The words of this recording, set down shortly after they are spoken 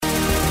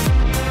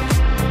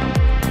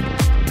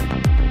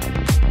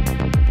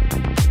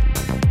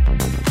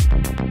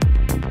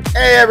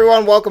Hey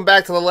everyone, welcome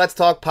back to the Let's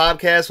Talk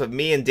podcast with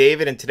me and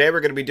David, and today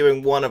we're going to be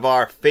doing one of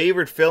our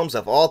favorite films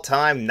of all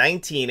time,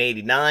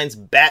 1989's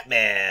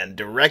Batman,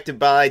 directed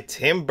by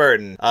Tim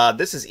Burton.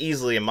 This is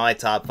easily in my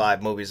top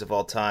 5 movies of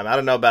all time. I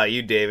don't know about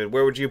you, David.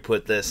 Where would you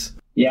put this?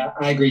 Yeah,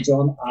 I agree,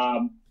 John.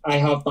 I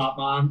have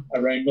Batman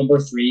around number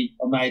 3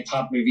 of my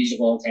top movies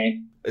of all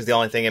time. Is the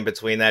only thing in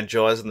between that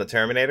Jaws and the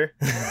Terminator?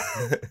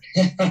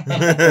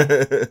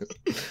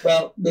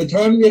 Well, the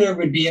Terminator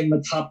would be in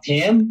the top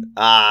 10,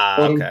 but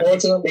okay.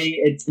 Unfortunately,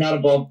 it's not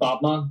above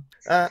Batman.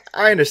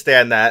 I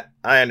understand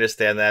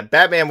that.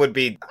 Batman would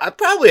be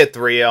probably a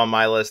 3 on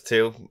my list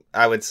too,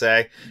 I would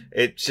say.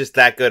 It's just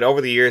that good.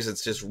 Over the years,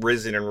 it's just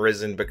risen and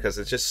risen because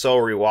it's just so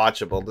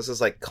rewatchable. This is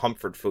like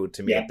comfort food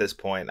to me at this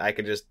point. I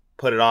could just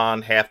put it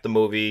on half the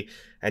movie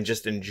and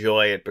just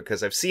enjoy it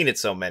because I've seen it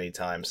so many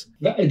times.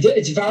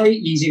 It's very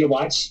easy to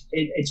watch.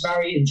 It's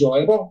very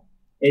enjoyable.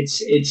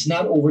 It's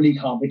not overly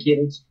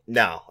complicated.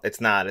 No, it's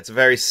not. It's a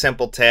very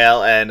simple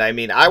tale, and I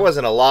mean, I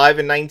wasn't alive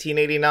in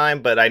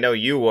 1989, but I know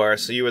you were,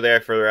 so you were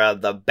there for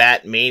the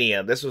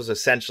Batmania. This was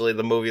essentially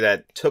the movie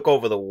that took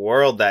over the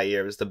world that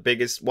year. It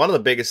was one of the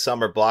biggest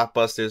summer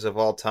blockbusters of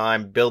all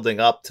time, building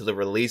up to the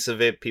release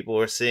of it. People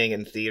were seeing it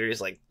in theaters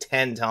like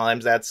 10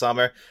 times that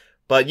summer.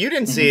 But you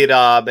didn't see it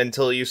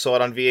until you saw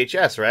it on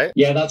VHS, right?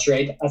 Yeah, that's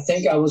right. I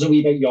think I was a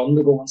wee bit young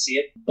to go and see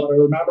it, but I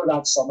remember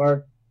that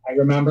summer. I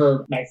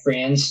remember my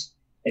friends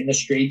in the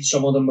street,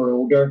 some of them were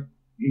older,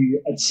 who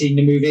had seen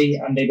the movie,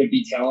 and they would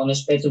be telling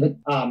us bits of it.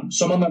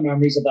 Some of my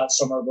memories of that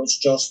summer was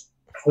just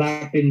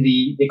collecting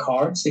the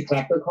cards, the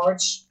collector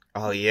cards.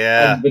 Oh,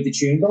 yeah. With the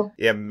chewing gum.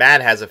 Yeah, Matt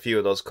has a few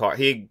of those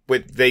cards.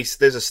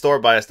 There's a store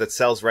by us that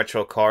sells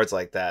retro cards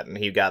like that, and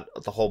he got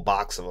the whole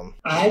box of them.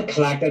 I had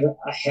collected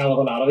a hell of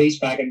a lot of these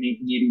back in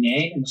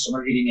 1989, in the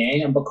summer of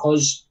 89, and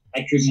because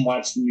I couldn't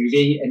watch the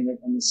movie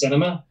in the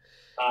cinema,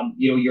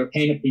 you're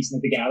kind of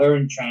piecing it together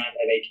and trying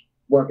to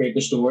work out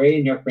the story,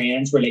 and your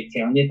friends were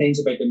telling you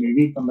things about the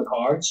movie from the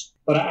cards.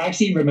 But I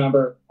actually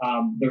remember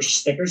there's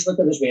stickers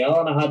with it as well,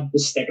 and I had the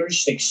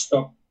stickers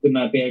stuck in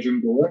my bedroom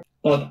door.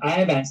 But I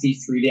eventually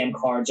threw them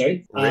cards out,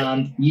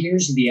 and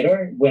years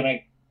later, when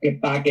I get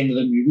back into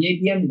the movie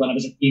again, when I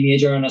was a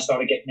teenager and I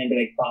started getting into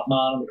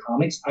Batman and the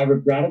comics, I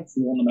regretted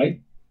throwing them out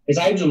because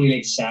I was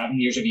only 7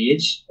 years of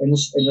age in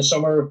the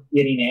summer of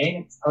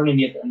 '89, turning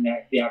 8 in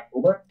the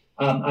October,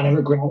 and I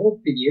regretted it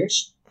for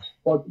years.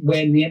 But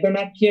when the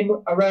internet came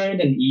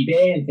around and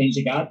eBay and things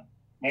like that,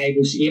 I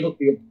was able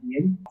to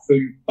obtain a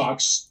full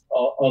box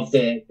of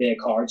the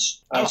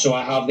cards. So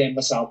I have them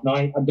myself now.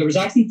 And there was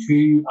actually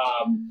 2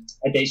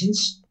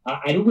 editions.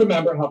 I don't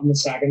remember having the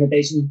second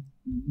edition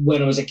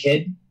when I was a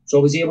kid. So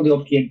I was able to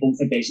obtain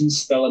both editions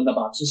still in the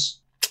boxes.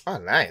 Oh,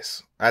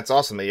 nice. That's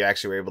awesome that you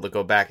actually were able to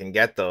go back and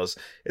get those.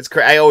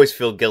 I always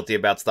feel guilty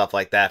about stuff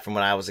like that from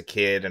when I was a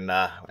kid and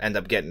end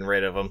up getting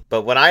rid of them.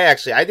 But when I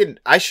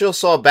still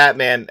saw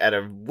Batman at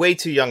a way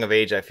too young of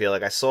age, I feel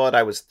like. I saw it,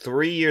 I was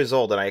 3 years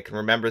old, and I can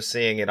remember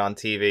seeing it on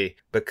TV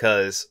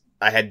because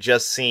I had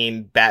just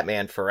seen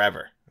Batman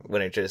Forever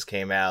when it just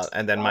came out.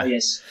 And then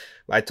yes.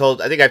 I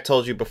think I've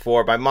told you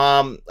before, my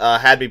mom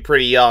had me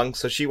pretty young,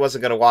 so she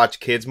wasn't going to watch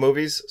kids'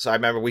 movies. So I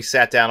remember we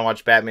sat down and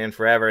watched Batman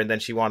Forever, and then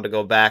she wanted to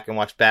go back and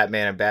watch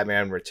Batman and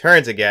Batman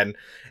Returns again.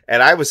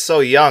 And I was so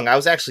young, I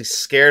was actually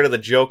scared of the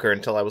Joker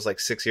until I was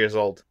 6 years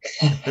old.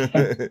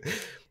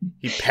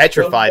 He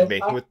petrified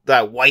me with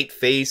that white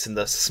face and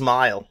the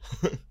smile.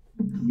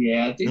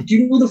 Yeah. Do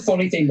you know what the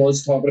funny thing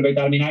was talking about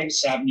that? I mean, I was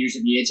 7 years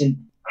of age, and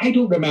I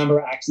don't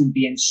remember actually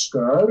being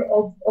scared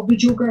of the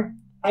Joker.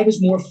 I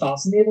was more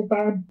fascinated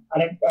by him.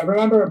 And I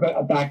remember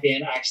back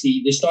then,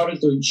 actually, they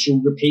started to show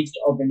repeats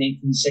of the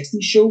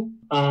 1960s show.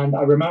 And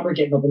I remember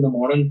getting up in the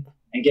morning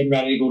and getting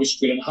ready to go to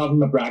school and having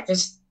my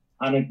breakfast.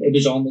 And it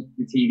was on the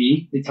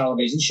TV, the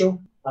television show.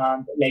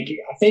 And I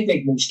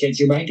think most kids,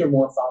 you're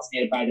more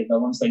fascinated by the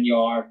villains than you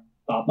are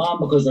Batman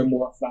because they're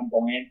more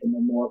flamboyant and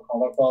they're more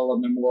colourful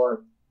and they're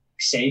more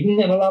exciting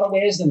in a lot of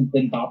ways than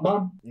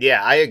Batman.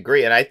 Yeah, I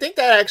agree. And I think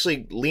that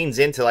actually leans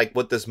into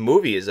what this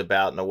movie is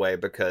about in a way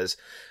because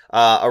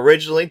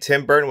originally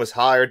Tim Burton was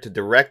hired to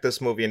direct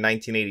this movie in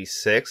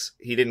 1986.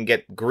 He didn't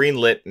get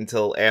greenlit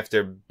until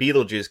after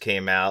Beetlejuice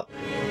came out.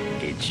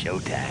 It's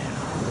showtime.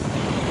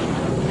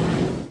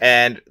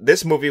 And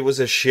this movie was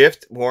a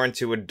shift more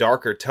into a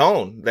darker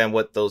tone than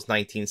what those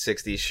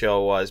 1960s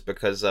show was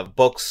because of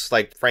books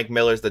like Frank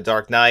Miller's The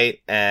Dark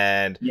Knight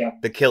and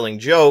The Killing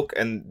Joke.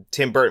 And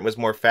Tim Burton was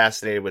more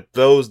fascinated with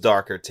those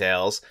darker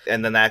tales.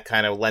 And then that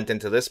kind of lent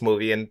into this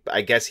movie. And I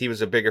guess he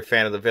was a bigger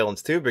fan of the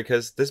villains too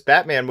because this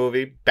Batman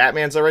movie,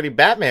 Batman's already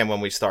Batman when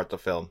we start the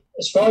film.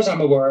 As far as I'm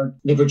aware,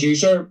 the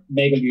producer,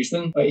 Michael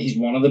Usman, he's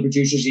one of the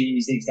producers,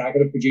 he's the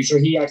executive producer.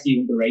 He actually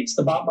owned the rights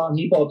to Batman.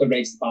 He bought the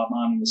rights to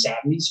Batman in the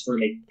 70s for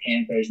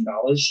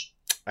 $10,000.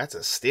 That's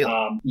a steal.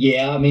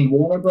 I mean,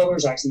 Warner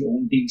Brothers actually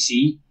owned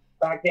DC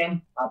back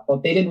then,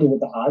 but they didn't know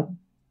what they had.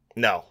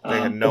 No,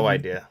 they had no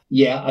idea.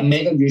 Yeah, and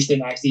Michael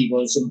Usman actually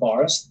was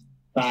embarrassed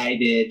by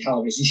the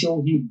television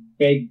show. He was a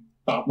big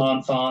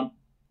Batman fan,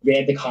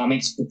 read the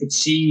comics, but could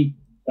see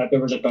that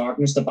there was a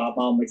darkness to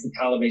Batman which the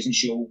television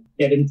show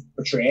didn't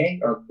portray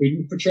or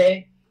couldn't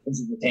portray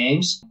because of the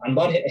times. And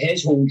what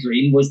his whole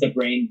dream was to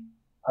bring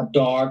a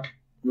dark,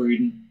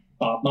 brooding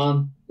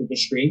Batman to the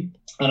screen.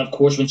 And of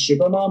course, when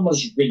Superman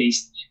was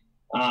released,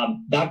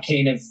 that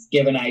kind of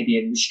gave an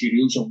idea to the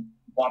studios of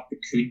what they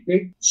could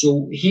do.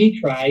 So he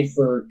tried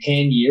for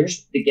 10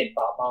 years to get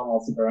Batman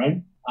off the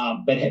ground.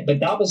 But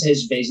that was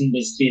his vision,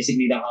 was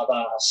basically to have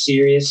a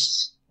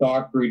serious,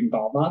 dark, brooding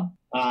Batman.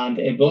 And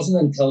it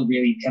wasn't until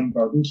really Tim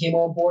Burton came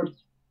on board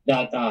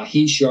that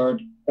he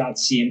shared that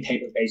same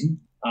type of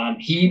vision.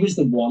 And he was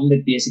the one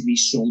that basically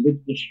sold it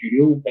to the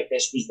studio that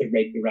this was the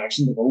right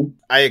direction to go.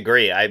 I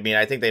agree. I mean,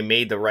 I think they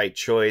made the right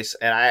choice.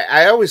 And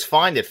I always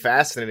find it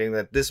fascinating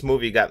that this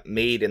movie got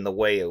made in the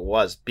way it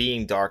was,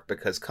 being dark,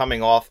 because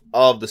coming off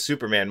of the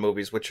Superman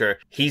movies, which are,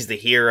 he's the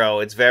hero,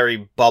 it's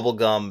very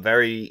bubblegum,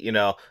 very,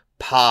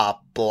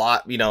 pop,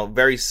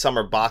 very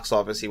summer box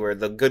office-y, where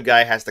the good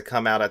guy has to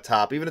come out on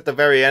top. Even at the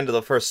very end of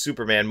the first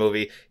Superman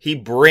movie, he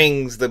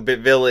brings the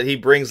villain, he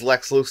brings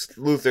Lex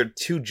Luthor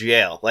to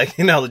jail.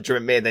 The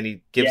man, then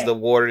he gives the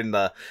warden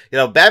the,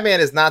 Batman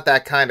is not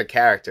that kind of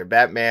character.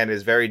 Batman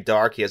is very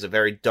dark. He has a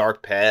very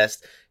dark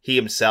past. He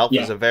himself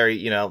is a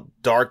very,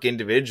 dark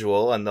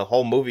individual. And the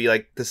whole movie,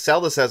 to sell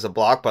this as a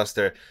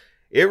blockbuster,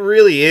 it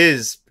really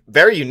is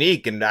very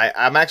unique. And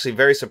I'm actually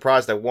very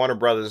surprised that Warner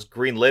Brothers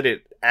greenlit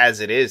it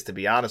as it is, to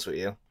be honest with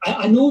you.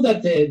 I know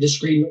that one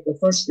of the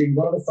first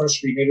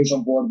screenwriters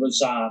on board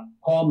was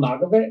Paul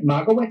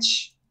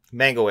Magowitz.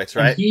 Mangowitz,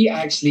 right? And he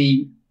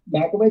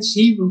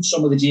wrote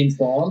some of the James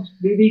Bond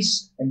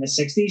movies in the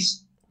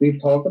 60s. We've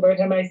talked about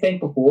him, I think,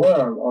 before,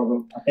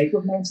 or I think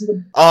we've mentioned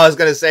him. Oh, I was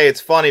going to say, it's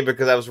funny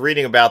because I was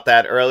reading about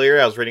that earlier.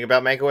 I was reading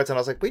about Mankiewicz, and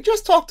I was like, we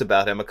just talked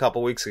about him a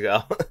couple weeks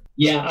ago.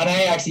 Yeah, and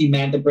I actually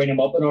meant to bring him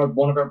up in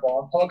one of our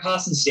Bond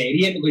podcasts and say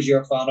to you, because you're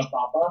a fan of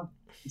Batman,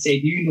 and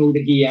say, do you know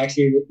that he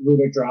actually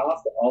wrote a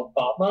draft of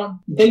Batman?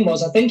 The thing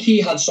was, I think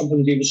he had something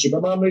to do with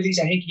Superman movies.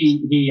 I think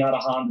he had a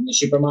hand in the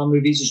Superman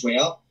movies as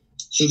well.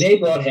 So they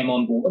brought him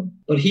on board,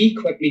 but he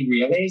quickly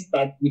realized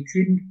that you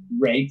couldn't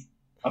write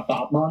a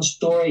Batman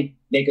story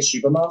like a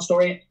Superman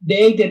story.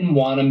 They didn't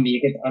want to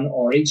make it an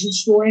origin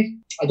story.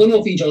 I don't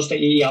know if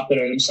he opted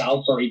out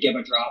himself or he gave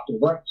a draft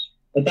over,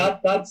 but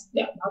that's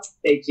what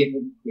they came to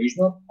the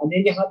conclusion of. And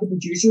then you had the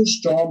producers,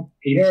 John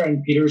Peter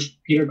and Peter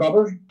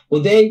Gubber.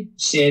 Well, they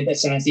said that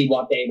essentially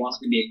what they wanted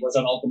to make was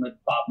an ultimate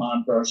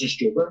Batman versus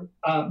Joker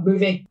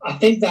movie. I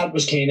think that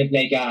was kind of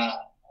like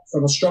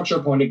from a structure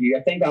point of view,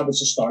 I think that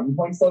was a starting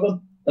point for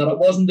them. That it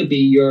wasn't to be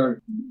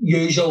your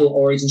usual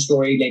origin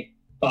story like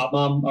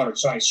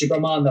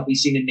Superman that we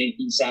seen in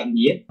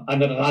 1978,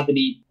 and that it had to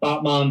be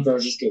Batman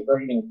versus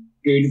Joker,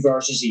 good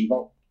versus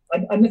evil.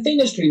 And the thing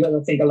is too that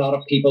I think a lot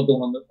of people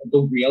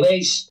don't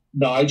realise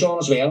now, John,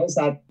 as well, is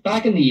that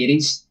back in the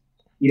 80s,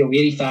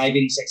 85,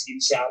 86,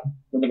 87,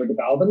 when they were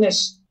developing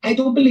this, I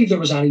don't believe there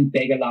was any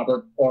big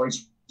elaborate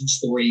origin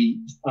story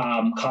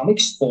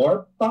comics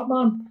for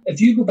Batman.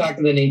 If you go back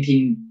to the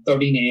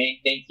 1939,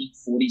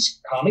 1940s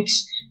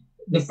comics,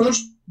 the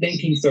first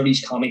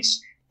 1930s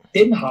comics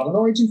didn't have an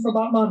origin for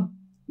Batman.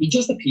 He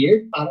just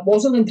appeared. And it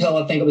wasn't until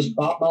I think it was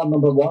Batman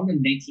 #1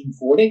 in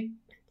 1940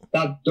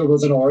 that there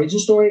was an origin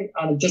story,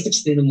 and it just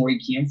explained where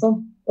he came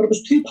from. But it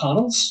was 2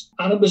 panels,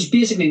 and it was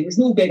basically, there was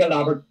no big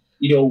elaborate,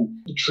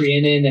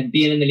 training and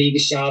being in the League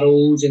of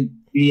Shadows and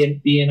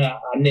being a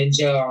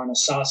ninja or an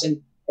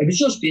assassin. It was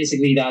just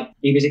basically that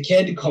he was a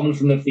kid coming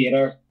from the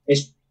theatre.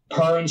 His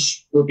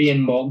parents were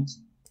being mugged.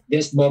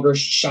 This mugger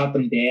shot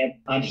them dead,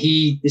 and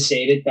he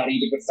decided that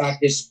he would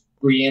affect his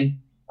brain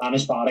and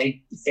his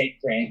body to fight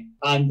crime.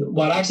 And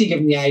what actually gave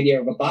him the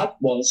idea of a bat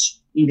was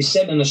he was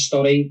sitting in a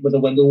study with a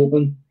window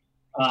open,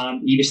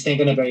 and he was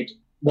thinking about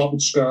what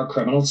would scare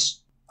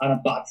criminals, and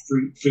a bat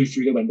flew through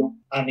the window.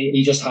 And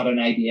he just had an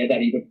idea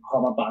that he would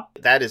become a bat.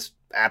 That is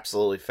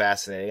absolutely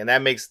fascinating, and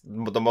that makes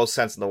the most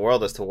sense in the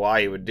world as to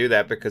why he would do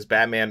that, because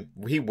Batman,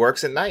 he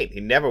works at night.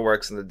 He never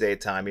works in the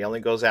daytime. He only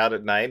goes out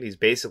at night. He's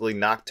basically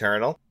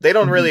nocturnal. They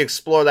don't really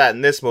explore that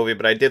in this movie,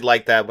 but I did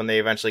like that when they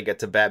eventually get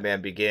to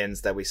Batman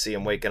Begins, that we see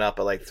him waking up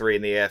at 3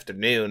 in the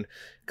afternoon,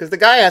 because the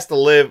guy has to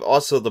live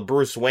also the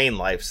Bruce Wayne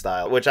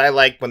lifestyle, which I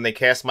liked when they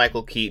cast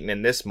Michael Keaton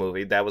in this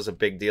movie. That was a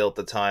big deal at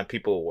the time.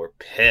 People were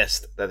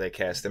pissed that they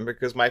cast him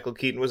because Michael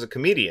Keaton was a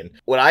comedian.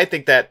 When I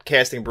think that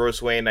casting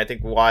Bruce Wayne, I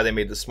think why they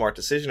made the smart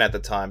decision at the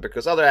time,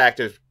 because other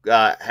actors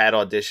had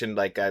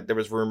auditioned, there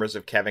was rumors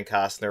of Kevin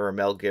Costner or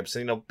Mel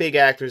Gibson, big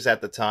actors at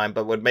the time,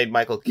 but what made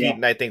Michael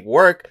Keaton, I think,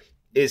 work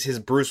is his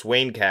Bruce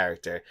Wayne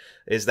character,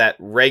 is that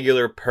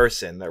regular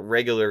person, that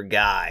regular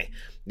guy.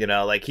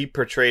 He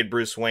portrayed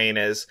Bruce Wayne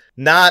as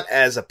not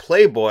as a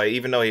playboy,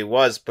 even though he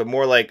was, but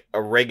more like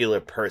a regular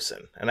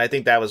person. And I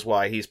think that was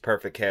why he's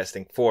perfect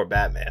casting for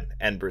Batman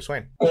and Bruce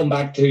Wayne. Going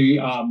back to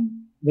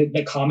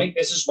the comic,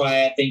 this is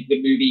why I think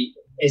the movie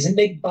isn't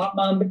like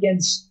Batman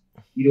Begins.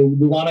 We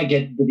want to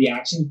get to the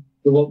action.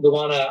 We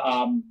want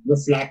to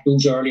reflect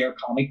those earlier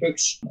comic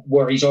books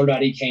where he's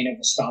already kind of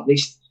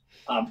established.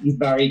 He's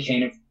very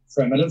kind of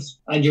primitive.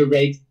 And you're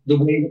right, the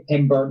way that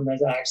Tim Burton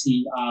has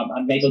actually,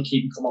 and Michael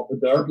Keaton come up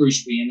with their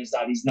Bruce Wayne is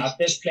that he's not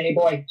this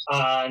playboy,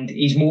 and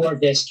he's more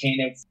of this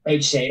kind of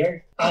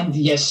outsider. And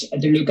yes,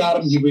 to look at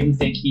him, you wouldn't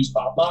think he's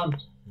Batman.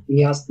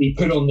 He has to be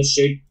put on the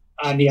suit,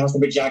 and he has to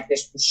project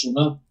this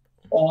persona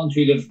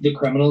onto the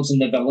criminals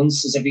and the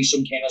villains as if he's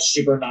some kind of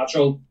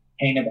supernatural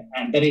kind of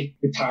entity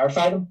to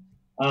terrify them.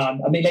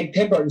 I mean, like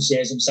Tim Burton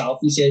says himself,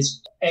 he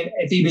says,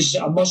 if he was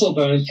a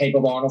muscle-bound type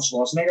of Arnold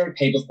Schwarzenegger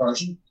type of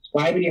person,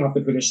 why would he have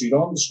to put a suit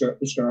on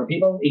to scare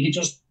people? He could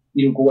just,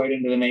 go out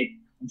into the night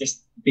and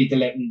just beat the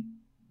living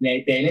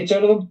daylights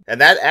out of them. And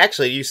that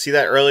actually, you see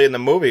that early in the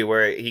movie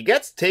where he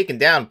gets taken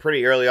down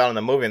pretty early on in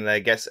the movie, and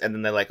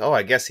then they're like, oh,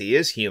 I guess he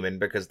is human,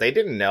 because they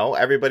didn't know.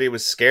 Everybody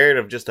was scared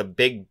of just a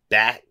big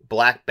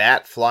black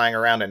bat flying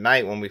around at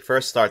night when we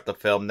first start the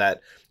film.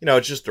 That,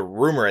 it's just a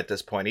rumor at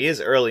this point. He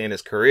is early in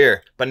his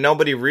career, but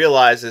nobody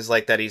realizes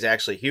that he's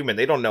actually human.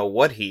 They don't know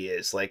what he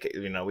is.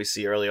 We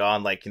see early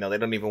on, they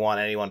don't even want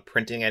anyone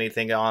printing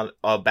anything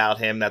about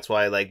him. That's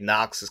why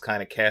Knox is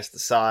kind of cast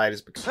aside.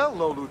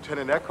 Hello,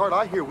 Lieutenant Eckhart.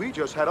 I hear we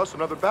just had us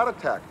another bat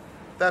attack.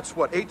 That's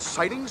 8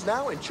 sightings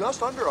now in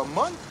just under a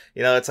month?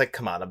 It's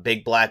come on, a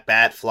big black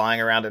bat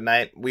flying around at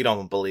night. We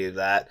don't believe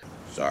that.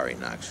 Sorry,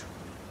 Knox.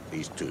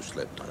 These two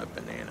slipped on a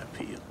banana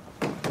peel.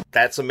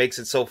 That's what makes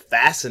it so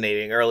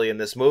fascinating early in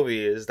this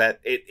movie, is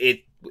that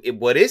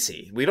what is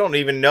he? We don't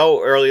even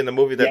know early in the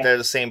movie that they're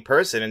the same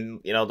person.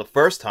 And, the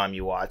first time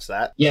you watch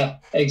that. Yeah,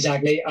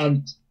 exactly.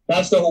 And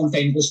that's the whole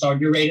thing at the start.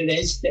 You're right,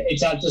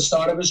 it's at the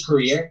start of his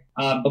career,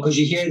 because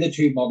you hear the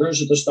two muggers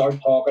at the start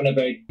talking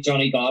about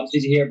Johnny Gobbs.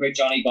 Did you hear about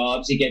Johnny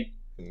Gobbs? He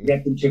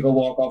get them took a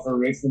walk off a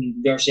roof, and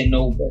they're saying,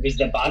 no, it was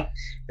the bat.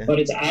 But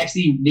it's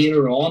actually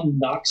later on,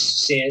 Knox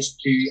says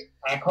to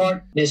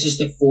Eckhart, this is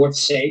the 4th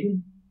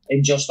sighting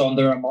in just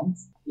under a month.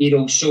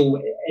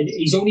 So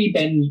he's only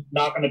been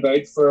knocking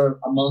about for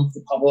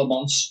a couple of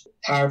months,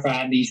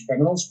 terrifying these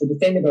criminals. But the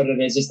thing about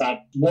it is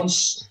that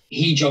once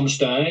he jumps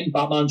down,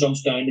 Batman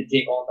jumps down to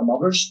take on the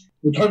muggers,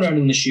 they turn around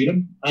and they shoot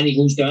him, and he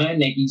goes down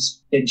like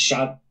he's been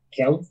shot,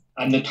 killed,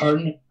 and they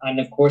turn, and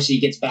of course he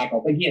gets back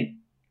up again.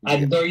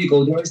 And there you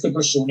go, there's the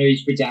persona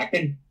he's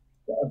projecting,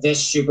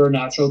 this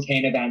supernatural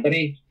kind of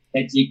entity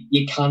that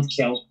you can't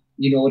kill.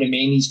 You know what I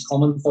mean? He's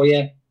coming for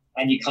you,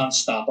 and you can't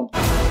stop him.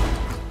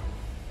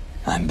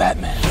 I'm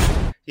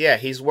Batman. Yeah,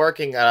 he's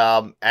working.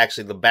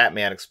 Actually, the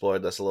Batman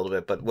explored this a little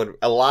bit, but what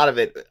a lot of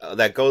it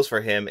that goes for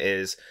him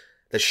is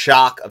the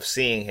shock of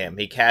seeing him.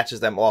 He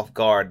catches them off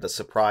guard, the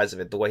surprise of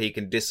it, the way he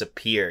can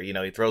disappear.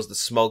 He throws the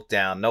smoke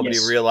down. Nobody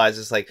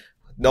realizes,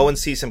 no one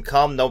sees him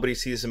come, nobody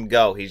sees him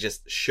go. He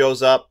just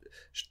shows up,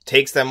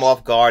 takes them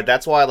off guard.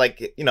 That's why,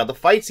 the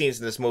fight scenes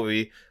in this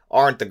movie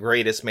aren't the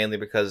greatest, mainly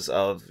because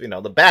of,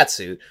 the bat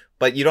suit.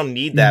 But you don't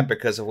need that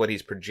because of what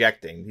he's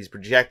projecting. He's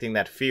projecting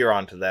that fear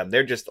onto them.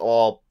 They're just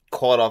all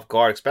caught off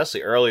guard,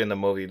 especially early in the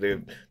movie.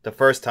 The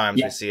first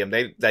times we see him,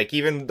 they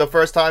even the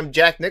first time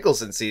Jack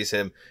Nicholson sees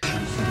him,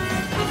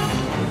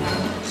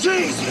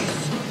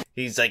 Jesus!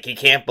 He's he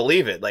can't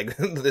believe it. The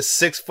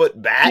 6-foot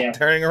bat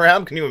turning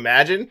around. Can you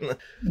imagine?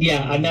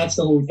 Yeah, and that's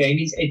the whole thing.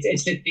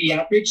 It's the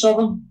theatrics of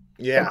him.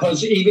 Yeah.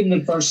 Because even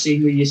the first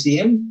scene where you see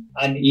him,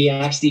 and he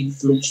actually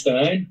floats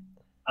down,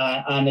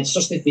 and it's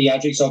just the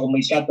theatrics of him.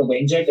 He's got the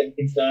wings out and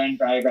comes down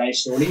very, very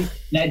slowly.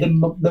 Now,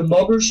 the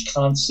muggers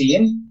can't see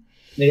him.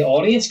 The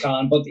audience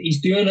can, but he's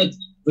doing it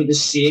for the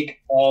sake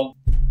of,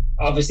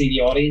 obviously,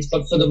 the audience.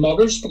 But for the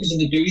muggers, because if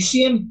they do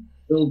see him,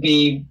 they'll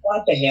be,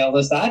 what the hell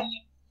is that?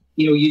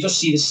 You just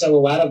see the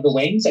silhouette of the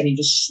wings, and he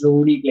just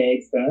slowly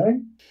glides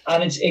down.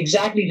 And it's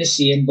exactly the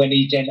same when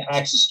he's in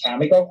Axis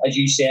Chemical, as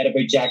you said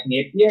about Jack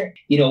Napier.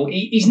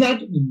 He's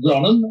not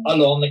running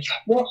along the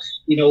catwalk,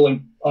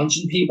 and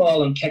punching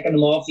people and kicking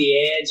them off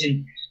the edge.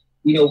 And,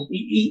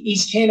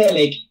 he's kind of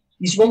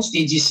there's one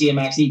stage you see him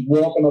actually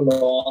walking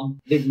along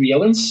the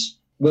railings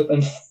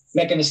and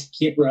flicking his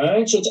cape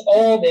around. So it's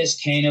all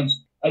this kind of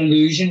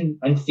illusion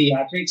and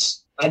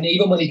theatrics. And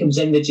even when he comes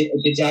in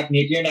to Jack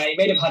Napier, now he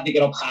might have had to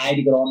get up high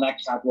to get on that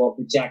catwalk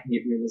that Jack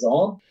Napier was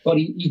on, but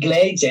he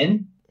glides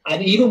in.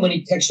 And even when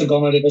he takes the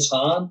gun out of his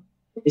hand,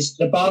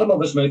 the bottom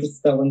of his mouth is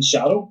still in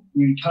shadow.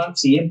 You can't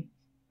see him.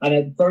 And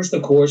at first,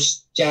 of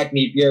course, Jack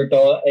Napier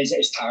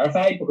is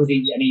terrified because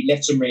he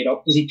lifts him right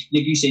up because, like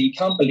you say, you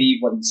can't believe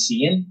what he's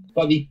seeing.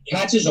 But he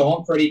catches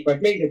on pretty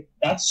quickly.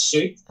 That's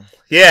suit.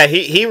 Yeah,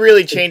 he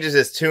really changes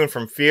his tune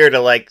from fear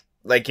to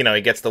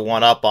he gets the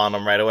one up on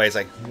him right away. He's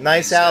like,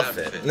 nice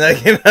outfit.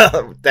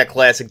 That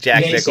classic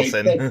Jack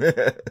Nicholson.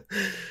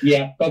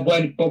 Yeah, but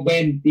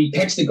when he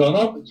picks the gun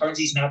up, it turns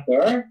he's not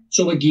there.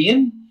 So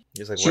again,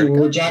 he's like,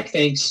 where Jack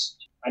thinks,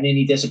 and then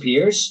he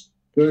disappears.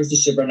 There's the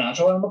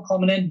supernatural element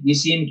coming in. You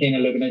see him kind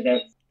of looking at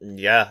that.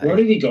 Yeah. Where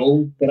did he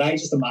go? Did I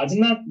just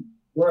imagine that?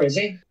 Where is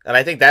he? And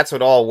I think that's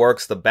what all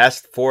works the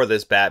best for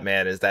this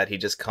Batman, is that he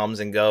just comes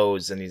and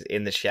goes and he's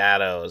in the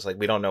shadows. Like,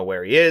 we don't know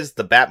where he is.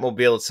 The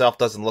Batmobile itself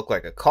doesn't look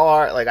like a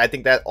car. Like, I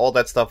think that all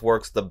that stuff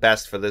works the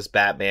best for this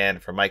Batman,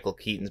 for Michael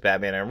Keaton's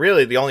Batman. And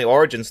really, the only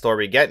origin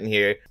story we get in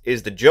here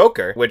is the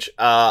Joker, which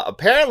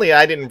apparently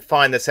I didn't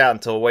find this out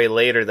until way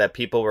later, that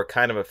people were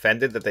kind of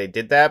offended that they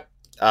did that.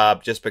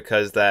 Just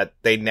because that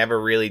they never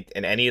really,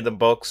 in any of the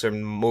books or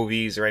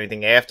movies or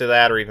anything after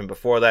that, or even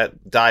before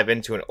that, dive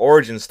into an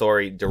origin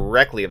story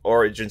directly.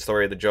 Origin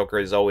story of the Joker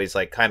is always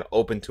like kind of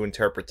open to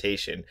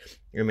interpretation.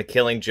 In The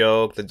Killing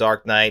Joke, The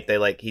Dark Knight,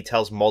 he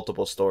tells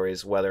multiple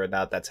stories whether or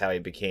not that's how he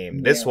became.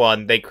 Yeah. This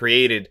one, they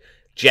created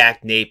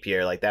Jack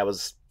Napier, like that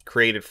was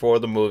created for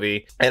the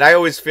movie. And I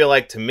always feel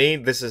like, to me,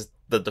 this is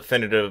the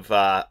definitive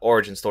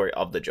origin story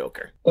of the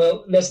Joker.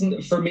 Well, listen,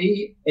 for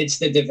me, it's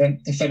the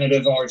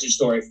definitive origin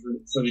story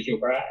for the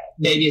Joker.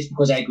 Maybe it's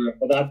because I grew up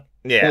with that.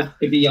 Yeah.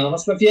 But to be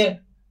honest with you,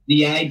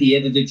 the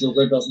idea that the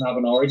Joker doesn't have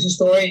an origin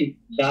story,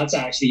 that's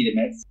actually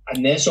the myth.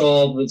 And this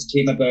all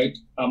came about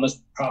and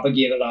was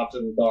propagated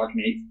after The Dark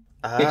Knight.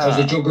 Because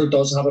the Joker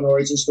does have an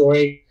origin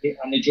story,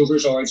 and the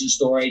Joker's origin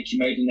story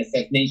came out in the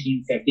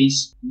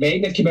 1950s.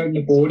 Maybe it came out in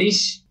the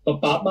 40s,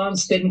 but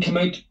Batman's didn't come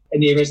out in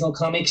the original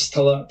comics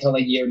till a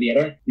year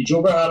later. The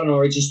Joker had an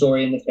origin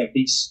story in the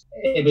 50s.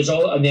 It was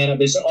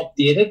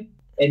updated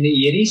in the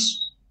 80s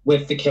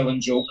with The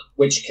Killing Joke,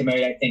 which came out,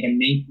 I think, in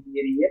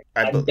 1988.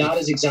 And that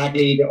is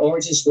exactly the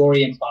origin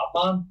story in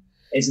Batman,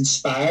 is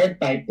inspired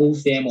by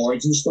both them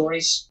origin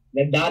stories.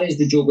 That is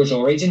the Joker's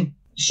origin.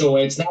 So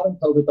it's not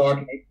until The Dark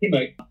Knight came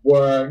out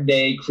where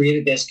they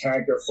created this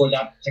character for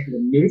that particular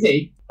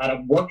movie, and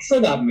it worked for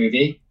that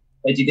movie,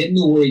 that you didn't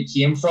know where he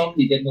came from,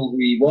 you didn't know who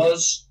he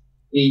was,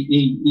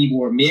 he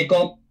wore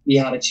makeup, he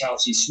had a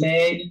Chelsea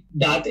smile.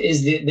 That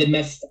is the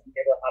myth that he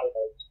never had an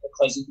origin,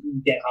 because he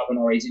didn't have an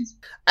origin.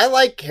 I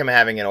like him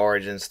having an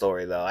origin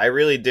story, though. I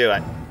really do.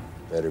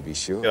 Better be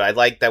sure. I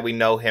like that we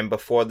know him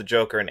before the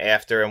Joker and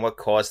after, and what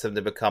caused him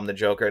to become the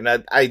Joker. And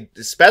I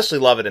especially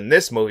love it in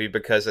this movie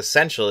because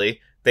essentially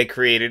they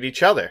created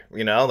each other,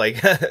 like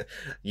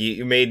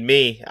you made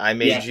me, I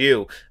made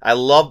you. I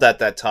love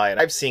that tie. And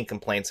I've seen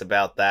complaints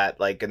about that,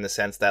 like in the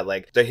sense that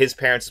like his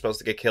parents are supposed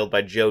to get killed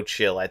by Joe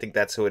Chill. I think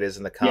that's who it is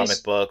in the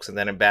comic books. And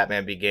then in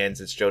Batman Begins,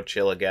 it's Joe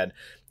Chill again.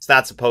 It's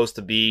not supposed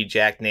to be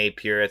Jack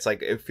Napier. It's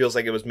like, it feels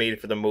like it was made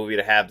for the movie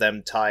to have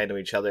them tie into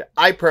each other.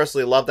 I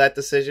personally love that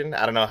decision.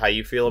 I don't know how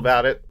you feel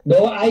about it.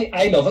 No,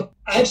 I love it.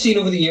 I've seen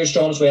over the years,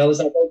 John, as well, is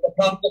that the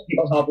problem that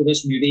people have with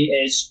this movie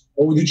is,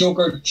 the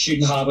Joker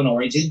shouldn't have an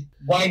origin.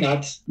 Why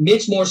not?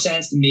 Makes more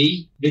sense to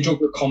me. The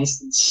Joker comes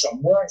from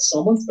somewhere.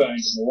 Someone's bound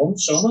to know him.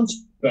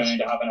 Someone's bound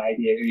to have an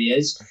idea who he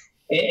is.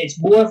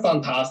 It's more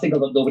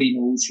fantastical that nobody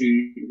knows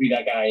who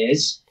that guy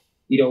is.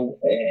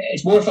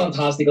 It's more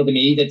fantastical to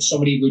me that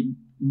somebody would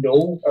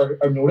know or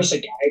notice a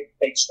guy with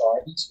a big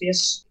scar in his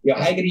face.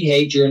 How could he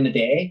hide during the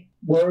day?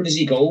 Where does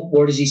he go?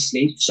 Where does he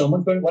sleep?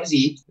 What does he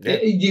eat?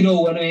 Yeah. You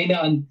know what I mean?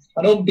 And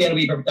I don't being a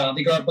wee bit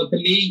pedantic, but to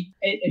me,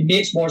 it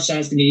makes more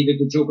sense to me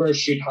that the Joker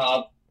should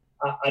have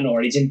an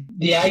origin.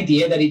 The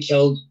idea that he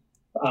killed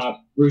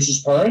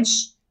Bruce's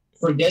parents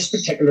for this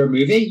particular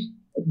movie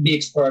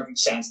makes perfect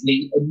sense to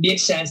me. It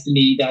makes sense to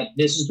me that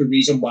this is the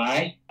reason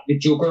why the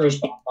Joker is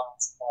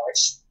Batman's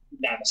arch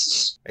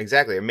nemesis.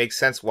 Exactly. It makes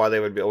sense why they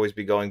would always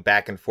be going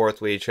back and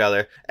forth with each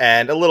other.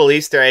 And a little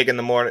Easter egg in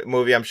the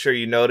movie, I'm sure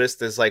you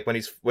noticed, is like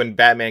when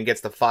Batman gets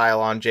the file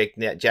on Jack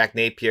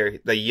Napier,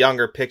 the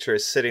younger picture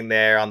is sitting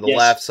there on the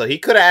left. So he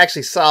could have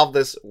actually solved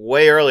this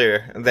way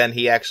earlier than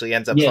he actually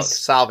ends up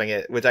solving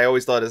it, which I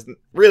always thought is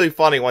really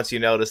funny once you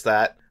notice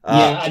that.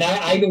 And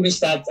I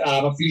noticed that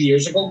a few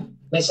years ago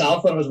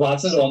myself when I was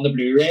watching it on the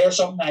Blu-ray or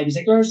something. I was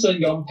like, there's a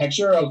young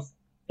picture of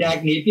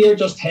Jack Napier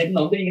just hidden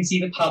under. You can see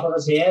the top of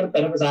his head, a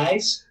bit of his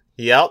eyes.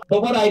 Yep.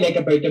 But what I like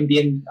about them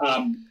being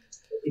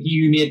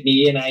you made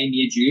me and I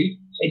made you,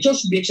 it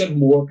just makes it a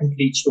more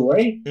complete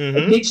story. Mm-hmm.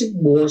 It makes it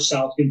more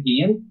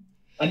self-contained.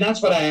 And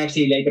that's what I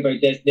actually like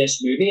about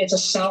this movie. It's a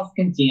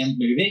self-contained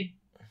movie.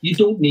 You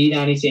don't need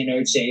anything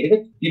outside of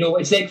it. You know,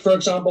 it's like, for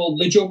example,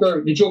 the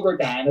Joker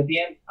dying at the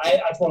end.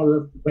 That's one of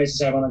the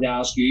questions I wanted to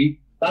ask you.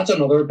 That's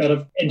another bit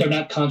of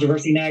internet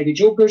controversy now. The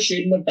Joker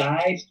shouldn't have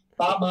died.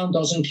 Batman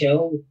doesn't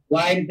kill.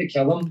 Why did they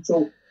kill him?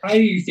 So how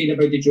do you feel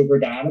about the Joker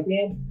dying at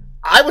the end?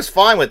 I was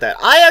fine with that.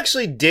 I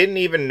actually didn't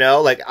even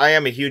know. Like, I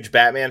am a huge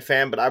Batman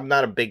fan, but I'm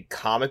not a big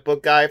comic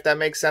book guy, if that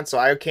makes sense. So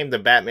I came to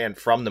Batman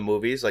from the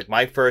movies. Like,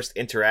 my first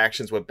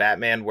interactions with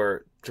Batman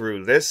were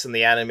through this and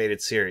the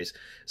animated series.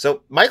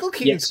 So Michael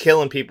Keaton's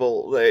killing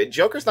people.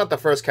 Joker's not the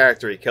first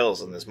character he kills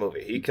in this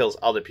movie. He kills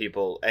other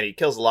people, and he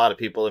kills a lot of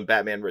people in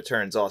Batman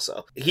Returns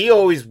also. He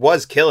always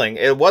was killing.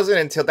 It wasn't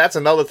until, that's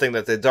another thing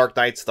that the Dark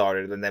Knight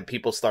started, and then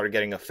people started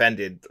getting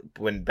offended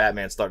when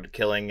Batman started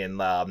killing in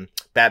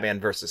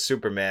Batman versus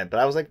Superman. But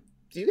I was like,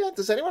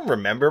 does anyone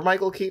remember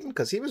Michael Keaton?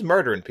 Because he was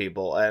murdering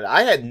people, and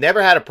I had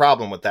never had a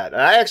problem with that.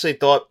 And I actually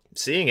thought,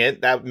 seeing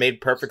it, that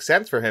made perfect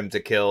sense for him to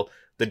kill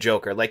the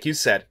Joker. Like you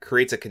said,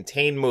 creates a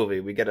contained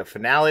movie. We get a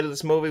finale to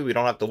this movie. We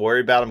don't have to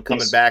worry about him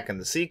coming back in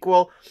the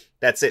sequel.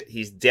 That's it.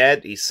 He's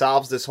dead. He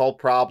solves this whole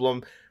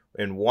problem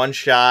in one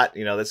shot.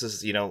 This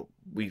is,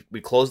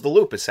 we close the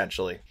loop,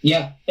 essentially.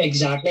 Yeah,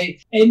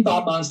 exactly. In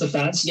Batman's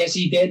defense, yes,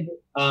 he did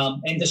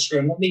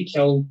indiscriminately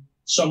kill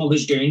some of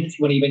his goons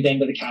when he went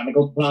into the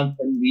chemical plant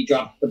and we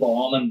dropped the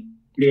bomb and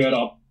blew it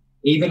up.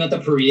 Even at the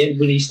parade,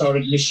 when he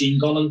started machine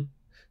gunning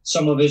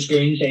some of his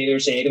goons either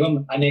side of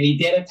him, and then he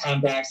did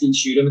attempt to actually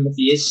shoot him in the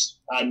face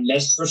and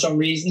missed for some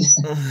reason.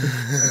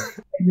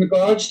 In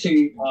regards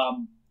to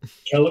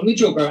killing the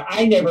Joker,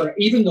 I never,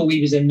 even though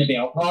he was in the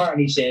bell tower and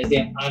he says,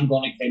 "Then I'm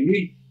going to kill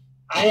you,"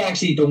 I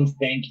actually don't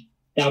think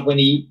that when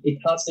he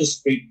cuts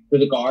his foot to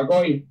the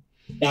gargoyle,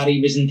 that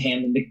he was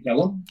intending to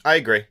kill him. I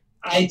agree.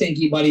 I think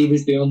what he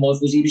was doing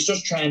was he was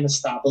just trying to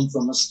stop him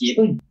from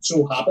escaping.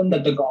 So happened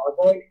that the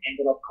gargoyle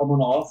ended up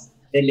coming off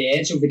the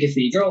ledge of the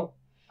cathedral,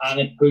 and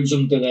it pulls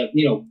him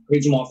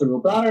pulls him off the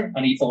rope ladder,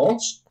 and he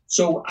falls.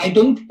 So I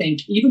don't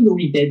think, even though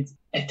he did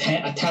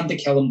attempt to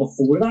kill him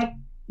before that,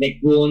 like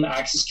rolling the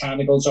Axis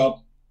chemicals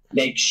up,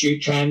 like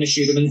trying to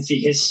shoot him in the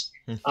face,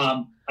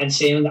 and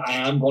saying that I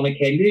am going to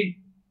kill you.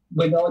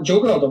 When the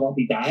Joker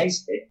ultimately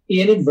dies,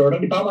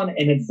 Batman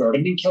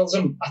inadvertently kills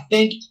him. I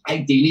think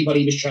ideally what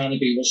he was trying to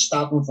do was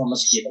stop him from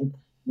escaping.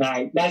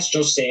 Now, let's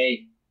just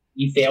say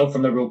he fell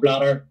from the rope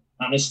ladder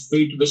and his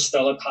foot was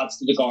still attached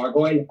to the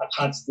gargoyle,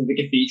 attached to the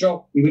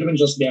cathedral. He would have been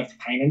just left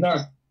hanging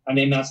there. And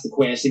then that's the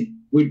question.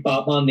 Would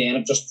Batman then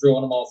have just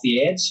thrown him off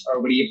the edge,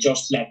 or would he have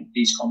just let the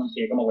police come and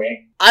take him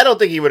away? I don't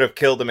think he would have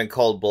killed him in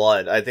cold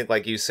blood. I think,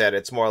 like you said,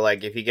 it's more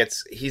like if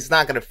he's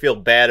not going to feel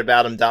bad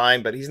about him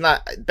dying, but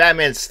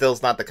Batman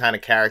still's not the kind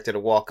of character to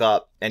walk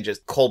up and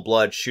just cold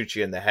blood shoot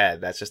you in the head.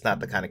 That's just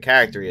not the kind of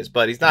character he is.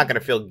 But he's not going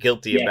to feel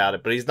guilty about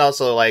it. But he's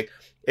also like,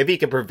 if he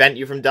can prevent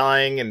you from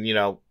dying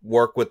and,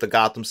 work with the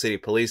Gotham City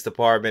Police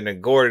Department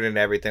and Gordon and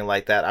everything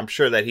like that, I'm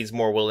sure that he's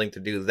more willing to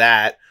do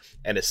that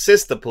and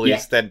assist the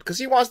police then, because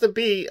he wants to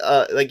be,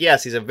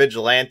 yes, he's a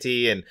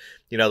vigilante and,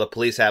 the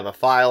police have a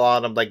file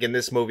on him. Like in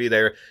this movie,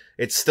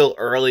 it's still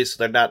early, so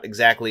they're not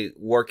exactly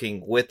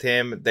working with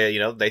him.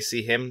 They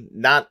see him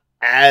not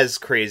as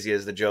crazy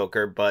as the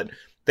Joker, but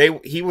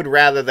he would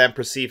rather than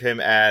perceive him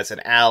as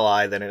an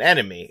ally than an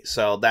enemy.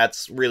 So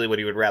that's really what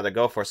he would rather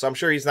go for. So I'm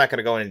sure he's not going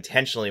to go and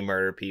intentionally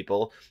murder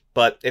people.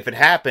 But if it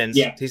happens,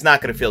 he's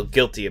not going to feel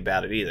guilty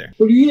about it either.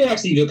 Well, you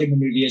actually look at the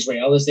movie as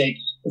well. It's like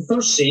the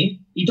first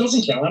scene, he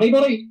doesn't kill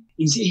anybody.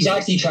 He's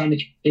actually trying to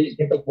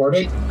get the word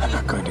out. I'm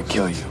not going to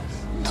kill you.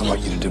 I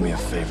want you to do me a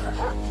favor.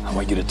 I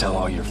want you to tell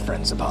all your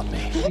friends about me.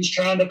 He's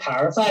trying to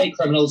terrify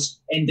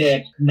criminals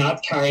into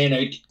not carrying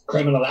out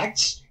criminal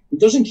acts. He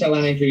doesn't kill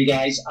any of you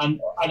guys,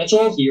 and it's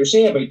all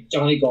hearsay about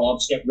Johnny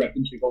Gobbs get ripped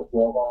and people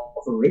walk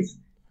off a roof.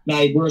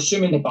 Now, we're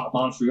assuming that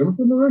Batman threw him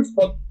from the roof,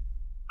 but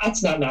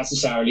that's not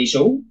necessarily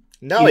so.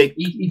 No,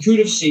 he could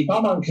have seen,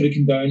 Batman could have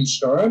come down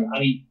stern,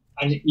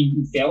 and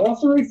he fell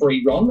off the roof, or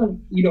he run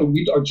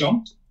and or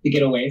jumped to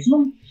get away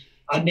from him.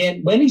 And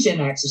then when he's in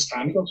Axis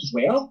Chemicals as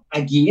well,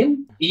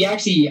 again, he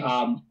actually,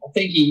 I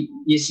think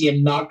you see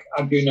him knock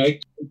a goon out,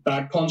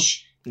 back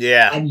punch.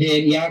 Yeah. And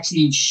then he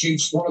actually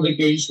shoots one of the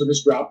goons with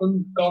his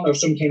grappling gun or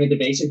some kind of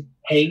device and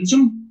hangs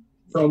him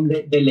from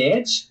the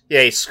ledge.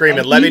 Yeah, he's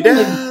screaming, "Let me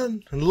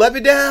down! Let me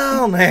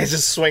down!" He's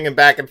just swinging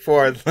back and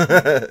forth.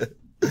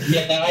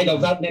 Yeah, I love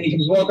that. And then he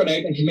comes walking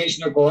out and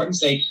Commissioner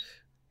Gordon's like,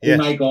 "Oh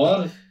my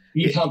God,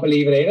 you can't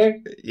believe it either."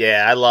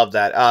 Yeah, I love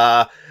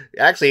that.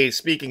 Actually,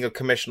 speaking of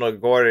Commissioner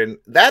Gordon,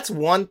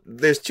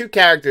 there's two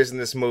characters in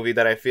this movie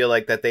that I feel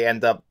like that they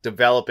end up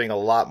developing a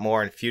lot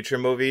more in future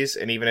movies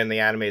and even in the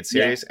animated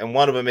series. And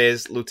one of them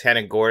is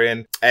Lieutenant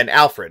Gordon and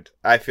Alfred.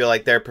 I feel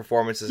like their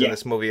performances in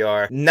this movie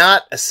are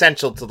not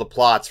essential to the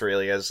plots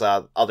really as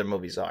other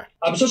movies are.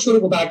 I was just going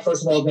to go back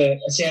first of all to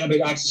saying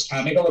about Axis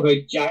Chemical,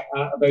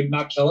 about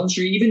not killing.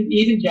 Sure,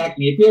 even Jack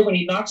Napier, when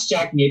he knocks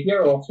Jack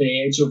Napier off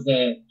the edge of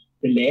the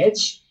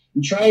ledge,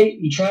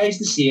 he tries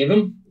to save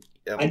him.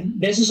 Yep. And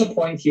this is a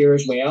point here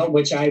as well,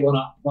 which I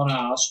wanna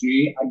ask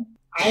you.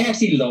 I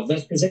actually love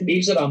this because it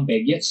leaves it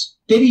ambiguous.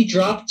 Did he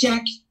drop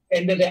Jack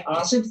into the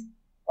acid,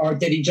 or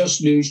did he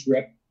just lose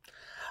grip?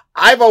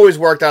 I've always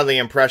worked on the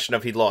impression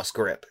of he lost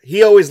grip.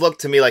 He always looked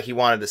to me like he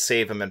wanted to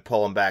save him and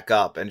pull him back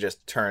up and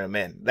just turn him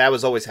in. That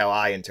was always how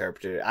I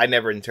interpreted it. I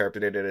never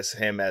interpreted it as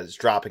him as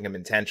dropping him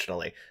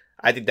intentionally.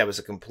 I think that was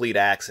a complete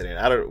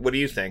accident. What do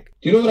you think?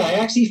 Do you know what I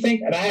actually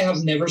think? And I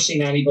have never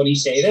seen anybody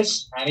say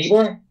this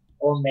anywhere,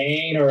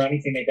 online or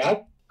anything like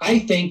that. I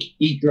think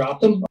he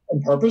dropped him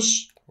on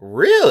purpose.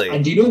 Really?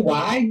 And do you know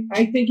why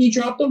I think he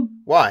dropped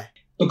him? Why?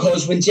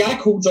 Because when Jack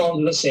holds on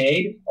to the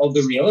side of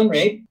the railing,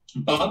 right,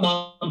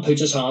 Batman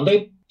puts his hand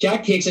out.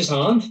 Jack takes his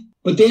hand,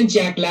 but then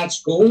Jack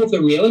lets go of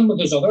the railing with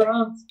his other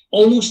hand,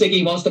 almost like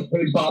he wants to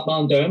pull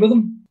Batman down with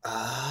him.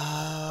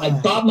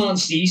 And Batman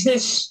sees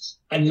this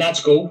and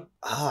lets go.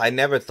 Oh, I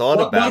never thought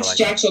about it. That's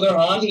Jack's other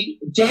hand.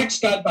 Jack's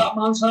got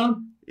Batman's hand.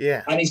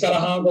 Yeah. And he's got a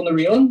hand on the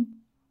railing.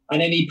 And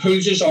then he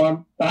pulls his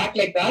arm back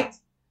like that,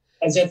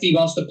 as if he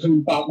wants to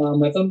pull Batman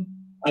with him.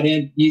 And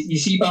then you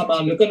see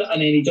Batman looking, and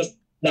then he just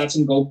lets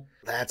him go.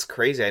 That's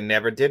crazy. I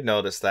never did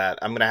notice that.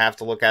 I'm gonna have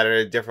to look at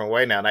it a different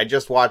way now. And I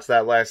just watched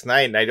that last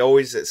night, and I'd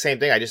always same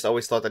thing. I just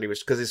always thought that he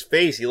was, because his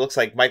face, he looks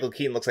like Michael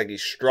Keaton looks like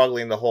he's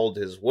struggling to hold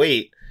his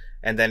weight,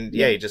 and then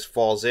he just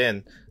falls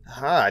in.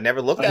 I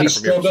never looked at it he's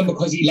from your struggling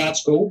because he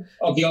lets go.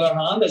 On the other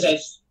hand, as if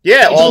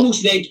it's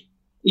almost like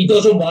he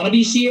doesn't want to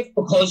be saved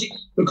because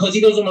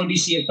he doesn't want to be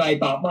saved by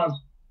Batman,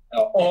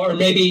 or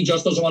maybe he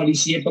just doesn't want to be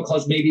saved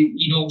because maybe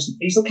he knows the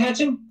police will catch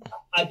him.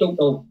 I don't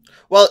know.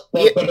 Well,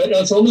 but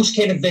it's almost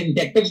kind of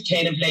vindictive,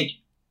 kind of like,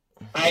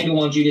 I don't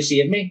want you to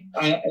save me.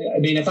 I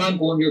mean, if I'm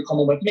going, you're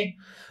coming with me.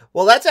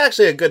 Well, that's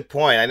actually a good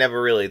point I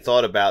never really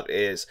thought about,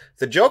 is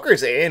the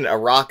Joker's in a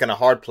rock and a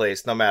hard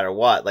place no matter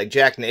what. Like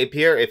Jack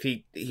Napier, if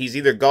he's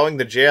either going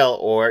to jail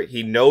or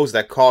he knows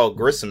that Carl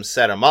Grissom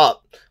set him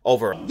up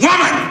over a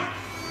woman!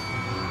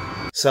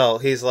 So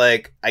he's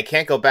like, I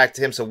can't go back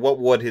to him, so what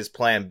would his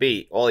plan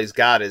be? All he's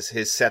got is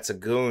his sets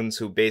of goons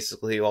who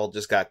basically all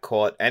just got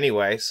caught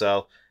anyway,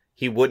 so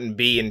he wouldn't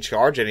be in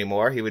charge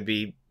anymore. He would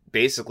be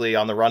basically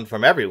on the run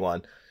from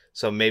everyone.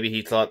 So maybe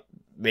he felt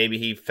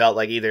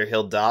like either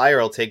he'll die or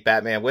he'll take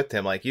Batman with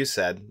him, like you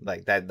said.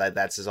 Like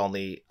that's his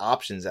only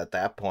options at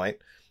that point.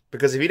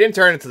 Because if he didn't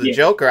turn into the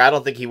Joker, I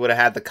don't think he would have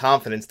had the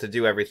confidence to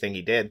do everything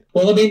he did.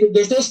 Well, I mean,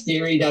 there's this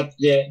theory that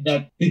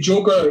the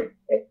Joker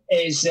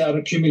is an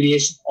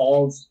accumulation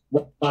of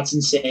what's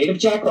inside of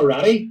Jack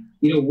already.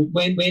 You know,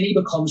 when he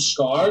becomes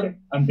scarred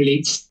and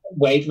bleeds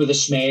white with a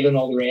smile and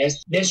all the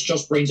rest, this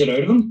just brings it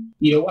out of him.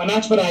 You know, and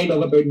that's what I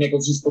love about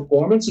Nicholson's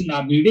performance in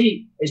that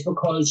movie, is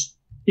because,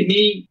 to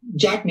me,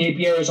 Jack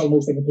Napier is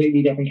almost a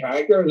completely different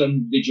character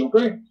than the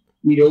Joker.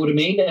 You know what I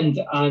mean? And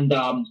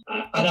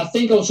I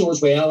think also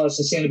as well, as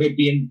I said about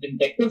being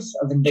vindictive,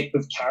 a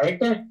vindictive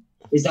character,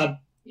 is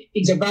that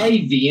he's a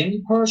very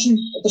vain person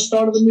at the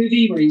start of the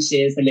movie, where he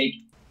says that, like,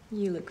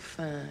 you look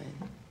fine.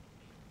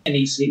 And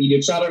he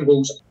looks at her and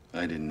goes,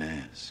 I didn't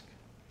ask.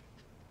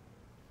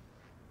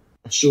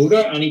 Shoulder,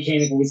 and he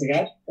kind of goes like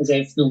that, as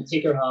if, no,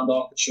 take your hand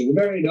off the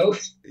shoulder, you know?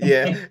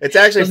 Yeah, it's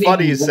actually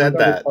funny you said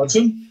that.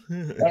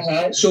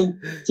 So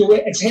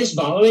it's his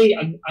vanity,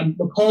 and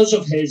because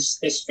of his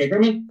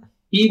disfigurement,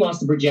 he wants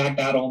to project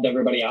that onto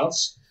everybody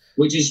else,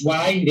 which is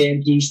why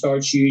then he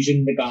starts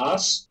using the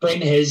gas, bring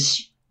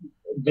his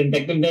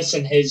vindictiveness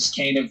and his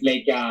kind of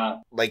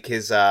like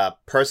his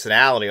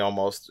personality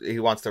almost. He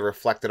wants to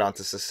reflect it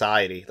onto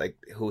society, like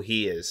who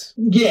he is.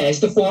 Yeah, it's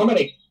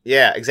deformity.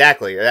 Yeah,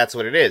 exactly. That's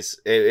what it is.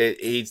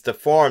 He's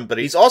deformed, but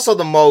he's also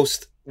the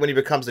most, when he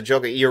becomes the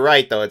Joker, you're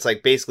right, though. It's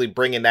like basically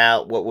bringing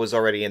out what was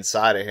already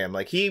inside of him.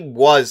 Like, he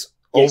was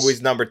always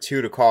number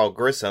 2 to Carl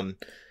Grissom.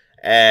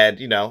 And,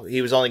 you know,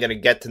 he was only going to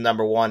get to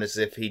number 1 as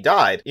if he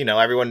died. You know,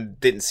 everyone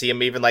didn't see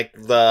him. Even like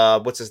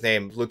what's his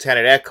name?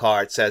 Lieutenant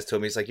Eckhart says to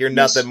him, he's like, you're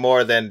nothing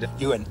more than...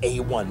 You're an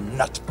A1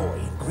 nut boy,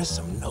 and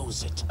Grissom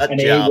knows it. An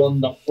A1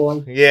 nut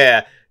boy?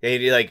 Yeah.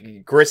 And he,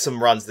 like,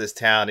 Grissom runs this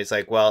town. He's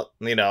like, well,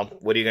 you know,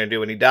 what are you going to do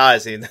when he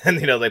dies? And then,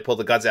 you know, they pull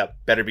the guns out.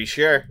 Better be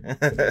sure.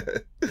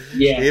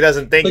 Yeah. He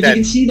doesn't think but that...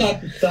 you can see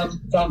that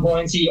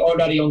flamboyancy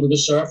already under the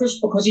surface,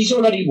 because he's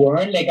already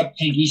wearing, like, a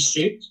pinky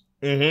suit.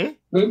 Mm-hmm.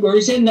 Where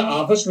he's in the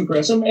office with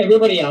Grissom,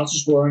 everybody else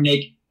is wearing,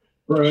 like,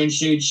 brown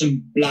suits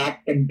and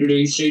black and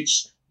blue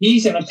suits.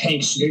 He's in a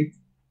pink suit.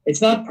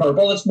 It's not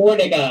purple. It's more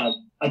like a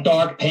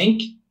dark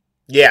pink.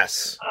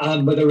 Yes.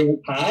 With a real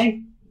tie.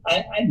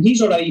 And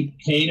he's already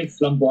kind of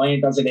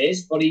flamboyant as it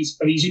is, but he's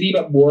a wee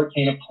bit more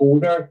kind of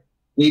colder, a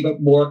wee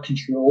bit more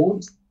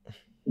controlled, a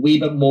wee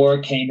bit more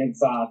kind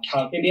of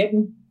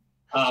calculating.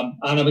 And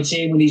I would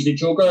say when he's the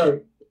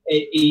Joker,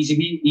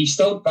 he's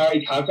still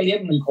very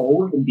calculating and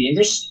cold and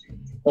dangerous,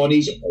 but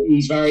he's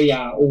very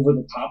over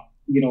the top.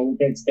 You know,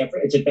 it's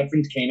different. It's a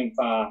different kind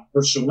of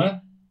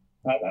persona.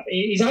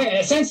 He's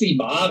essentially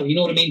mad. You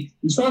know what I mean?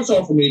 He starts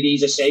off the movie,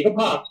 he's a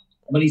psychopath.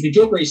 When he's the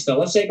Joker, he's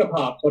still a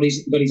psychopath, but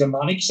he's a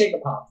manic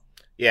psychopath.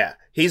 Yeah,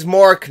 he's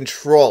more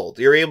controlled.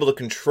 You're able to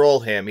control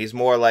him. He's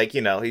more like,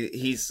 you know,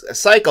 he's a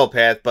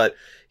psychopath, but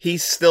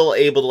he's still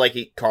able to,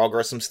 like, Carl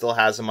Grissom still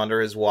has him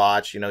under his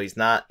watch. You know, he's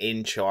not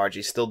in charge.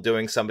 He's still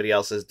doing somebody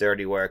else's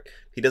dirty work.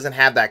 He doesn't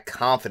have that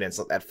confidence,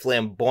 that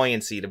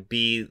flamboyancy to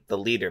be the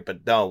leader.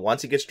 But no,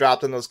 once he gets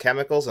dropped in those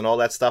chemicals and all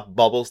that stuff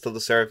bubbles to the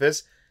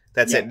surface,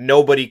 that's it.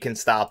 Nobody can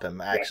stop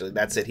him, actually.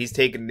 That's it. He's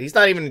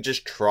not even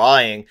just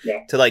trying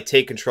to, like,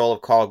 take control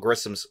of Carl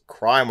Grissom's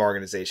crime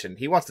organization.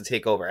 He wants to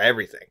take over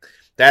everything.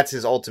 That's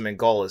his ultimate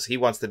goal, is he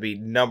wants to be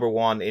number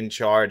 1 in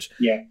charge.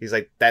 Yeah. He's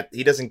like that.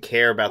 He doesn't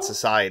care about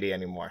society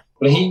anymore.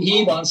 But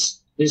he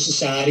wants the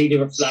society to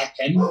reflect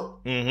him.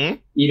 Mm-hmm.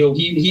 You know,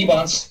 he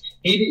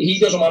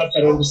doesn't want to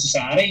fit into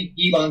society.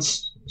 He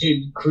wants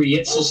to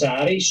create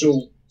society,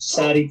 so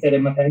society fit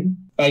in with him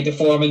by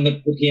deforming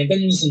the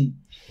paintings and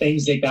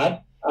things like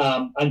that.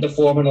 And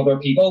deforming other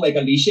people, like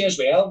Alicia as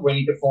well, when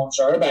he deforms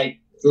her by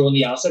throwing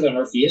the acid in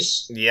her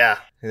face. Yeah.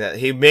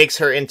 He makes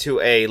her into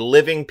a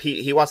living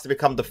he wants to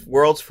become the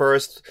world's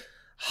first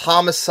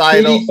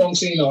homicidal...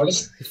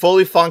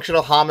 Fully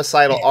functional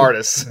homicidal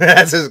artist.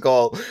 That's his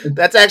goal.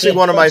 That's actually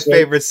one of my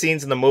favorite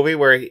scenes in the movie,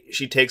 where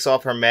she takes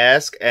off her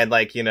mask and,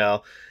 like, you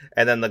know,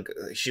 And then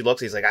she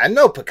looks, he's like, I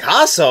know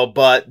Picasso,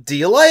 but do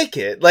you like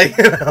it? Like,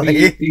 Do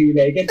you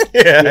like it?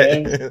 Yeah.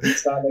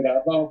 It's not like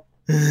that, no.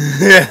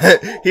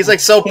 He's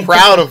like so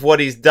proud of what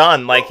he's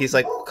done. Like, he's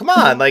like, come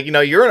on, like, you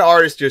know, you're an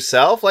artist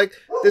yourself. Like,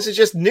 this is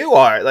just new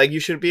art. Like, you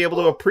should be able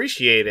to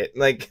appreciate it.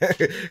 Like,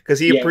 because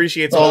he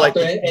appreciates all like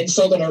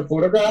insulting our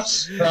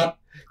photographs. Crap.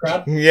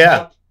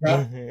 Yeah.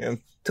 Crap.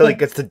 Until he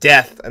gets to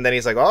death, and then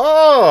he's like,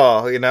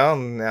 oh, you know,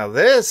 now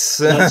this.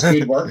 That's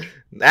good work.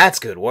 That's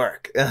good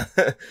work.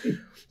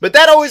 But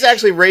that always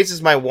actually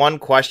raises my one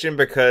question,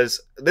 because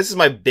this is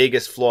my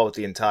biggest flaw with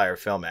the entire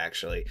film,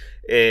 actually,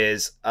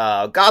 is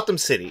Gotham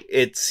City.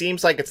 It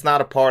seems like it's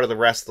not a part of the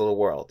rest of the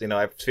world. You know,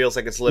 it feels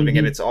like it's living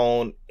in its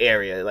own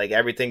area. Like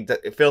everything,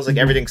 it feels like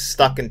everything's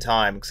stuck in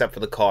time except for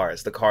the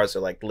cars. The cars are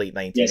like late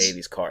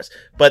 1980s cars.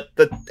 But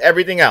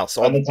everything else.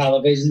 All the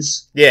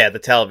televisions. Yeah, the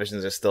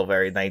televisions are still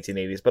very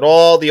 1980s. But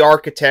all the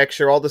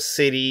architecture, all the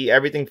city,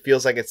 everything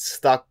feels like it's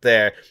stuck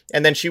there.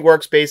 And then she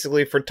works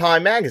basically for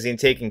Time Magazine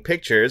taking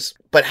pictures.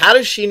 But how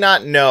does she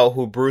not know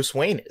who Bruce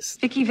Wayne is?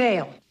 Vicky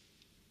Vale.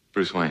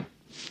 Bruce Wayne.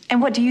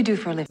 And what do you do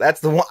for a living?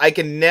 That's the one. I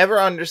can never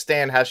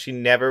understand how she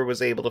never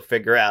was able to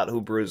figure out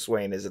who Bruce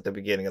Wayne is at the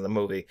beginning of the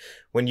movie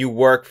when you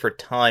work for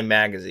Time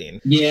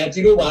Magazine. Yeah,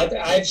 do you know what?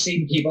 I've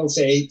seen people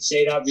say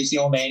that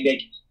recently online,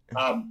 like,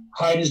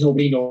 how does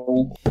nobody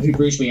know who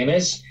Bruce Wayne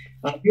is?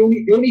 The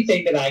only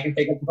thing that I can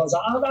think of, because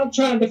I'm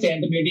trying to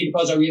defend the movie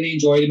because I really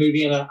enjoy the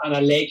movie and I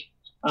like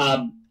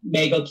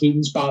Michael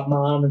Keaton's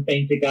Batman and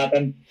things like that,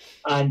 and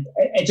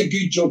it's a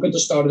good joke at the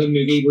start of the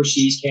movie where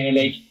she's kind of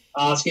like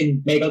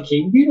asking Michael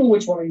Keaton, do you know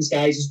which one of these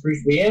guys is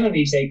Bruce Wayne? And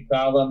he's like,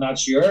 well, I'm not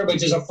sure,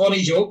 which is a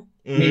funny joke.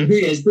 I mean, who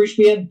is Bruce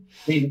Wayne?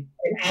 I mean,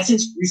 in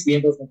essence, Bruce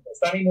Wayne doesn't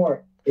exist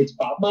anymore. It's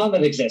Batman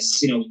that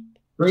exists. You know,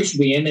 Bruce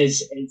Wayne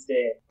is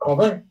the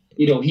cover.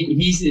 You know,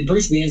 he's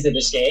Bruce Wayne's the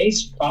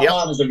disguise.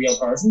 Batman is the real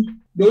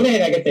person. The only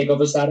thing I can think of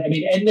is that, I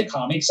mean, in the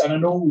comics, and I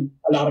know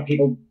a lot of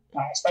people,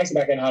 especially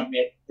back then, had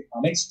made the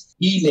comics,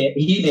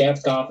 he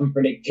left Gotham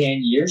for like 10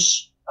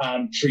 years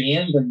and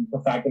trained and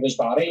perfected his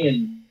body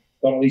and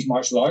done all these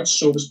martial arts.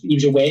 So he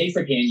was away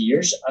for 10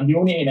 years. And the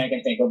only thing I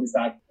can think of is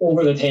that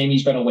over the time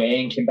he's been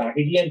away and came back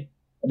again,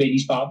 I mean,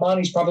 he's Batman.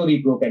 He's probably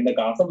broke into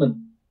Gotham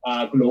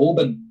and Globe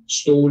and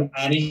stole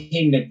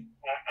anything that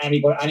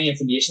any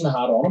information they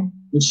had on him.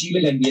 When she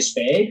went in with a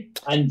spade,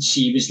 and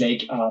she was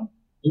like,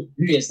 who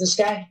is this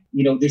guy?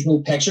 You know, there's no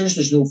pictures,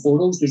 there's no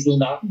photos, there's no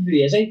nothing. Who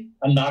is he?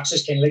 And Knox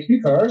is kind of like,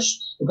 who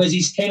cares? Because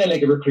he's kind of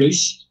like a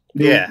recluse.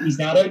 You know, he's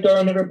not out there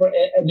in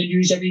the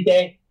news every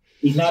day.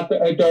 He's not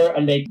out there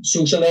and like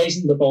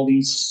socializing with all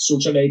these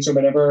socialites or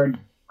whatever and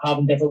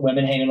having different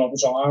women hanging off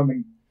his arm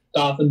and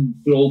Gotham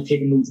Globe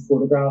taking loads of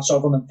photographs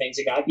of him and things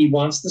like that. He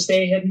wants to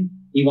stay hidden.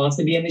 He wants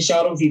to be in the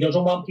shadows. He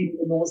doesn't want people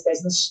to know his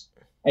business.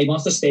 He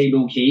wants to stay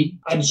low key.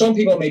 And some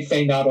people might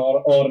find that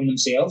odd in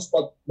themselves,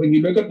 but when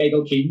you look at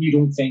Michael Keaton, you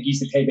don't think he's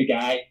the type of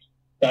guy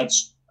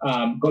that's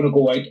going to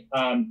go out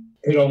and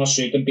put on a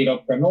suit and beat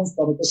up criminals.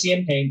 But at the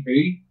same time,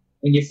 too,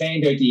 when you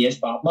find out he is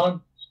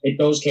Batman, it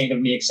does kind of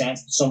make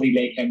sense that somebody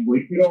like him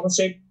would put on a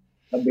suit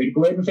and would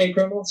go out and fight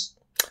criminals.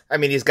 I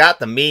mean, he's got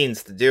the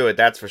means to do it,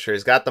 that's for sure.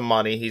 He's got the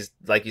money. He's,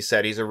 like you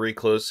said, he's a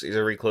recluse.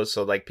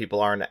 So, like, people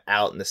aren't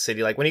out in the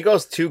city. Like, when he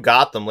goes to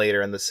Gotham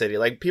later in the city,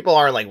 like, people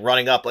aren't, like,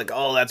 running up, like,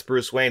 oh, that's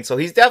Bruce Wayne. So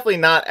he's definitely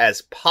not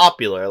as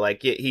popular.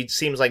 Like, he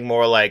seems like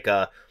more like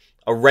a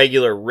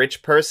regular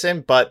rich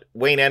person, but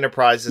Wayne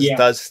Enterprises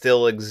does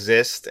still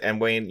exist,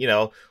 and Wayne, you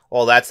know,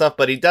 all that stuff,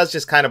 but he does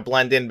just kind of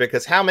blend in,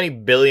 because how many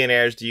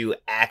billionaires do you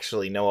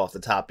actually know off the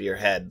top of your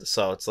head?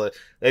 So it's like,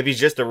 if he's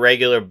just a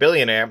regular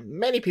billionaire,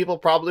 many people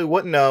probably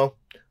wouldn't know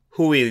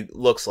who he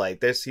looks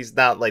like. He's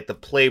not like the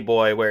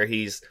Playboy where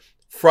he's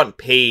front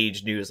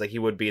page news like he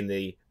would be in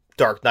the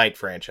Dark Knight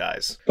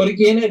franchise. But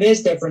again, it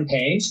is different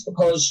times,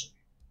 because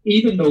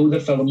even though the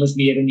film was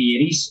made in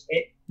the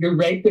 80s, you're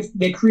right,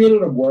 they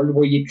created a world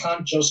where you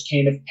can't just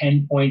kind of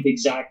pinpoint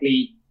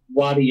exactly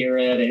what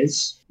era it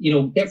is. You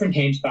know, different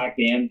times back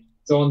then,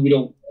 John, you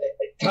know,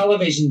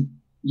 television,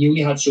 you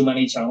only had so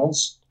many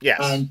channels. Yes.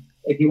 And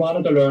if you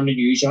wanted to learn the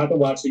news, you had to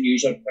watch the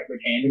news at a particular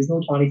time. There was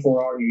no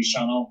 24-hour news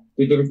channel.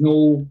 There was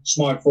no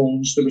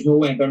smartphones. There was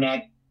no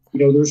internet.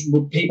 You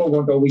know, people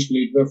weren't always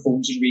glued to their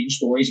phones and reading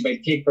stories about,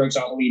 take, for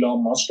example,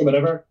 Elon Musk or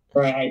whatever,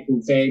 very high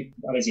profile.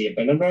 What is he, a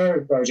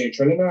billionaire or is he a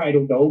trillionaire? I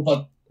don't know.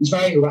 But he's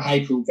very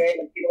high profile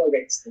and people are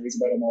writing stories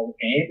about him all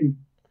the time.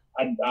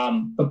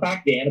 But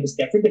back then it was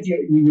different. If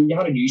you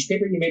had a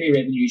newspaper, you maybe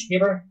read the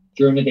newspaper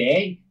during the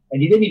day,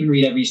 and you didn't even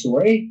read every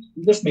story.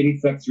 You just maybe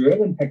flipped through it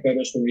and picked out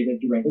a story that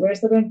you were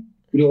interested in.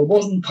 You know, it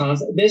wasn't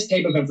constant. This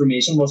type of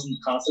information wasn't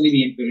constantly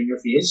being put in your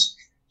face.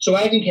 So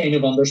I can kind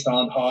of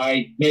understand how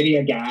maybe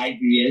a guy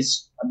who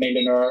is a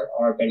millionaire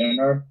or a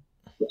billionaire,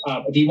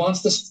 if he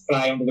wants to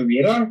fly under the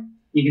radar,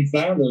 he can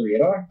fly under the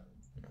radar.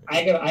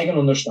 I can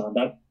understand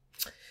that.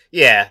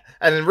 Yeah,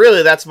 and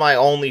really that's my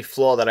only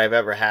flaw that I've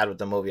ever had with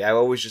the movie. I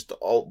always just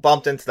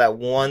bumped into that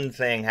one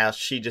thing, how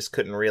she just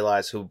couldn't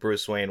realize who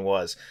Bruce Wayne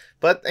was.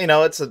 But, you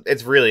know,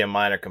 it's really a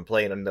minor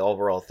complaint in the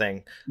overall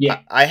thing. Yeah.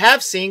 I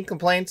have seen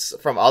complaints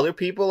from other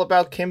people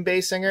about Kim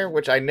Basinger,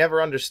 which I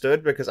never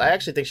understood, because I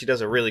actually think she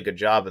does a really good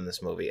job in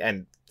this movie.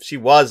 And she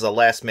was a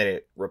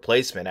last-minute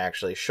replacement,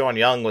 actually. Sean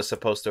Young was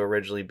supposed to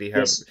originally be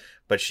her, Yes.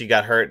 but she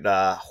got hurt in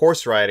a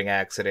horse riding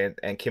accident,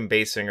 and Kim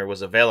Basinger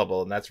was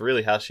available, and that's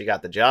really how she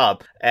got the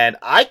job. And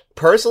I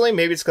personally,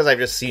 maybe it's because I've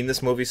just seen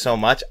this movie so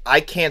much, I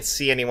can't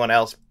see anyone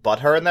else but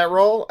her in that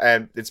role,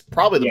 and it's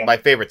probably Yeah. my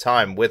favorite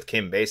time with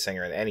Kim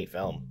Basinger in any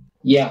film.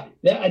 Yeah.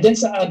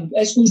 This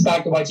goes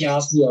back to what you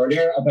asked me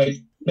earlier about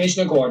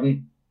Commissioner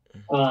Gordon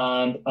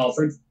and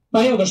Alfred.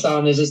 My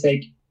understanding is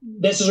like,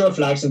 this is a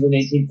reflection of the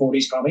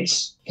 1940s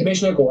comics.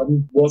 Commissioner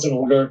Gordon was an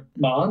older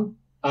man,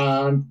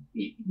 and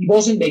he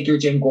wasn't like your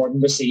Jim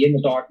Gordon we see in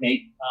The Dark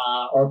Knight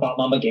or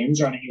Batman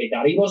Begins or anything like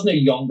that. He wasn't a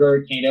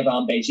younger, kind of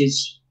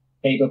ambitious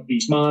type of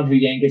policeman who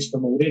then gets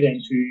promoted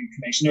into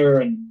commissioner,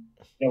 and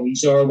you know,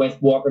 he's there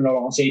with walking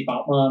alongside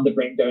Batman to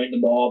bring down the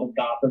mob and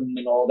Gotham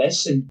and all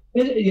this. And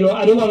you know,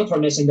 I don't want to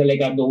turn this into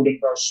like a Nolan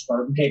versus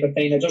Burton type of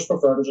thing. I just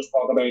prefer to just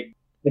talk about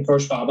the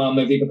first Batman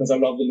movie because I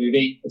love the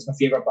movie. It's my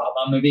favourite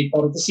Batman movie.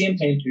 But at the same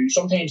time too,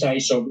 sometimes I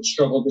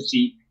struggle to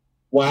see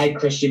why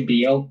Christian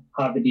Bale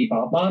had to be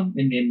Batman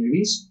in the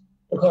movies.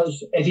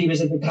 Because if he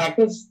was a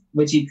detective,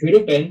 which he could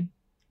have been,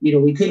 you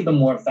know, he could have been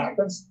more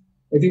effective.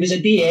 If he was a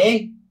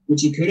DA,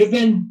 which he could have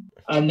been,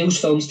 and those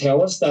films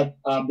tell us that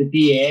the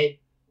DA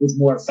was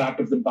more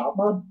effective than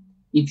Batman,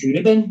 he could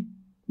have been.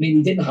 I mean,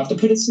 he didn't have to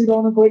put a suit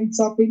on and go out and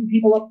start beating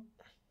people up.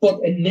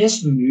 But in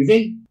this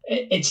movie,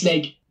 it's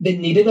like they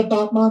needed a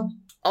Batman.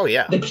 Oh,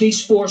 yeah. The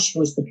police force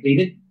was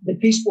depleted. The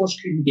police force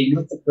couldn't deal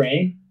with the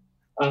crime.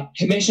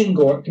 Commissioner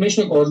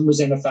Gordon was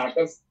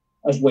ineffective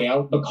as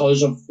well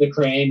because of the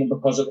crime and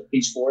because of the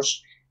police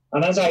force.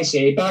 And as I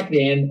say, back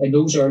then, in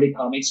those early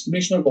comics,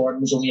 Commissioner Gordon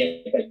was only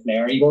a bit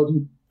flair. He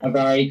wasn't a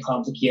very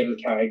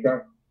complicated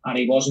character, and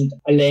he wasn't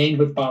aligned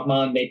with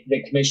Batman like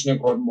the Commissioner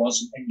Gordon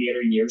was in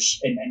later years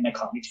in the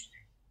comics.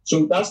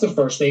 So that's the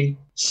first thing.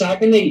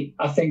 Secondly,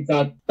 I think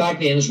that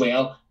back then as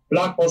well,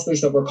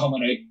 blockbusters that were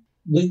coming out,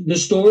 the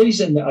stories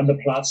and the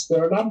plots,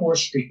 they're a lot more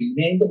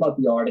streamlined than what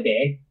they are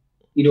today.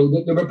 You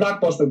know, there were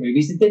blockbuster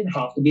movies that didn't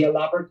have to be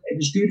elaborate. It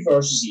was good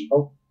versus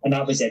evil, and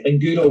that was it. And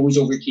good always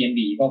overcame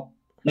the evil.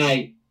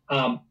 Now,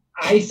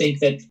 I think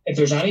that if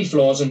there's any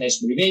flaws in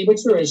this movie,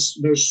 which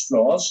there's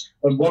flaws,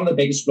 but one of the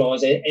biggest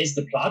flaws is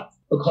the plot,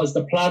 because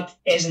the plot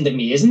isn't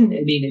amazing.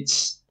 I mean,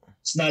 it's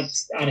not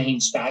anything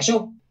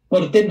special,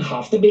 but it didn't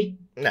have to be.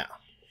 No.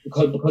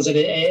 Because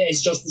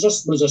it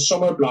just was a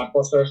summer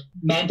blockbuster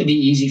meant to be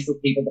easy for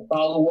people to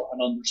follow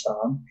and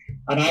understand.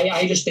 And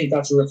I just think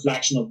that's a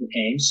reflection of the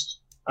times.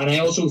 And I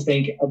also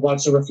think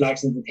what's a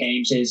reflection of the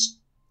times is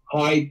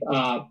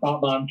how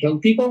Batman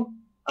killed people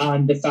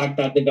and the fact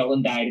that the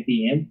villain died at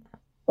the end.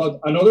 But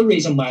another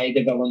reason why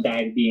the villain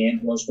died at the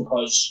end was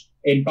because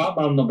in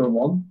Batman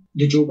 #1,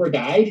 the Joker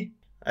died.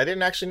 I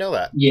didn't actually know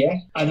that. Yeah,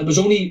 and it was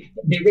only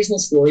the original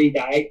story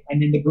died, and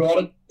then they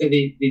brought it to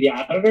the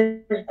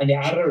editor, and the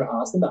editor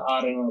asked him to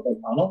add in another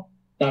panel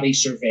that he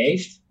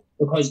survived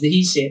because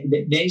they said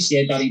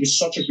that he was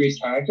such a great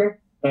character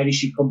that he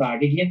should come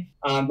back again.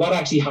 And what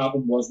actually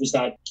happened was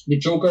that the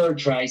Joker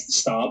tries to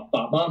stab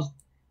Batman,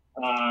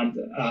 and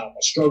a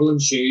struggle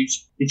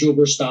ensues. The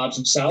Joker stabs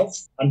himself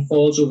and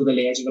falls over the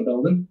ledge of a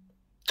building,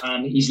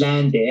 and he's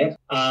lying dead.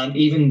 And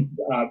even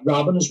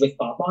Robin is with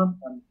Batman,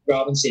 and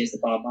Robin says to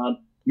Batman,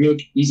 look,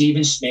 he's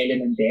even smiling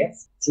in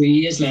death. So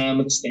he is lying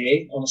with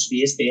on his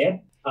face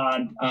dead.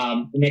 And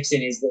the next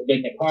thing is that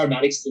when the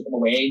paramedics took him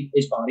away,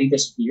 his body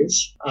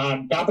disappears.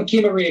 And that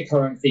became a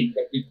recurring thing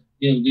that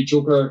the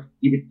Joker,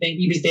 you would think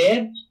he was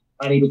dead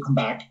and he would come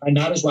back. And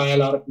that is why a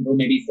lot of people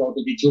maybe thought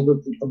that the Joker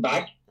could come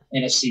back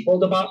in a sequel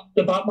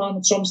to Batman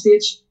at some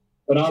stage.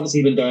 But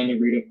obviously went down the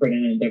route of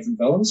bringing in different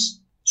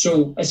villains.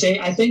 So I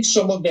think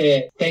some of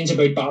the things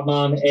about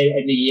Batman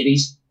in the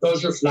 80s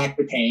does reflect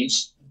the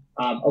times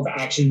of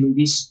action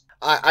movies.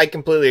 I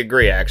completely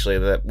agree, actually,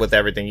 that with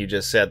everything you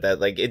just said, that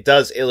like it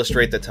does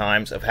illustrate the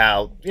times of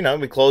how,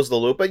 we close the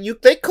loop, but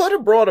they could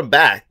have brought him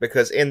back,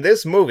 because in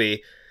this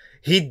movie,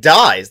 he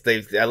dies.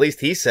 At least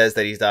he says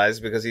that he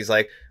dies, because he's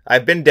like,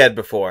 I've been dead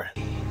before.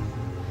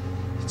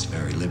 It's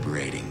very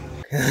liberating.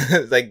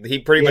 Like, he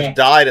pretty much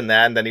died in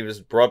that, and then he was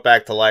brought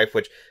back to life,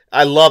 which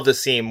I love the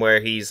scene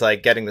where he's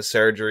like getting the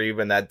surgery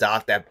when that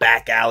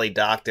back alley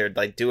doctor,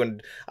 like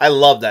I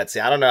love that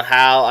scene. I don't know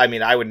how, I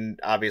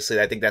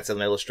think that's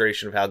an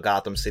illustration of how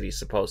Gotham City's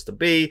supposed to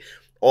be.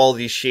 All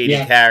these shady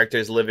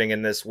characters living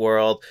in this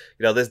world.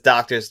 This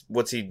doctor's,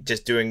 what's he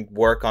just doing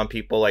work on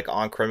people, like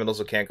on criminals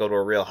who can't go to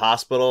a real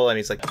hospital, and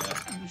he's like,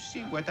 you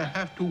see what I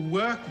have to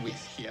work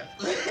with here.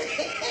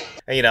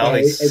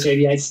 And,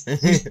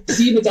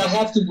 see what I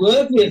have to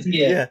work with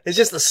here. Yeah, it's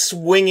just a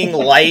swinging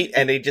light,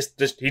 and he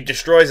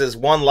destroys his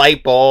one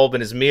light bulb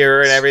and his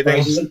mirror and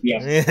everything.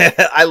 Yeah.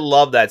 I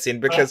love that scene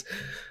because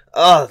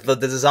Oh, the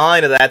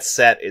design of that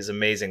set is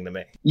amazing to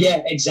me.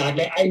 Yeah,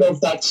 exactly. I love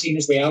that scene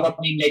as well. I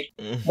mean, like,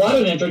 what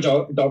an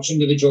introduction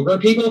to the Joker.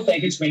 People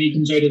think it's when he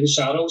comes out of the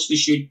shadows to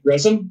shoot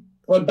Grissom,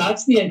 but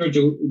that's the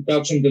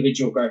introduction to the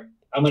Joker.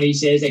 And when he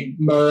says, like,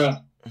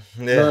 Murrah,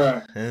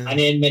 Murrah, and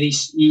then when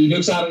he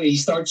looks at it, he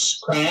starts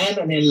crying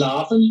and then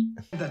laughing.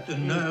 That the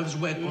nerves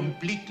were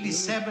completely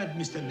severed,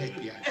 Mr.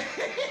 Napier.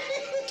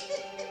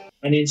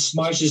 And then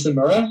smashes the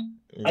mirror.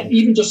 And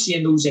even just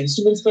seeing those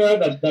instruments there,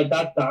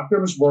 that doctor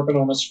was working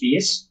on his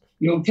face.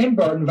 You know, Tim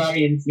Burton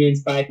very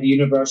influenced by the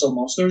Universal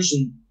monsters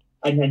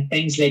and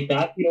things like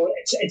that. You know,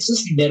 it's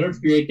just littered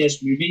throughout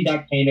this movie,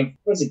 that kind of,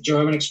 what's it,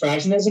 German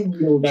expressionism?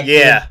 You know, that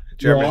kind of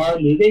German noir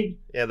movie.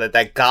 Yeah,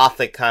 that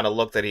gothic kind of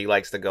look that he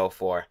likes to go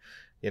for.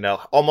 You know,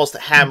 almost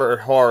Hammer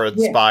horror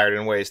inspired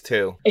in ways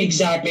too.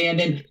 Exactly, and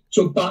then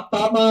so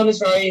Batman is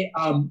very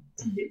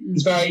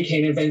he's very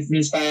kind of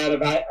influenced by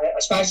it,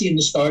 especially in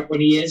the start when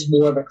he is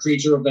more of a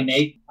creature of the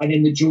night, and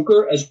then the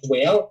Joker as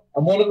well.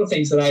 And one of the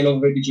things that I love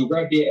about the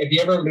Joker, if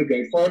you ever look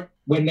out for it,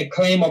 when they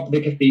climb up the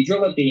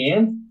cathedral at the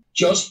end,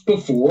 just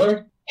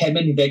before him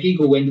and Vicky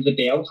go into the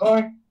bell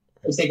tower,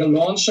 it's like a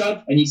long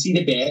shot, and you see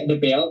the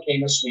bell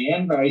kind of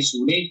swaying very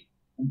slowly,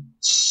 and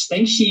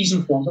think she's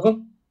in front of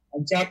him.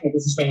 And Jack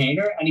Nicholson's behind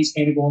her, and he's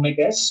kind of going like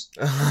this.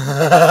 As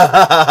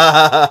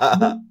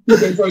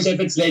if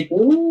it's like,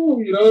 oh,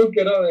 you know,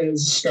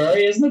 it's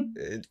scary, isn't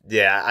it?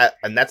 Yeah,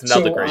 and that's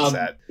another great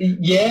set.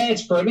 Yeah,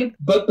 it's brilliant.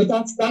 But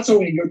that's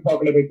only you're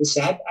talking about the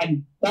set,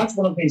 and that's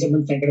one of the things I've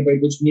been thinking about,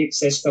 which makes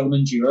this film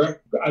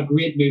endure a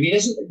great movie.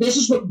 This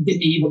is what, to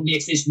me, what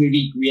makes this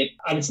movie great,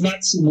 and it's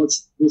not so much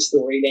the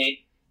storyline.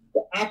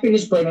 The acting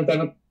is brilliant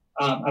in it.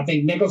 I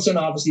think Nicholson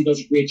obviously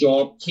does a great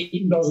job.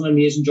 Keaton does an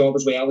amazing job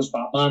as well as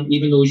Batman,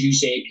 even though, as you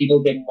say,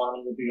 people didn't want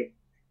him to do it.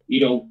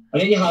 You know,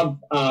 and then you have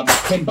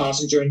Kim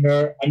Basinger in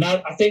there, and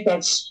that, I think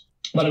that's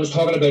when I was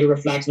talking about a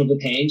reflection of the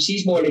time.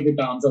 She's more like the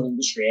damsel in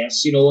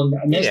distress, you know, and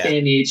in this day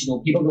and age, you know,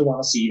 people don't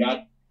want to see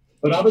that.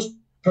 But that was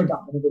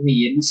predominant in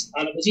the 80s,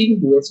 and it was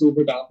even more so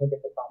predominant in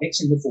the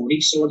comics in the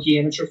 40s. So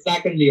again, it's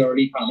reflecting the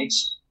early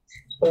comics.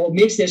 But what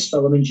makes this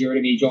film endure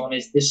to me, John,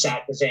 is the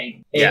set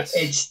design.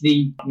 It's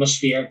the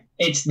atmosphere.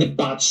 It's the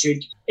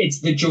Batsuit.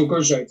 It's the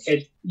Joker's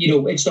outfit. You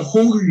know, it's the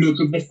whole look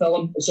of the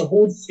film. It's the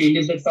whole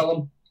feel of the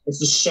film. It's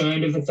the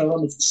sound of the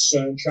film. It's the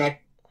soundtrack.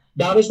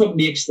 That is what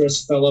makes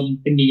this film,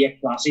 to me, a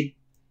classic.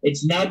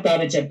 It's not that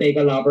it's a big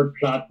elaborate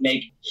plot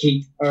like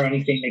Heat or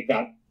anything like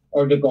that,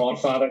 or The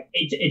Godfather.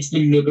 It's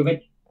the look of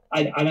it.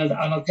 And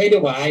I'll tell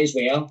you why as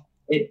well.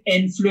 It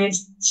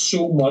influenced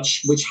so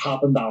much which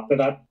happened after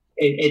that.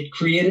 It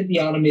created the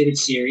animated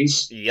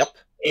series. Yep.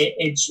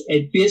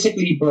 It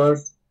basically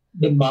birthed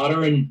the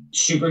modern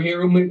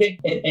superhero movie.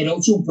 It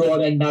also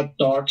brought in that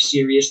dark,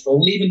 serious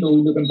tone, even though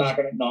looking back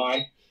at it now,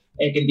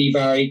 it can be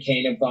very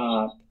kind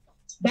of...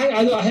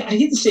 I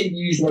hate to say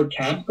use the word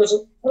camp, because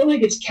I don't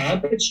think it's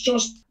camp. It's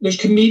just, there's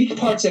comedic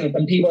parts in it,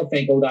 and people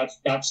think, oh,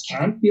 that's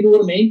camp, you know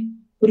what I mean?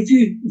 But if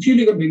you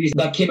look at movies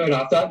that came out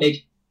after that,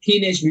 like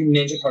Teenage Mutant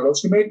Ninja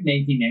Turtles came out in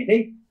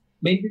 1990,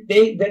 I mean,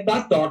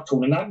 that dark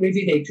tone in that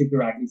movie, they took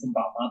directly from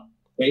Batman,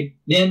 right?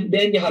 Then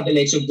you had the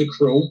likes of The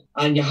Crow,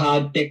 and you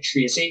had Dick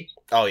Tracy.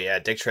 Oh, yeah,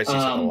 Dick Tracy's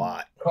a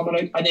lot. Coming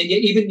out. And then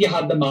you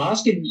had The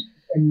Mask in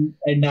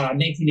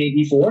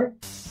 1984.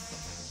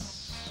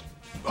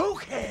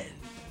 Okay.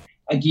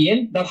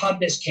 Again, that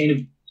had this kind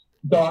of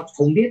dark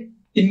tone to it.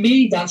 To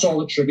me, that's all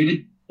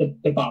attributed to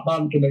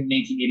Batman came out in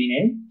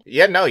 1989.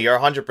 Yeah, no, you're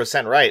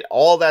 100% right.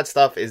 All that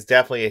stuff is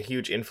definitely a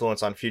huge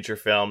influence on future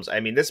films. I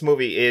mean, this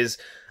movie is...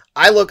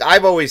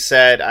 I've always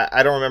said,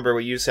 I don't remember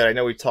what you said, I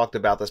know we've talked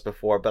about this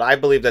before, but I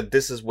believe that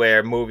this is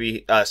where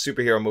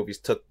superhero movies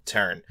took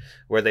turn,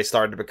 where they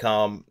started to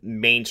become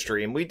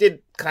mainstream. We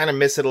did kind of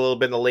miss it a little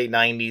bit in the late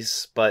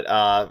 90s, but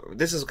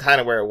this is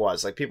kind of where it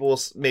was. Like, people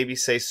will maybe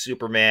say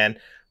Superman,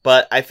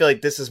 but I feel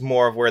like this is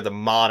more of where the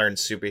modern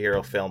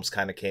superhero films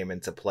kind of came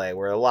into play,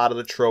 where a lot of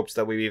the tropes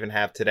that we even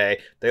have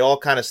today, they all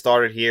kind of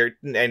started here,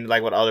 and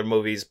like with other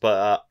movies,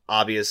 but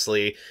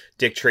obviously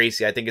Dick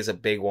Tracy, I think, is a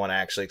big one,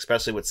 actually,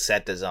 especially with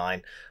set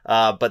design.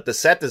 But the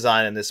set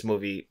design in this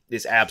movie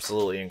is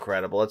absolutely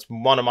incredible.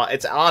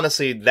 It's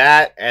honestly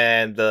that,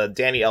 and the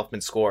Danny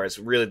Elfman score is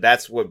really,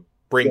 that's what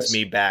brings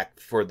me back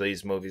for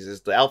these movies.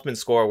 Is the Elfman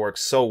score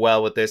works so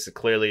well with this. It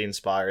clearly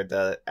inspired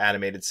the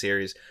animated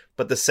series.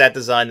 But the set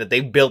design, that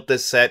they built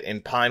this set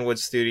in Pinewood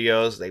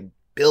Studios, they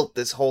built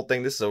this whole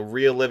thing. This is a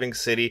real living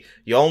city.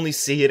 You only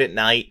see it at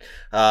night.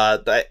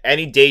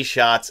 Any day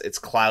shots, it's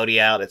cloudy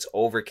out, it's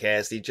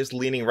overcast. You're just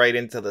leaning right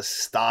into the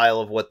style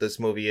of what this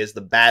movie is.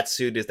 The bat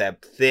suit is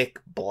that thick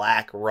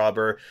black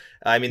rubber.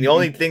 I mean, the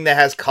only thing that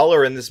has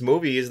color in this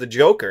movie is the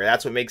Joker.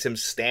 That's what makes him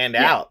stand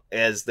out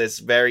as this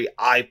very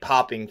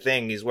eye-popping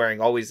thing. He's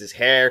wearing always his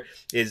hair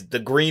is the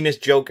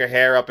greenest Joker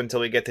hair up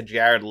until we get to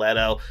Jared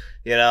Leto.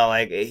 You know,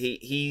 like,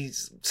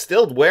 he's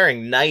still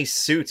wearing nice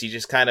suits. He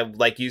just kind of,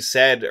 like you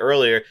said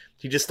earlier,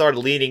 he just started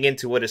leaning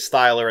into what his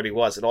style already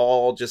was. It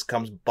all just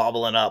comes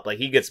bubbling up. Like,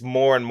 he gets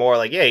more and more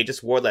like, yeah, he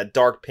just wore that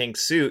dark pink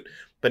suit,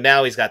 But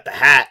now he's got the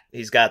hat.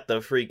 He's got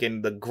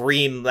the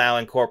green now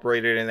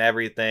incorporated in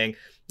everything.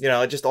 You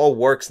know, it just all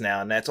works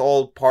now, and that's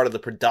all part of the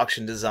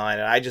production design.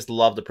 And I just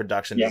love the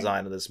production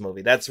design of this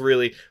movie. That's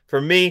really, for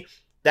me,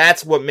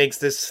 that's what makes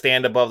this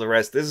stand above the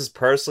rest. This is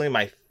personally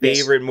my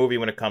favorite movie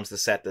when it comes to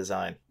set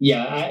design.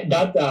 Yeah,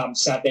 that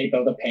set they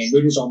built at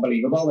Pinewood is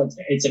unbelievable.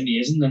 It's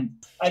amazing. And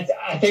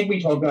I think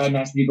I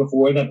mentioned to you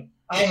before that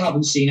I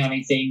haven't seen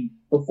anything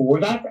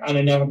before that, and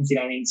I never haven't seen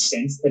anything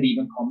since that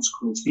even comes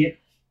close to it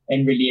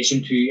in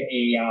relation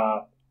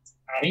to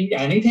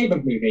any type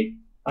of movie.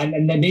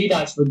 And to me,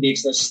 that's what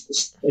makes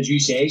this, as you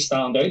say,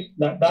 stand out.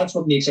 That's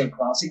what makes it a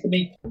classic to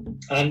me.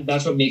 And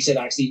that's what makes it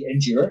actually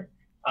endure.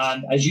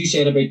 And as you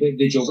said about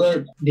the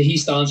Joker, he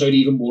stands out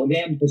even more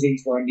then because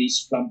he's wearing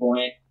these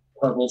flamboyant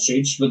purple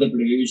suits with the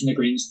blues and the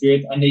greens through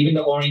it. And even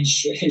the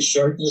orange his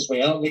shirt as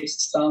well makes it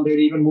stand out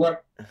even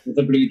more with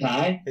the blue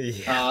tie.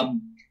 Yeah.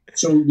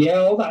 So, yeah,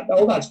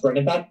 all that's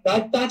brilliant.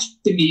 That's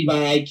to me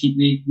why I keep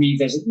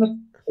revisiting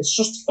it. It's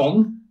just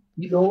fun.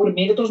 You know what I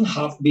mean? It doesn't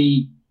have to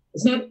be...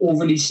 It's not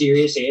overly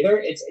serious either.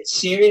 It's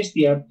serious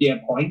to a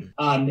point,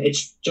 and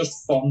it's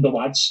just fun to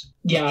watch.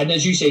 Yeah, and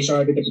as you say,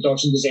 sorry about the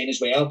production design as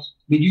well.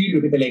 When you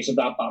look at the likes of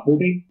that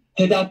Batmobile,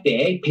 to that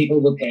day,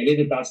 people will tell you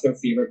that that's their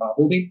favourite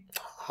Batmobile.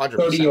 100%.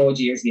 30 odd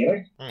years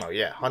later. Oh,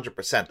 yeah,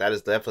 100%. That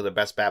is definitely the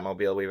best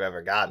Batmobile we've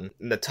ever gotten.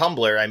 And the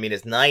Tumbler, I mean,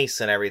 is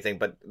nice and everything,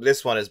 but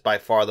this one is by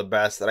far the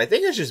best. And I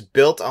think it's just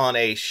built on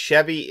a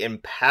Chevy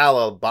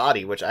Impala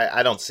body, which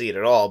I don't see it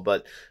at all,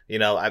 but, you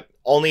know, the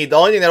only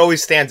thing that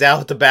always stands out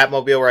with the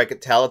Batmobile where I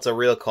could tell it's a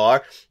real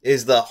car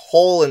is the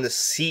hole in the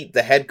seat,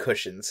 the head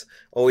cushions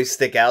always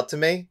stick out to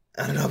me.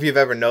 I don't know if you've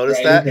ever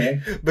noticed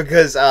that,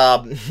 because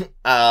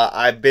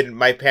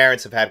my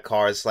parents have had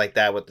cars like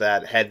that with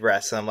that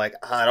headrest, and I'm like,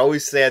 it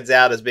always stands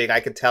out as being,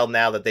 I can tell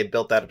now that they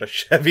built that with a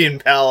Chevy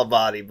Impala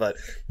body, but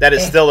that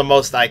is still the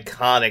most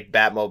iconic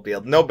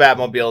Batmobile. No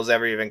Batmobile has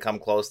ever even come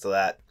close to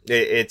that.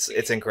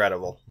 It's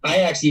incredible. I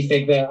actually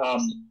think that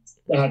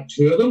they had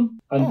two of them,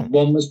 and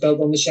one was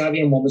built on the Chevy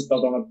and one was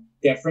built on a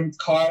different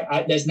car.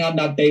 There's not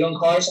that big on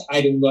cars.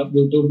 I don't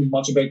know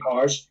much about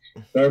cars.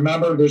 But I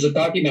remember there's a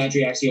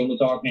documentary actually on the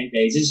Dark Knight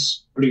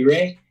Rises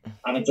Blu-ray,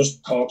 and it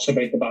just talks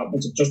about the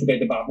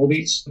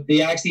Batmobiles.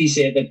 They actually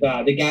said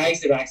that the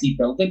guys that actually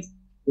built it,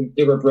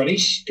 they were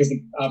British because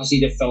obviously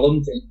they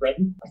filmed in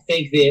Britain. I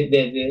think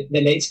the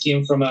lights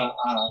came from a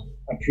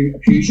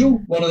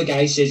Peugeot. One of the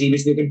guys says he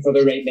was looking for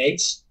the right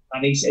lights,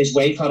 and his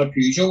wife had a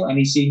Peugeot, and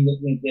he seen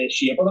the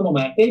shape of them and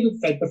went, they would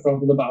fit the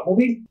front of the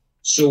Batmobile.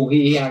 So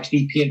he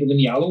actually painted them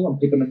yellow and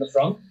put them in the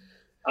front.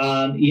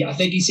 And I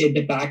think he said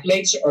the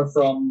backlights are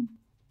from,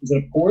 is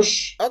it a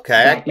Porsche? Okay.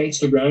 Backlights,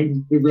 the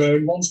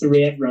round ones, the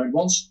red round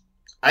ones.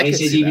 And he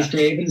says he was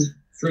driving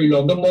through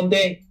London one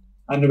day,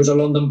 and there was a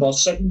London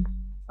bus sitting,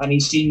 and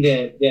he seen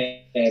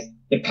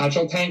the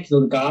petrol tank, you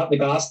know, the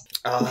gas.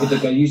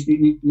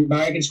 The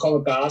Americans call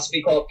it gas,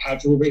 we call it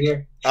petrol over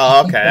here.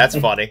 Oh, okay, that's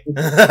funny.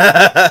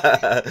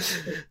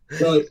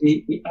 So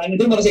I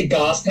didn't want to say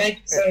gas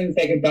tank, so I was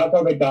thinking, talking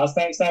about gas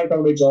tanks now, talking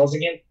about Jaws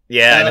again.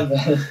 Yeah.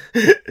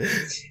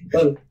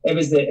 Well, it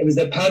was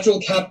the petrol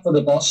cap for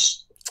the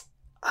bus,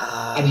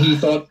 and he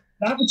thought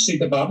that would suit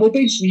the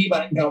Batmobile, so he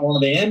went and got one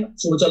of them.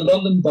 So it's a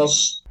London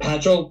bus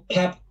petrol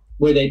cap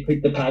where they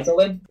put the petrol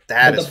in.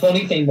 But the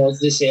funny thing was,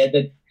 they said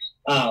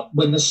that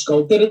when they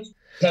sculpted it,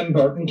 Tim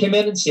Burton came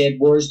in and said,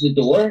 "Where's the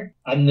door?"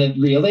 And they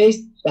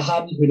realised they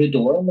hadn't put a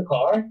door in the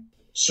car.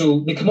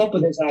 So they come up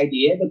with this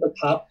idea that the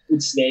top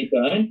would slide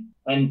down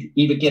and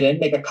he would get in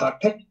like a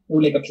cockpit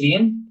or like a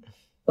plane.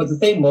 But the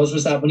thing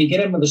was that when he get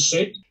in with a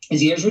suit,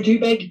 his ears were too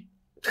big.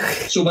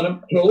 So when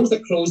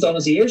it closed on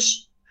his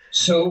ears.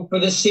 So for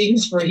the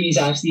scenes where he's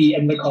actually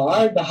in the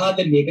car, they had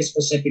to make a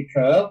specific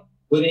curl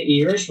where the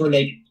ears were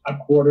like a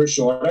quarter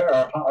shorter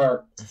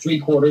or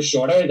 3/4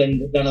 shorter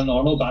than a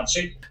normal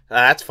batsuit.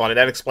 That's funny.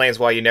 That explains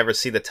why you never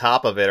see the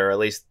top of it, or at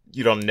least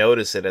you don't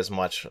notice it as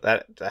much.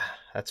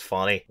 That's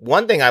funny.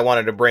 One thing I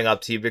wanted to bring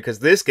up to you, because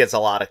this gets a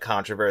lot of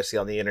controversy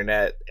on the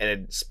internet,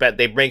 and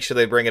they make sure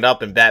they bring it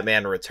up in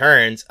Batman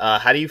Returns.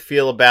 How do you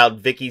feel about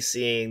Vicky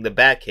seeing the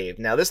Batcave?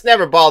 Now, this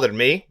never bothered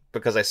me,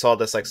 because I saw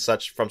this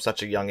from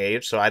such a young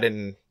age, so I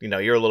didn't,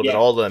 you're a little bit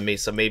older than me,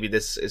 so maybe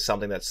this is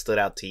something that stood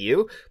out to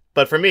you.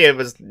 But for me, it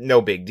was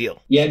no big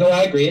deal. Yeah, no,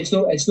 I agree. It's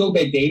no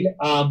big deal.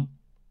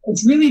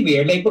 It's really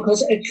weird,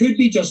 because it could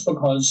be just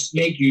because,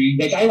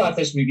 I watched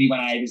this movie when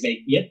I was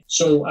 8.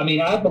 So,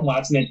 I've been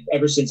watching it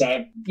ever since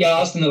I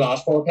asked in the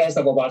last podcast if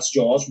I watched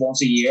Jaws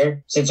once a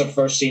year since I've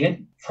first seen it.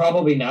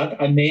 Probably not.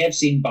 I may have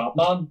seen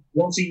Batman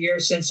once a year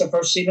since I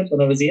first seen it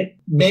when I was 8.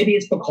 Maybe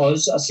it's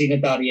because I've seen it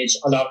at that age,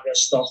 a lot of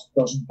this stuff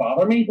doesn't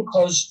bother me,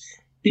 because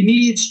to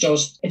me,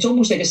 it's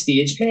almost like a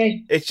stage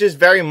play. It's just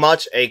very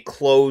much a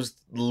closed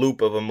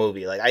loop of a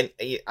movie.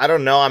 I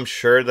don't know. I'm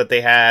sure that they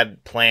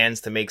had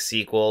plans to make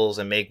sequels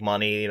and make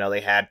money.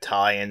 They had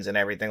tie-ins and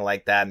everything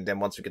like that. And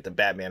then once we get to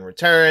Batman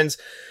Returns,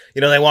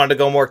 they wanted to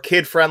go more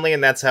kid-friendly,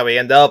 and that's how we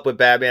end up with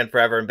Batman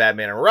Forever and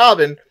Batman and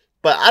Robin.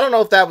 But I don't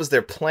know if that was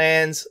their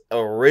plans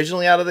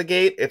originally out of the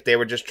gate, if they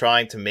were just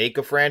trying to make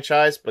a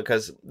franchise,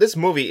 because this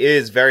movie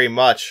is very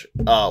much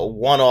a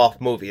one-off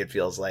movie, it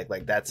feels like.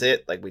 Like, that's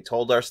it. Like, we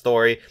told our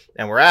story,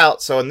 and we're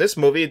out. So in this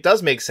movie, it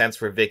does make sense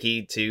for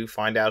Vicky to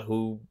find out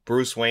who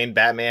Bruce Wayne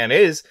Batman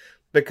is,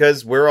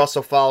 because we're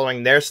also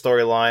following their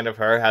storyline of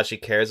her, how she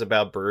cares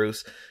about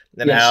Bruce,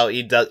 and how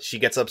she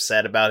gets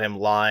upset about him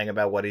lying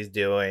about what he's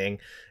doing,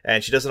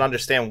 and she doesn't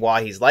understand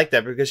why he's like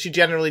that, because she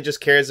generally just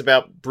cares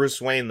about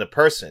Bruce Wayne the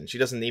person. She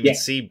doesn't even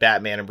see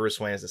Batman and Bruce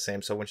Wayne as the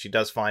same, so when she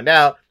does find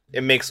out,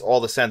 it makes all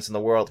the sense in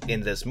the world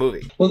in this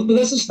movie. Well,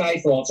 this is my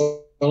thoughts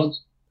on it,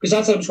 because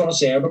that's what I was going to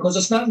say, because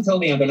it's not until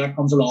the internet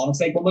comes along.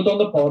 It's like when we done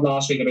the pod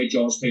last week about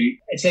Jaws 2,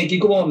 it's like you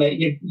go on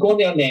the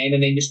online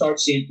and then you start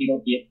seeing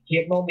people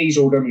hating on these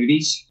older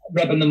movies,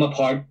 ripping them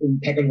apart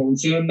and picking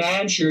holes to them. Now,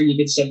 I'm sure you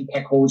could sit and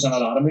pick holes in a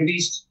lot of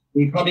movies.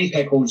 We probably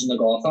pick holes in The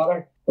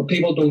Godfather, but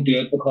people don't do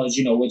it because,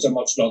 you know, it's a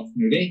much loved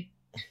movie.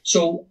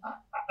 So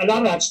a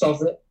lot of that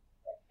stuff,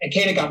 it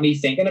kind of got me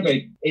thinking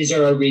about, is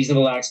there a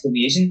reasonable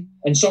explanation?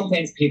 And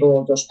sometimes people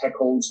will just pick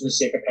holes for the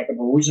sake of picking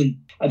holes. And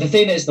the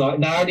thing is,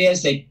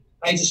 nowadays, like,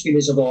 I just feel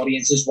as if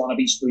audiences want to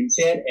be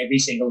spoon-fed every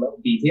single little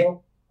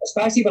detail,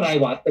 especially when I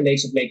watch the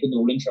likes of like the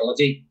Nolan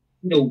trilogy.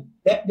 You know,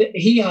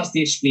 he has to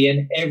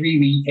explain every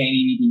wee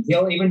tiny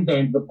detail, even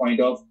down to the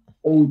point of,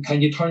 oh,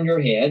 can you turn your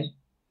head?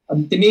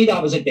 To me,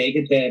 that was a dig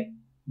at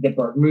the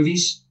Burton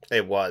movies.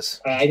 It was.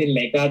 I didn't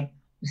like that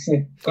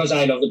because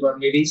I love the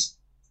Burton movies.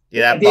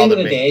 Yeah, at the end of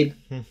the day,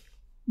 at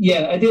the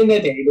end of the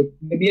day,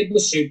 they made the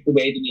suit the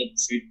way they made the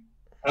suit.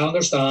 I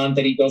understand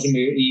that he doesn't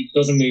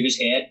move his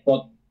head,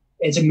 but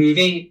it's a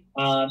movie,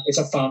 it's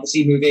a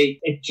fantasy movie.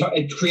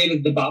 It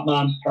created the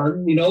Batman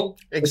turn, you know?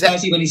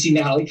 Especially when he's seen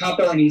the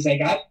helicopter and he's like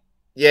that.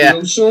 Yeah. You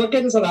know? So it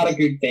gives us a lot of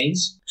good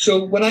things.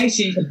 So when I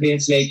see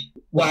complaints like,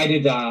 why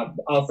did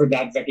Alfred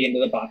let Vicky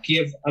into the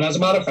Batcave? And as a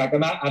matter of fact,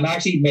 I'm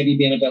actually maybe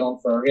being a bit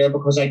unfair here,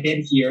 because I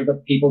did hear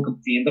that people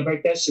complained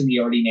about this in the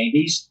early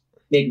 90s.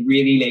 Like,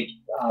 really, like,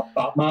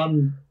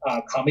 Batman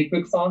comic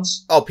book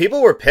fans. Oh,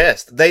 people were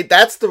pissed.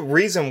 That's the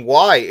reason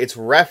why it's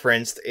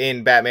referenced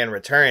in Batman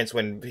Returns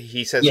when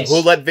he says,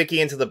 who let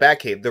Vicky into the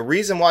Batcave? The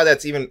reason why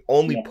that's even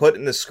only put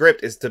in the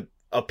script is to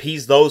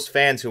appease those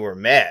fans who were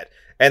mad.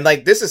 And,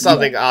 like, this is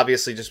something,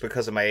 obviously, just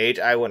because of my age,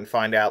 I wouldn't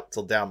find out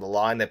till down the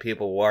line that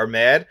people were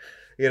mad.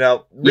 You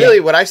know, really,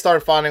 when I started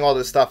finding all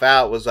this stuff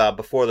out was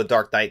before The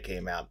Dark Knight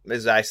came out.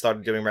 As I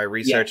started doing my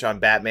research on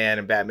Batman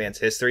and Batman's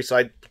history, so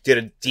I did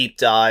a deep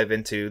dive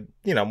into,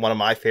 you know, one of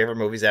my favorite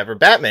movies ever,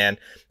 Batman.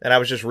 And I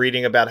was just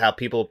reading about how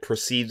people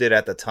perceived it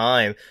at the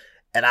time.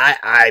 And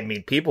I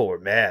mean, people were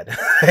mad,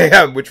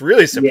 which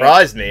really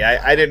surprised me.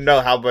 I didn't know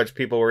how much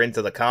people were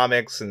into the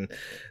comics, and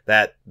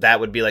that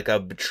would be like a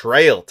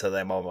betrayal to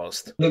them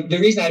almost. The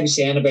reason I was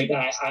saying about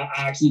that, I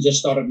actually just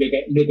started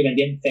looking and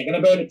getting thinking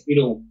about it,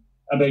 you know,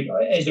 about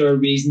is there a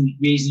reason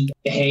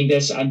behind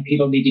this and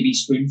people need to be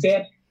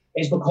spoon-fed,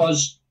 is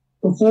because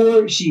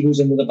before she goes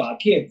into the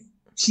Batcave,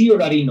 she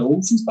already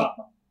knows who's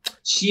Batman.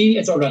 She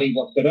has already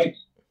worked it out.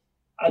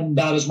 And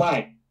that is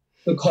why.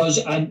 Because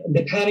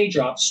the penny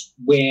drops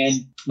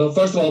when, well,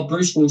 first of all,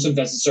 Bruce goes and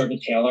visits her to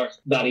tell her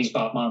that he's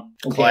Batman.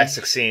 Okay?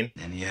 Classic scene.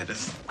 And he had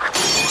this.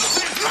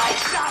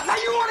 Now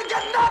you want to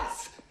get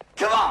nuts?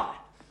 Come on,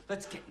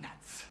 let's get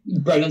nuts.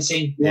 Brilliant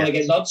scene. You want to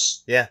get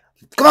nuts? Yeah.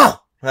 Come on.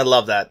 I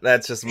love that.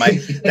 That's just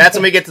that's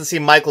when we get to see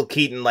Michael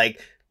Keaton, like,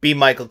 be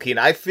Michael Keaton.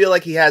 I feel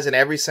like he has in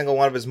every single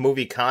one of his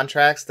movie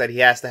contracts that he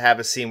has to have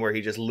a scene where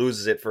he just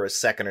loses it for a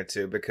second or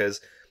two,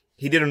 because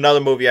he did another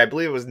movie, I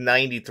believe it was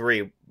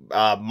 93,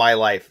 My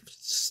Life.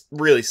 It's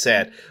really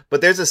sad.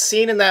 But there's a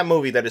scene in that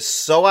movie that is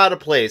so out of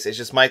place. It's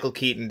just Michael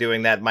Keaton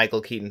doing that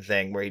Michael Keaton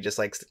thing where he just,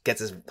 like, gets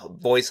his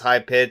voice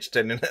high-pitched,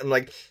 and I'm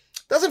like,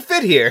 doesn't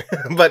fit here.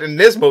 But in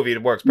this movie,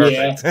 it works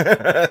perfect.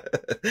 Yeah.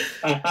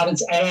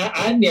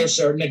 I'm near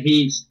certain that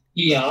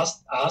he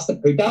asked to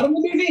put that in the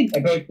movie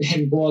about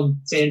him going,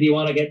 saying, do you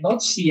want to get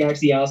nuts? He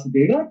actually asked to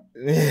do that.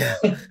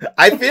 Yeah.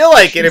 I feel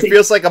like it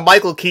feels like a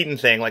Michael Keaton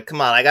thing. Like, come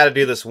on, I got to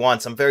do this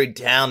once. I'm very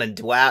down and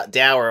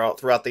dour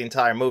throughout the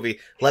entire movie.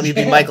 Let me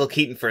be Michael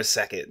Keaton for a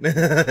second.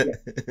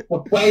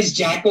 Why is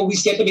Jack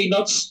always get to be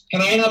nuts?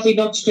 Can I not be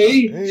nuts too?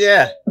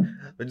 Yeah.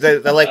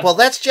 They're like, well,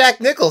 that's Jack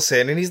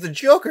Nicholson, and he's the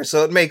Joker,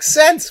 so it makes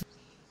sense.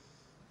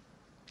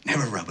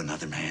 Never rub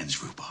another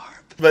man's rhubarb.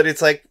 But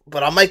it's like,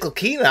 but I'm Michael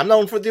Keaton. I'm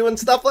known for doing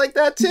stuff like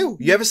that, too.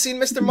 You ever seen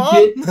Mr. Mom?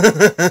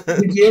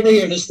 Did you ever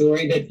hear the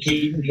story that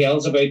Keaton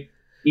tells about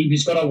he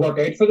was going to work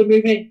out for the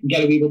movie and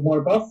get a wee bit more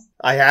buff?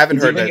 I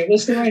haven't heard that. Did you ever hear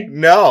this story?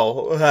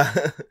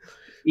 No.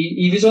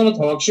 he was on a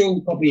talk show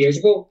a couple of years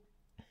ago,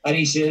 and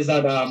he says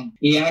that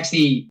he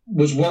actually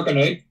was working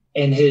out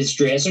in his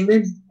dressing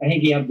room. I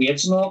think he had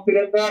weights and all put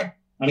in there.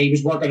 And he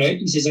was working out.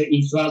 He says that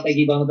he felt like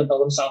he wanted to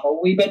build himself up a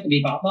wee bit to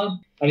be Batman.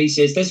 And he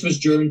says this was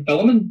during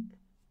filming.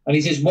 And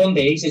he says one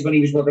day, he says when he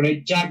was working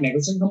out, Jack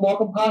Nicholson come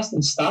walking past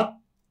and stopped,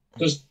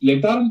 just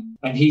looked at him.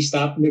 And he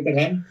stopped and looked at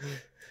him.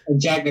 And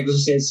Jack Nicholson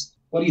says,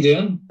 what are you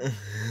doing?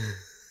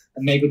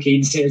 And Michael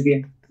Keaton says to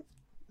him,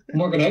 I'm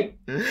working out.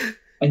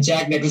 And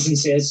Jack Nicholson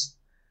says,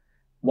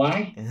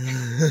 why?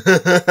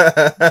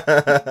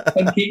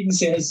 And Keaton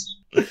says,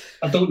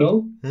 I don't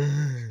know.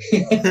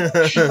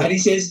 And he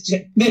says,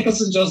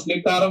 Nicholson just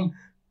looked at him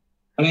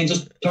and then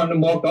just turned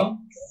and walked on.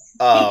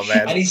 Oh,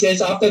 man. And he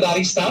says after that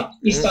he stopped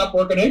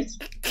working out.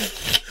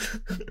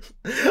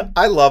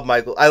 I love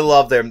Michael. I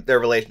love their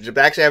relationship.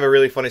 Actually, I have a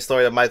really funny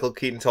story that Michael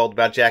Keaton told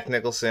about Jack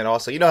Nicholson.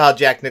 Also, you know how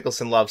Jack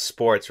Nicholson loves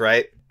sports,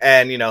 right?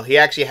 And, you know, he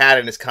actually had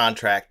in his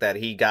contract that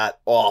he got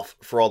off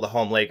for all the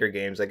home Laker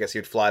games. I guess he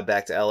would fly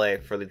back to LA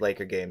for the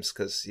Laker games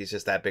because he's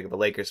just that big of a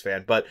Lakers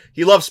fan. But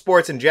he loves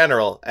sports in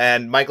general.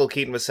 And Michael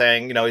Keaton was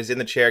saying, you know, he's in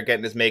the chair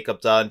getting his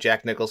makeup done.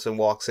 Jack Nicholson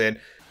walks in.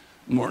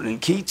 Morning,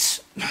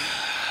 Keats.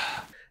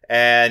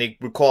 And he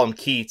would call him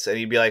Keats, and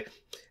he'd be like,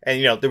 and,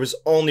 you know, there was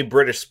only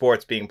British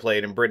sports being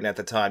played in Britain at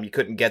the time. You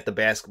couldn't get the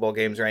basketball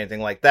games or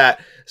anything like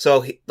that. So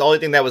the only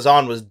thing that was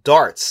on was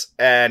darts.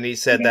 And he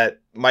said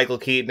that Michael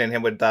Keaton and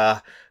him would,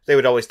 they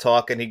would always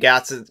talk. And he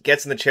gets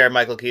in the chair,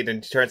 Michael Keaton,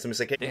 and turns to him and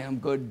says, hey. Damn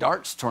good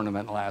darts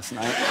tournament last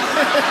night.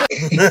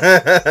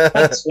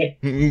 That's right.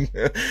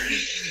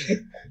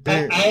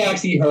 I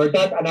actually heard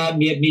that, and that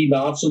made me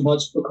laugh so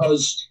much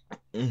because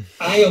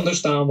I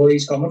understand where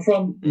he's coming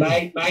from.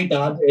 My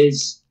dad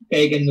is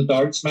big in the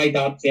darts. My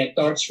dad played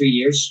darts for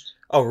years.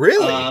 Oh,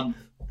 really?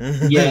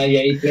 Yeah,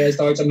 he plays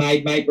darts, and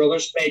my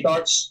brothers play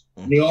darts.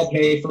 They all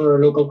play for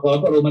a local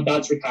club, although my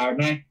dad's retired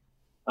now.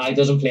 He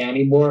doesn't play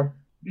anymore.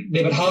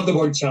 They would have the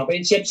World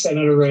Championships in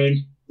and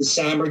around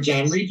December,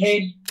 January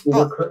time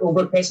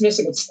over Christmas.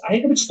 I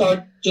think it would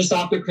start just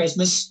after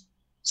Christmas,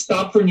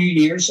 stop for New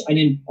Year's, and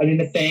then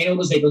the final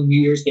was like on New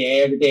Year's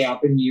Day or the day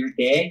after New Year's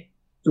Day.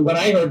 So when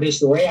I heard this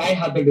story, I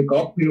had to look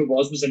up who it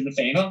was in the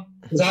final,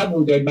 because I had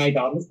no doubt my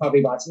dad was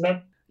probably watching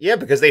that. Yeah,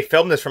 because they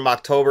filmed this from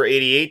October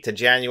 88 to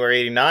January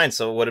 89,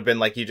 so it would have been,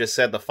 like you just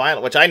said, the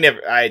final, which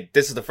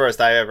this is the first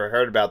I ever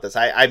heard about this.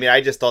 I mean, I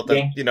just thought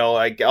that, you know,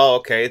 like, oh,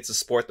 okay, it's a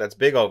sport that's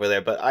big over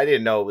there, but I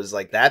didn't know it was,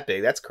 like, that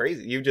big. That's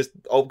crazy.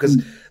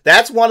 Because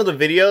that's one of the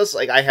videos,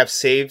 like, I have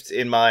saved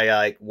in my,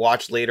 like,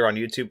 watch later on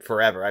YouTube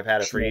forever. I've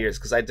had it for years,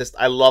 because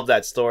I love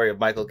that story of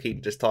Michael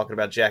Keaton just talking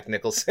about Jack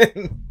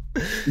Nicholson.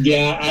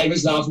 Yeah, I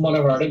was laughing when I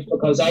heard it,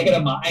 because I could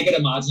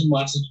imagine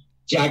watching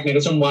Jack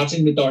Nicholson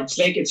watching the darts.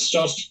 Like,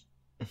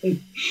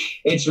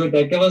 it's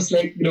ridiculous,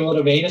 like, you know what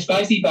I mean?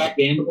 Especially back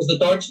then, because the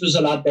darts was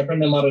a lot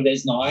different than what it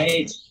is now.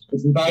 It's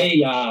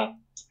very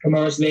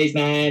commercialised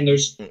now, and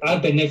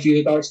I've been to a few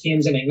of the darts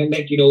games in England,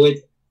 like, you know,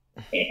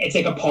 it's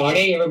like a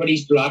party.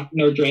 Everybody's black and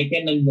they're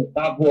drinking, and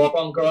they have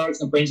walk-on girls,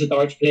 and it brings the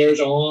darts players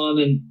on,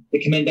 and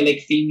they come into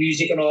like theme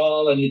music and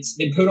all, and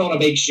they put on a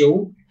big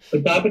show.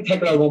 But that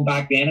particular one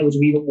back then, it was a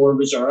wee bit more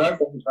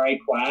reserved. It was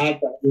very quiet.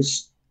 It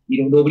was,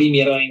 you know, nobody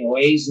made any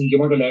noise, and you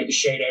weren't allowed to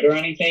shout out or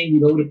anything, you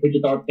know, to put the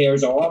dart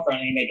players off or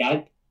anything like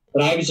that.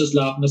 But I was just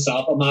laughing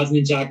myself,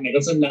 imagining Jack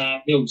Nicholson,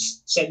 you know,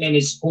 sitting in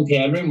his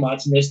hotel room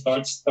watching this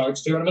darts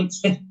tournament.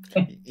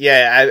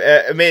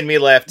 Yeah, it made me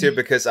laugh too,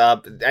 because,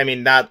 I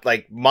mean, not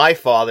like my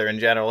father in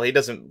general, he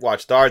doesn't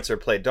watch darts or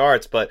play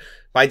darts, but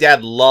my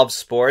dad loves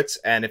sports,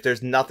 and if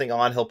there's nothing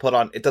on, he'll put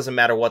on, it doesn't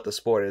matter what the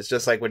sport is,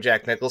 just like with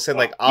Jack Nicholson,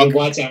 like, I'll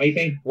watch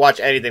anything. Watch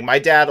anything. My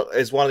dad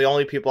is one of the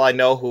only people I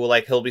know who,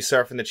 like, he'll be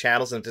surfing the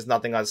channels, and if there's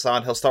nothing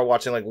on he'll start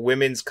watching, like,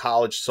 women's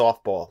college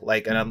softball,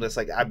 like, and I'm just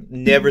like, I've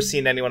never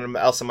seen anyone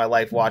else in my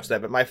life watch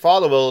that, but my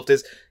father will,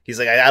 he's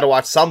like, I gotta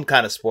watch some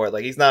kind of sport,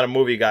 like, he's not a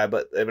movie guy,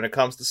 but when it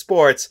comes to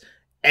sports,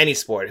 any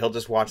sport, he'll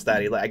just watch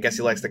that. I guess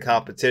he likes the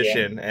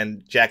competition,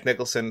 and Jack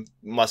Nicholson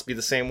must be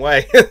the same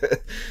way.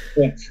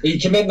 Yeah. He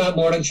came in that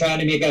morning trying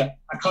to make a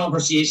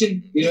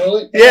conversation, you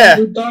know? Yeah.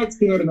 Darts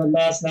tournament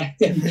last night,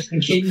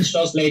 and Keaton's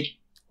just like,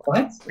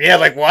 what? Yeah,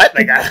 like what?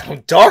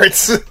 Like,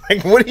 darts?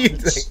 Like, what do you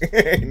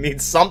think? He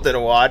needs something to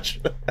watch.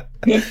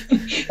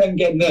 I'm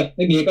getting the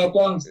makeup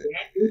on.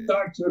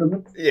 Darts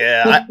tournament.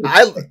 Yeah,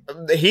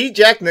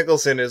 Jack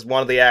Nicholson is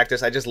one of the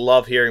actors I just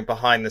love hearing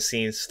behind the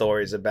scenes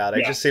stories about.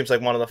 It just seems like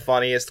one of the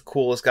funniest,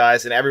 coolest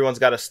guys, and everyone's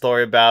got a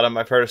story about him.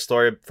 I've heard a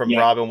story from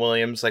Robin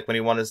Williams, like when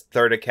he won his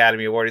 3rd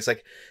Academy Award. He's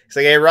like,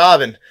 hey,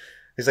 Robin.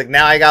 He's like,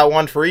 now I got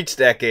one for each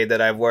decade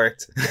that I've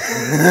worked.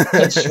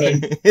 That's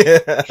right.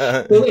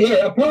 Yeah. Well,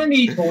 here, apparently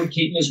he told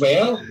Keaton as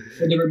well,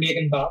 when they were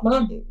making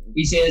Batman,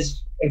 he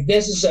says, if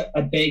this is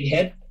a big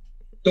hit,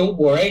 don't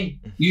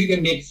worry, you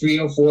can make 3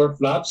 or 4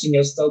 flops and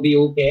you'll still be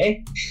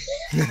okay.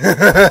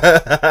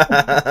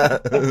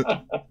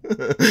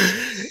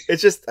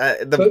 It's just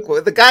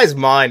the guy's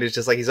mind is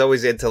just like, he's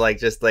always into like,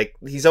 just like,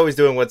 he's always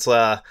doing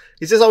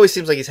he just always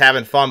seems like he's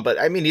having fun. But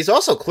I mean, he's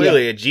also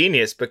clearly a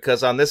genius,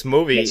 because on this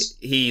movie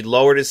he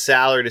lowered his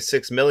salary to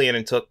 $6 million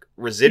and took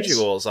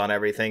residuals on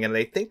everything, and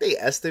they think they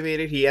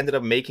estimated he ended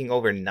up making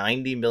over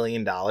 $90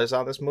 million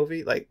on this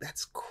movie. Like,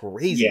 that's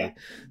crazy. Yeah.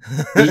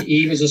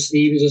 he's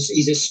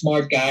a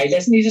smart guy.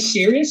 Listen, he's a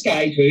serious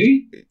guy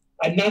too,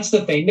 and that's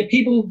the thing that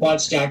people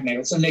watch Jack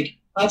Nicholson, like,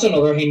 that's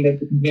another thing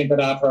that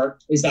I've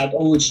heard, is that,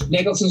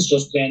 Nicholson's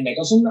just playing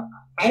Nicholson.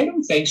 I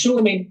don't think so.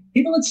 I mean,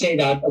 people that say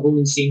that have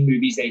only seen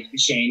movies like The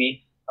Shining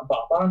and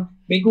Batman.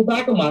 I mean, go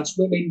back and watch.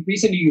 I mean,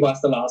 recently you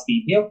watched The Last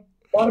Detail.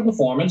 What a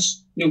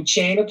performance. You know,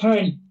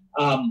 Chinatown,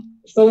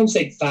 films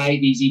like 5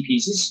 Easy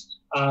Pieces.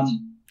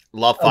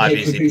 Love Five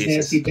okay, Easy Cuckoo's Pieces.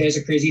 Nest, he plays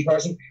a crazy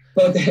person.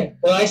 But,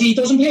 well, actually, he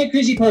doesn't play a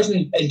crazy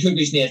person in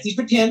Cuckoo's Nest. He's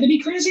pretending to be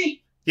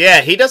crazy.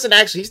 Yeah, he doesn't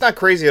actually. He's not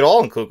crazy at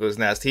all in Cuckoo's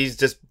Nest. He's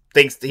just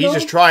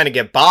just trying to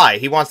get by.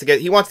 He wants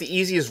the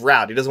easiest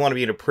route. He doesn't want to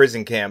be in a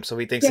prison camp, so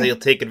he thinks that he'll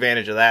take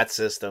advantage of that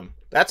system.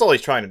 That's all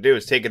he's trying to do,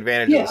 is take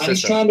advantage of the system. Yeah, and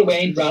he's trying to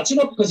wind Ratchet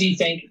up because he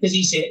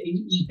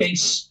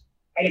thinks,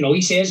 I don't know,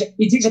 he says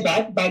he takes a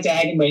bad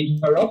tag and winds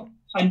her up,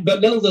 but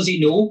little does he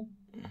know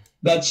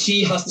that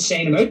she has to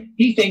sign him out.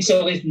 He thinks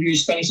he'll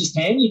finish his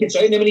time, he gets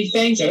out, and then when he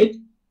finds out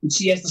that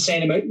she has to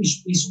sign him out,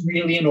 he's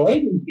really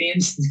annoyed and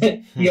blames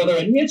the other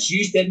inmates.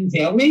 You didn't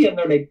tell me, and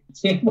they're like,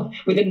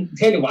 we didn't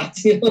tell you what,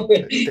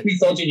 we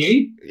thought you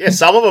knew. Yeah,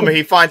 some of them,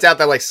 he finds out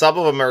that like some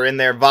of them are in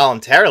there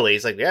voluntarily.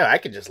 He's like, yeah, I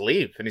could just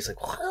leave. And he's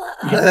like,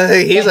 what?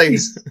 He's like,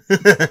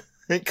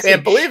 he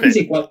can't believe it. He's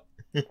like, what?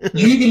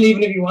 You can leave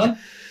it if you want.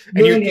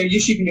 You're in here, you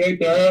should be out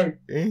there.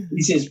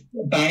 He says,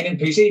 bang and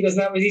pussy, isn't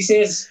that what he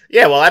says?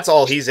 Yeah, well, that's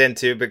all he's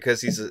into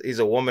because he's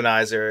a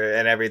womanizer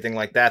and everything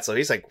like that. So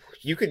he's like,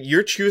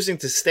 you're choosing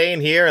to stay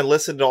in here and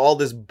listen to all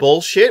this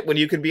bullshit when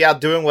you could be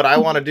out doing what I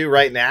want to do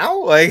right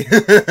now? Like,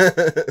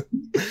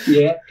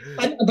 yeah,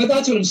 but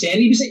that's what I'm saying.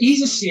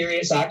 He's a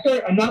serious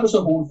actor, and that was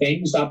the whole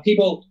thing. Was that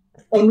people,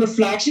 on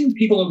reflection,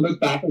 people would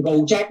look back and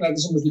go, Jack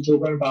Nicholson was the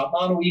Joker in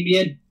Batman. We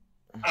made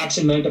X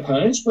amount of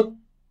pounds, but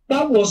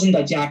that wasn't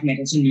a Jack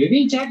Nicholson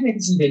movie. Jack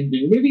Nicholson didn't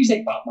do movies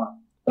like Batman.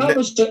 That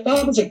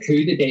was a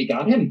coup that they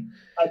got him.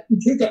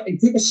 He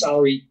took a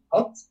salary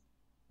cut.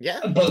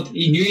 Yeah. But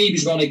he knew he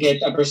was going to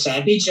get a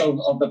percentage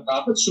of the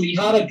profits, so he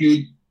had a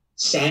good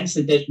sense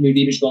that this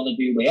movie was going to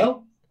do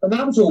well. And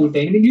that was the whole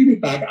thing. I mean, you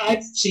look back,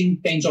 I've seen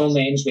things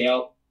online as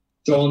well.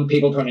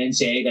 People turn in and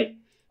say that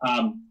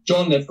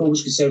John Lithgow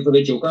was considered for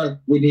the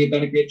Joker. Wouldn't he have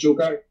been a great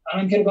Joker?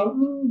 And I'm kind of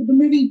going, but the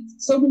movie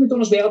still wouldn't have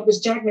done as well because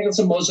Jack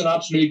Nicholson was an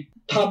absolute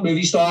top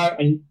movie star.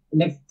 And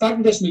the fact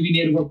that this movie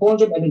made over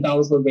 $400 million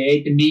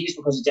worldwide, to me, is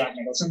because of Jack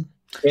Nicholson,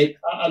 right?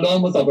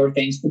 Along with other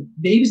things. But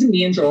he was the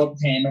main draw at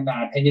the time, in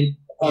my opinion,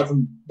 apart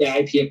from the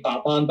IP of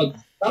Batman. But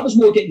that was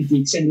more getting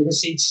geeks into the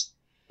seats.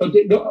 But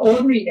the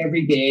ordinary,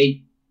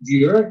 everyday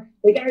viewer,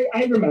 like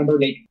I remember,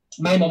 like,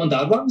 my mum and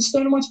dad went and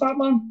down and watched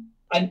Batman.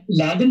 And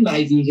landing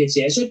my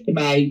VHS out to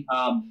my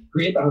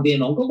great auntie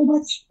and uncle to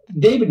watch.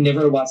 They would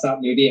never watch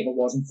that movie if it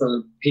wasn't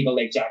for people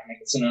like Jack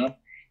Nicholson in it.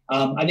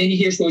 And then you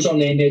hear stories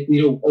online that,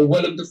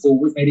 Willem Dafoe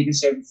was maybe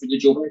considered for the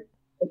Joker.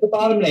 But the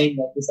bottom line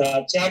is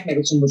that Jack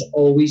Nicholson was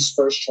always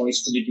first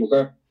choice for the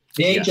Joker.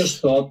 They just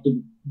thought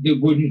they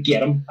wouldn't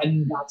get him.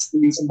 And that's the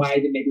reason why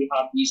they maybe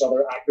have these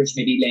other actors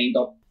maybe lined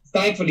up.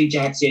 Thankfully,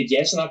 Jack said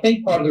yes, and I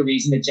think part of the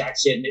reason that Jack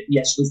said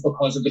yes was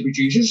because of the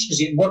producers, because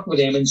he had worked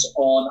with Emmons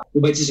on The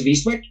Witches of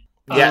Eastwick.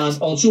 Yes.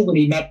 And also, when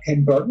he met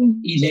Tim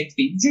Burton, he liked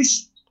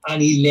Beetlejuice, and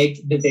he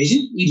liked the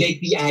vision. He liked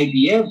the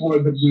idea of where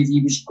the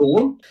movie was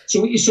going.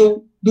 So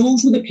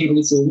those were the people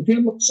that sold it to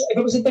him. So if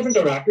it was a different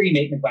director, he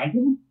might have went to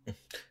him.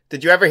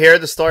 Did you ever hear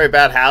the story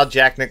about how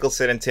Jack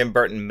Nicholson and Tim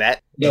Burton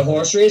met? The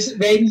horse race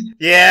riding?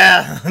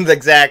 Yeah,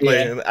 exactly.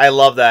 Yeah. I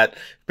love that.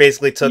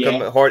 Basically took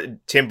him.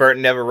 Tim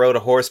Burton never rode a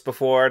horse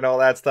before and all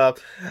that stuff.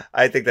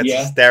 I think that's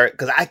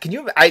hysterical.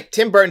 Because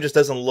Tim Burton just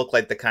doesn't look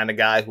like the kind of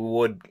guy who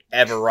would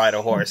ever ride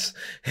a horse.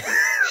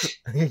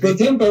 Well,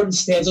 Tim Burton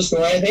tells a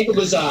story. I think it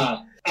was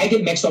I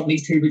get mixed up with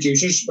these two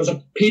producers. Was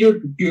it Peter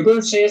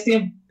Guber says to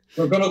him,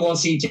 "We're going to go and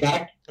see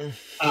Jack.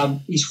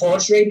 He's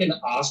horse riding in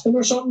Aspen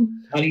or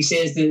something," and he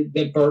says to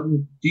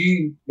Burton, "Do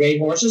you ride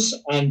horses?"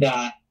 And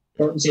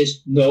Burton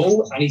says,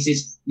 "No," and he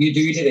says, "You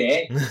do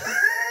today."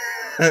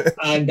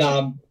 And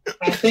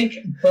I think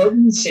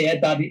Burton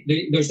said that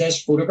there's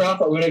this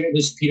photograph, or whatever it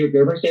was Peter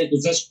Guber said,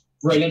 there's this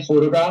brilliant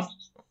photograph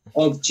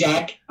of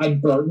Jack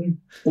and Burton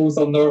both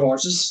on their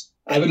horses.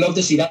 I would love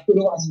to see that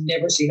photo. I've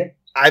never seen it.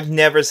 I've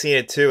never seen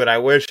it too, and I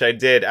wish I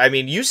did. I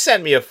mean, you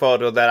sent me a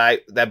photo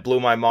that blew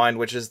my mind,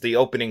 which is the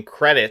opening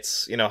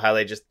credits. You know how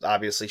they just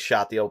obviously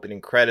shot the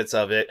opening credits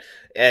of it,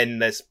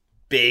 and this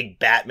big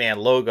Batman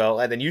logo,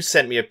 and then you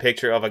sent me a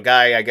picture of a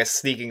guy, I guess,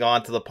 sneaking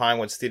onto the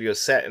Pinewood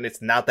Studios set, and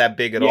it's not that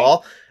big at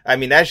all. I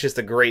mean, that's just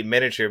a great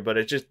miniature, but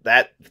it's just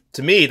that,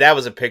 to me, that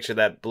was a picture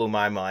that blew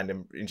my mind,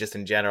 and just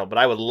in general. But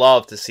I would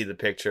love to see the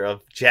picture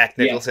of Jack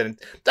Nicholson.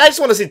 I just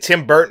want to see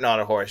Tim Burton on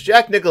a horse.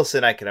 Jack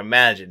Nicholson, I can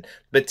imagine,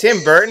 but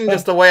Tim Burton,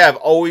 just the way I've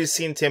always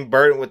seen Tim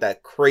Burton with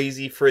that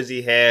crazy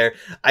frizzy hair,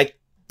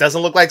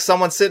 doesn't look like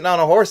someone sitting on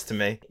a horse to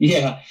me.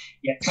 Yeah,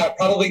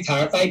 probably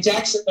terrified.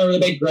 Jack sitting there with a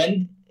big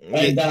grin.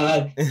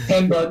 And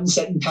Tim Burton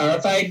sitting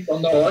terrified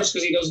on the horse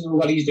because he doesn't know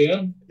what he's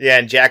doing. Yeah,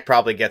 and Jack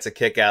probably gets a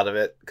kick out of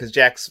it because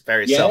Jack's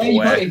very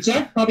self-aware.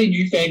 Jack probably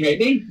knew Fane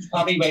Ridley. He's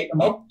probably waiting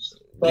him up.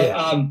 But,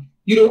 I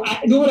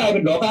know what I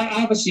would love? I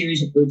have a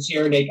series of books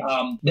here, like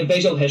The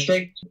Visual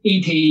History,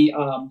 E.T.,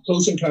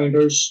 Close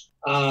Encounters,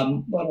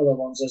 what other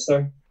ones is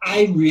there?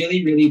 I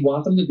really, really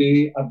want them to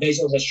do a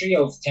visual history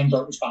of Tim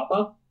Burton's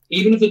Batman.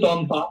 Even if they've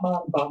done Batman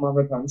and Batman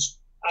Returns,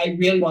 I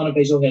really want a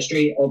visual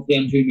history of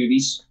them two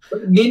movies,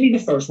 but mainly the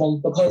first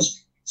one,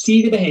 because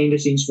see the behind the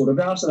scenes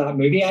photographs of that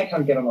movie. I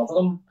can't get enough of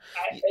them.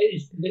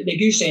 Like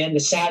you saying, the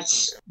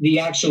sets, the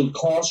actual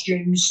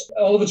costumes,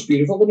 all of it's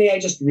beautiful to me. I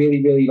just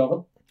really, really love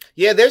it.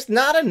 Yeah, there's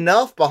not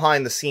enough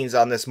behind the scenes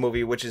on this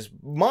movie, which is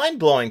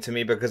mind-blowing to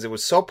me because it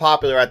was so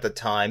popular at the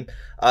time.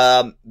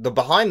 The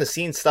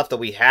behind-the-scenes stuff that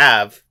we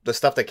have, the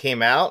stuff that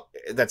came out,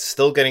 that's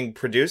still getting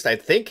produced, I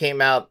think came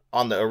out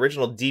on the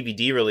original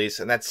DVD release,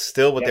 and that's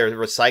still what they're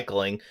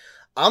recycling.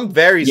 I'm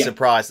very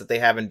surprised that they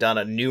haven't done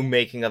a new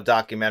making-of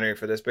documentary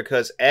for this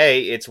because,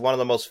 A, it's one of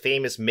the most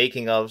famous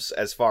making-ofs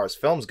as far as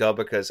films go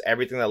because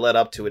everything that led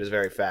up to it is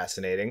very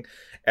fascinating.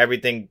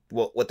 Everything,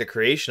 what the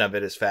creation of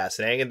it is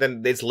fascinating, and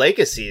then its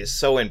legacy is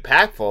so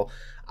impactful.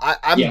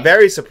 I'm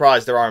very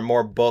surprised there aren't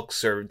more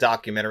books or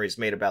documentaries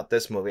made about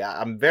this movie.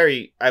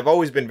 I've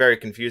always been very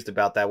confused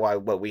about that. Why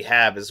what we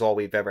have is all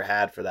we've ever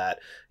had for that.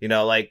 You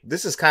know, like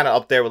this is kind of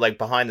up there with like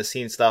behind the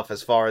scenes stuff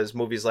as far as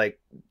movies like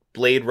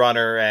Blade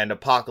Runner and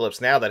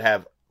Apocalypse Now that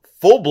have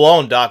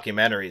full-blown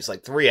documentaries,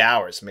 like 3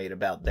 hours made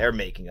about their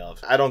making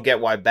of. I don't get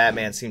why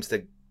Batman seems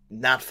to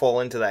not fall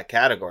into that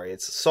category.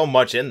 It's so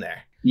much in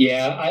there.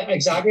 Yeah,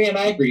 exactly, and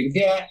I agree with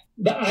you.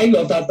 I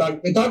love that.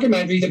 The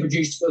documentary they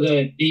produced for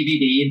the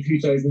DVD in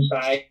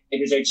 2005, it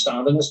is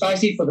outstanding,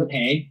 especially for the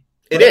time.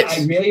 It is.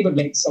 I really would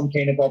like some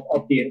kind of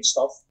updated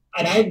stuff.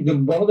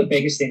 And one of the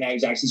biggest things I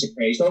was actually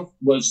surprised of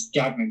was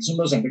Jack Nicholson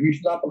was interviewed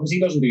for that because he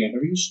doesn't do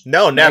interviews.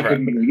 No, never. I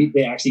couldn't believe it.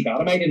 They actually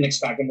got him. I didn't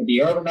expect him to be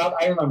here.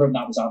 I remember when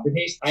that was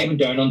advertised. I went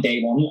down on day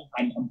one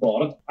and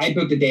bought it. I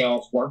booked a day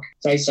off work.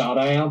 So I sad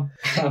I am.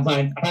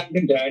 I've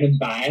been down and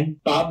buying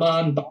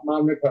Batman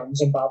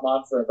Returns and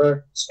Batman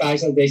Forever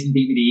special edition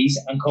DVDs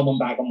and coming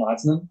back and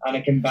watching them. And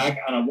I came back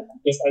and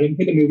I didn't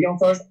put the movie on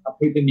first. I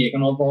put the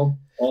making of on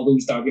all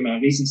those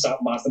documentaries and sat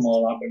and watched them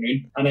all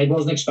afternoon. And I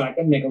wasn't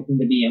expecting Nicholson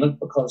to be in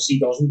it because he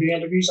doesn't do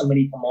interviews. And when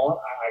he come on,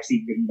 I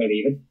actually couldn't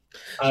believe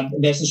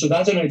it. So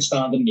that's an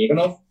outstanding making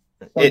of.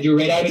 But you're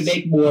right, I would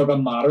make more of a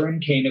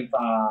modern kind of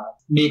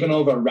making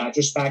of a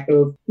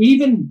retrospective,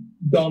 even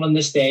done in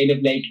the style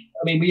of like,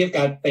 I mean, we have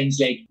got things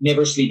like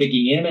Never Sleep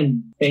Again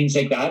and things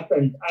like that.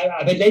 And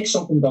I would like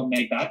something done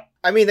like that.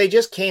 I mean, they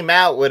just came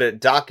out with a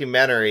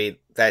documentary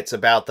that's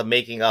about the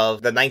making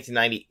of the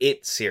 1990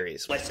 It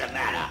series. What's the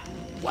matter?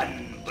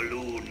 One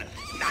balloon,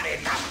 not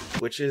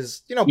enough. Which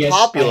is,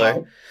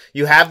 popular.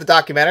 You have the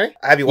documentary?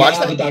 Have you watched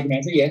that? I have the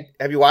documentary, yeah.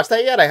 Have you watched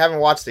that yet? I haven't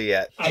watched it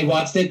yet. I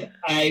watched it.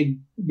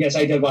 Yes,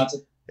 I did watch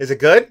it. Is it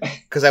good?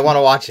 Because I want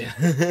to watch it.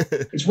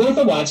 It's worth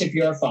a watch if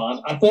you're a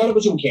fan. I thought it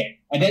was okay.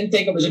 I didn't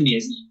think it was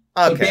amazing.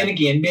 Okay. But then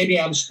again, maybe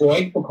I'm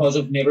spoiled because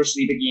of Never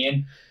Sleep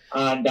Again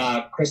and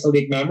Crystal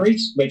Lake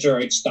Memories, which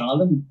are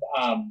outstanding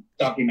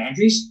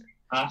documentaries.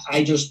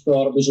 I just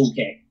thought it was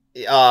okay.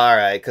 All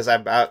right, because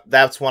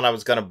that's one I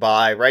was gonna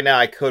buy. Right now,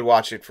 I could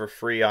watch it for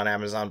free on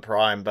Amazon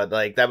Prime, but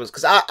like that was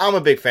because I'm a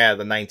big fan of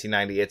the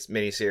 1990 It's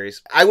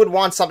miniseries. I would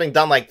want something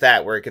done like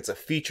that where it gets a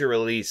feature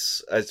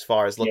release as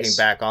far as looking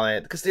back on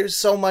it, because there's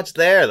so much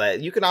there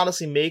that you can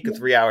honestly make a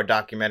 3-hour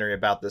documentary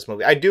about this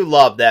movie. I do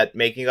love that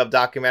making of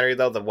documentary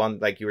though, the one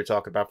like you were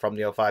talking about from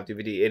the 05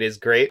 DVD. It is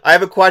great. I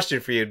have a question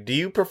for you. Do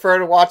you prefer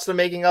to watch the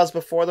making ofs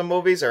before the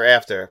movies or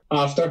after?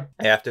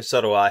 After,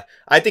 so do I.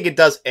 I think it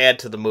does add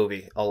to the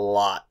movie a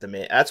lot. To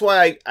me. That's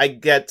why I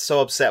get so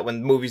upset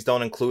when movies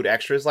don't include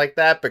extras like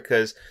that,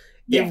 because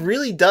it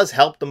really does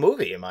help the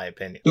movie, in my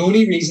opinion. The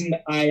only reason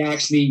I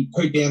actually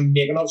put them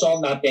making ofs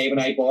on that day when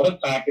I bought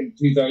it back in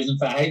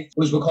 2005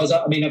 was because,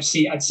 I'd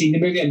seen the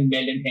movie a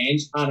million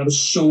times and I was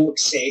so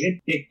excited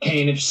to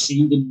kind of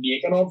see the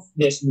making of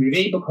this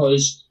movie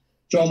because,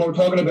 John, we were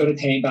talking about a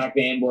time back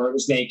then where it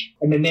was like,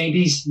 in the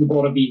 90s, you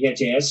bought a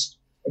VHS.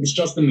 It was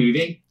just the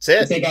movie. That's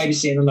it. I think I was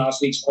saying in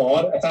last week's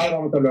pod, if I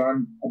wanted to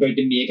learn about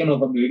the making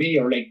of a movie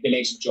or like the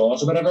likes of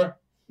Jaws or whatever,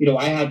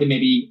 I had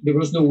to there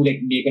was no like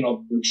making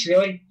of books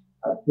really.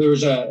 There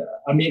was a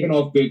making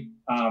of book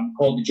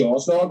called The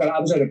Jaws Dog, and that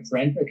was out of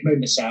print. It came out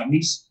in the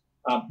 70s.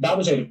 That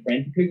was out of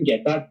print. You couldn't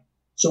get that.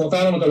 So if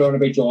I wanted to learn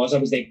about Jaws, I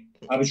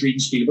was reading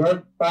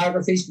Spielberg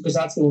biographies because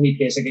that's the only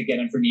place I could get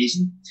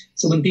information.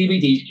 So when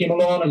DVDs came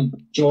along and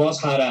Jaws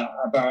had a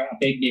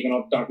big making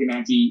of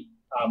documentary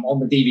on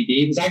the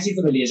DVD. It was actually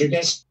for the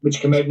Laserdisc, which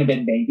came out in the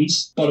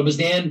mid-90s, but it was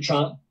then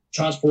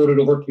transported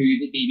over to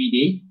the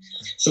DVD.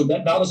 So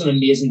that was an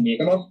amazing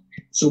making of.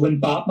 So when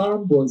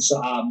Batman was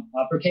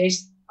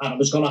advertised and it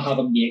was going to have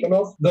a making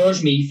of,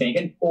 there's me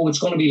thinking, it's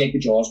going to be like the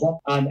Jaws one,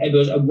 and it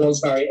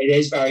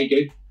is very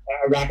good.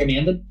 I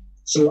recommend it.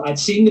 So I'd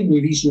seen the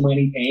movie so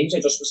many times, I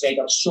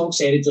was so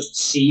excited just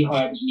to see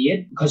how it was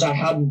made, because I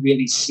hadn't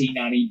really seen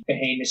any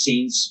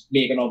behind-the-scenes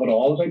making of it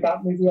all about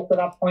that movie up to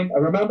that point. I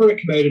remember it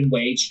came out in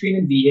widescreen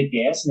in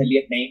VHS in the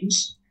late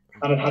 90s,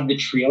 and it had the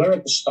trailer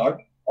at the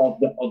start of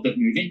the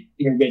movie,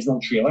 the original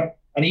trailer.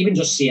 And even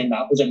just seeing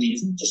that was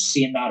amazing, just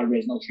seeing that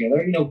original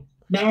trailer.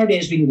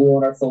 Nowadays we can go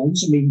on our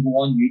phones and we can go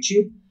on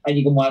YouTube, and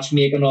you can watch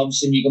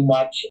making-ofs and you can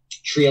watch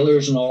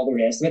trailers and all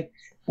the rest of it,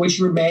 which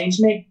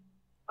reminds me,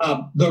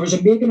 there was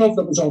a making of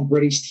that was on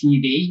British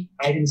TV.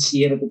 I didn't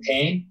see it at the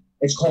time.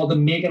 It's called The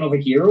Making of a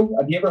Hero.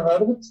 Have you ever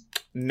heard of it?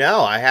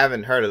 No, I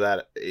haven't heard of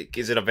that.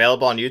 Is it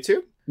available on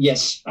YouTube?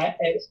 Yes,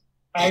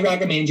 I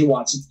recommend you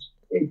watch it.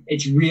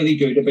 It's really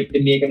good about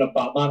the making of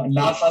Batman, and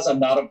that has a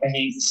lot of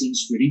behind the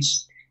scenes footage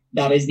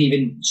that isn't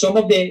even some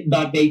of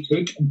that they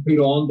took and put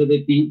on to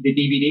the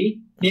DVD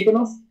making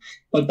of,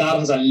 but that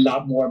has a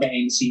lot more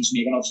behind the scenes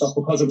making of stuff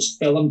because it was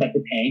filmed at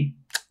the time.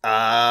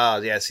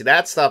 Yeah, see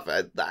that stuff,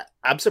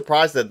 I'm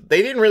surprised that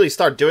they didn't really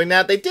start doing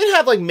that. They did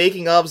have like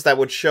making ofs that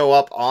would show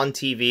up on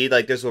TV.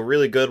 Like there's a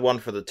really good one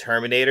for the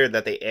Terminator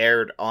that they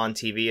aired on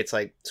TV. It's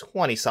like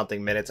 20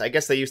 something minutes. I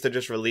guess they used to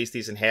just release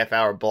these in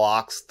half-hour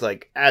blocks,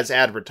 like as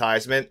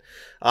advertisement.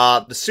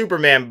 The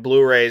Superman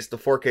Blu-rays, the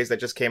 4Ks that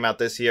just came out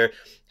this year,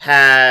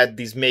 had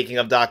these making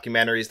of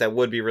documentaries that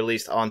would be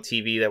released on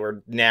TV that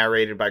were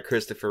narrated by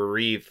Christopher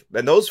Reeve.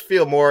 And those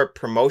feel more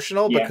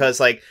promotional because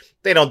like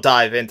they don't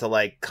dive into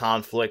like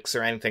conflicts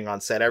or anything on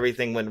set.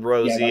 Everything went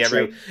rosy.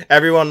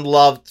 Everyone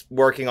loved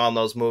working on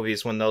those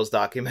movies when those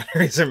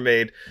documentaries are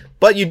made.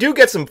 But you do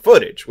get some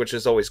footage, which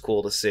is always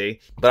cool to see.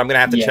 But I'm going to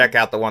have to check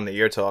out the one that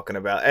you're talking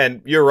about.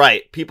 And you're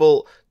right.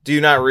 People do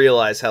not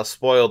realize how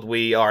spoiled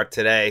we are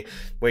today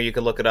when you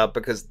can look it up,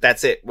 because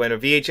that's it. When a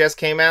VHS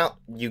came out,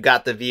 you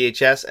got the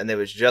VHS and there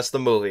was just the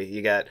movie.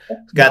 You got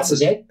that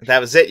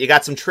was it. You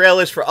got some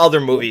trailers for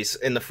other movies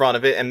in the front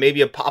of it and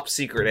maybe a Pop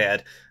Secret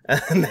ad.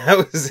 And that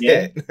was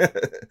it.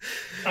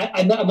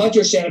 And what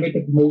you're saying about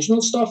the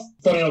promotional stuff,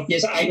 funny enough,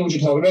 yes, I know what you're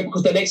talking about,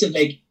 because the next of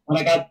like when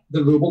I got the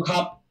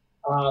RoboCop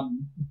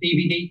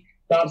DVD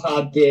that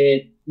had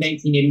the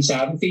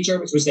 1987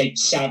 feature, which was like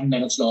 7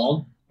 minutes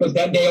long. But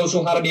then they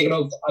also had a making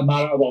of an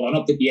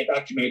up-to-date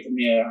that came out in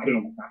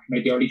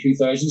the early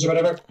 2000s or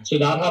whatever. So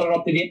that had an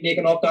up-to-date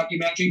making of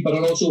documentary, but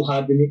it also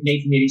had the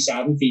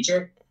 1987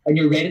 feature. And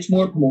you're right, it's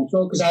more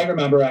promotional, because I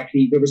remember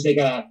actually there was like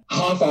a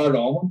half-hour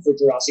long one for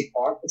Jurassic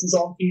Park, which was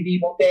on TV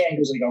one day, and it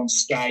was like on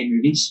Sky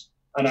Movies,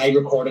 and I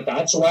recorded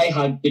that. So I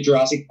had the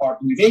Jurassic Park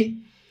movie,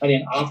 and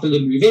then after the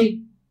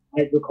movie,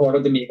 I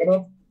recorded the making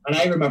of. And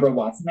I remember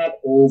watching that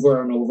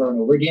over and over and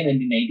over again in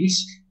the 90s.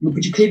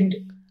 But you couldn't,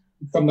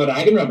 from what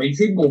I can remember, you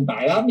couldn't go and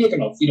buy that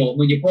making of. You know,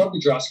 when you bought the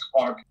Jurassic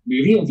Park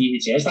movie on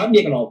VHS, that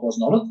making of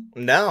wasn't on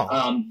it. No.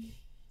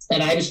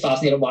 And I was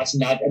fascinated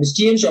watching that. It was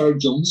James Earl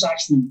Jones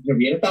actually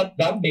narrated that.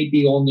 That might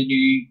be on the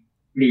new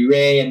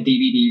Blu-ray and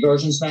DVD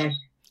versions now.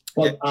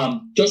 But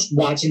just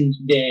watching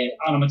the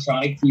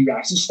animatronic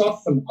T-Rex and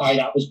stuff and how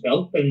that was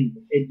built, and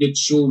it looked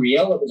so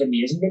real, it was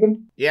amazing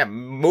looking. Yeah,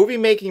 movie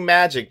making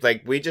magic.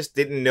 Like, we just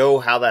didn't know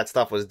how that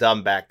stuff was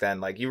done back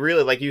then. Like, you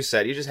really, like you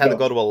said, you just had to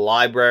go to a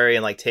library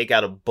and like take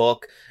out a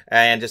book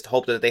and just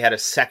hope that they had a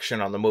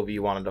section on the movie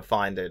you wanted to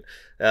find it.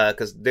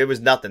 Because there was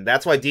nothing.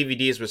 That's why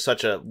DVDs were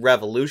such a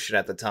revolution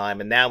at the time.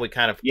 And now we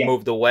kind of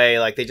moved away.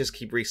 Like, they just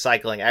keep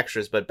recycling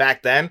extras. But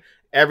back then,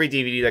 every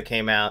DVD that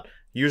came out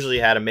usually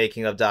had a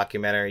making of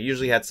documentary,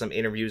 usually had some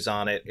interviews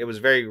on it. It was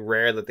very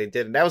rare that they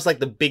didn't. That was like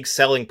the big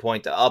selling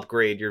point to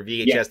upgrade your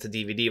VHS to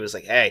DVD. It was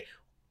like, hey,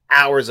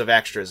 hours of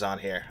extras on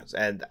here.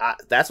 And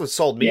that's what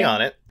sold me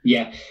on it.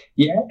 Yeah,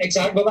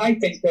 exactly. Well, I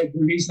think that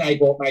the reason I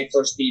bought my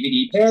first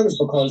DVD player was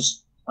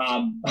because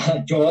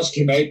Jaws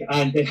came out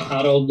and it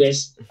had all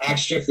this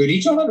extra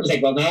footage on it. I was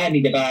like, well, now I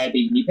need to buy a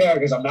DVD player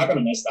because I'm not going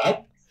to miss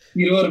that.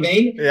 You know what I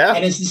mean? Yeah.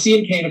 And it's the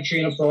same kind of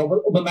train of thought.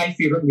 When my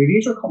favourite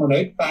movies were coming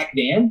out back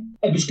then,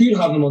 it was good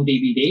having them on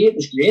DVD. It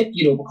was great,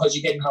 you know, because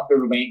you didn't have to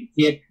rewind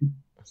the tape.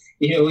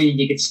 You know,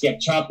 you could skip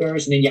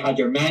chapters, and then you had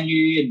your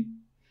menu,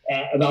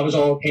 and that was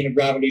all kind of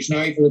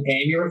revolutionary for the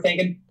time you were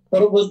thinking.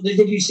 But it was,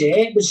 did you say,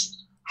 it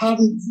was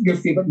having your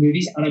favourite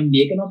movies and a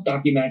making of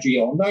documentary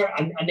on there.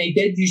 And they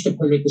did used to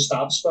put out the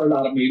stops for a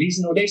lot of movies.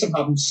 You know, they used to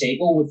have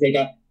Psycho with like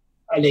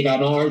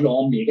an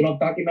hour-long making-of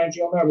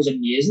documentary on there. It was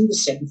amazing to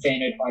sit and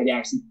find out how they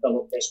actually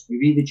built up this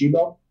movie that you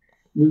love.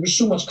 There was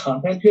so much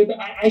content to it.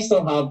 I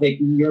still have, like,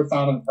 you're a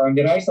fan of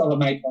Terminator, I still have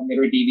my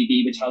Terminator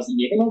DVD, which has the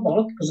making-of on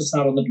it, because it's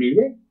not on the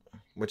Blu-ray.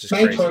 Which is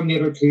my crazy.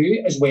 Terminator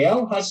 2 as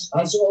well has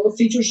all the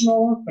features and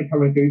all that. My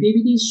Terminator 2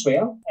 DVDs as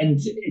well. And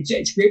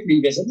it's great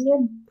revisiting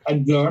them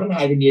and learning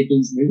how they made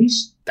those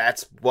movies.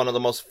 That's one of the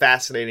most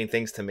fascinating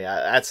things to me.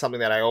 That's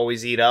something that I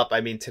always eat up.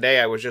 I mean, today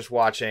I was just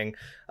watching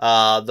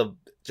the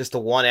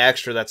one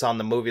extra that's on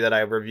the movie that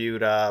I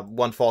reviewed,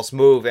 One False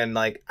Move, and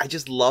like I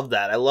just love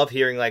that. I love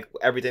hearing like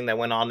everything that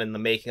went on in the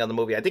making of the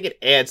movie. I think it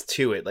adds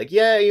to it. Like,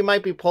 yeah, you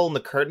might be pulling the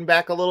curtain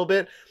back a little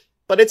bit,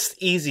 but it's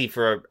easy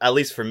for, at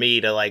least for me,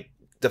 to like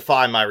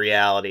defy my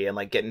reality and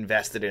like get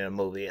invested in a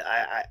movie.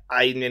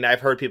 I mean,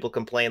 I've heard people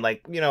complain,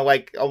 like, you know,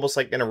 like almost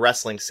like in a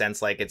wrestling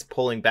sense, like it's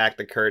pulling back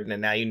the curtain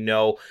and now you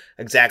know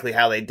exactly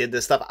how they did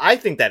this stuff. I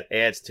think that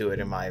adds to it,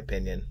 in my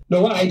opinion.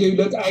 No, I do.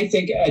 Look, I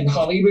think in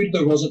Hollywood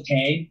there was a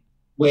time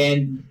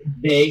when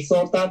they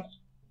thought that,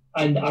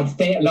 and I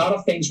think a lot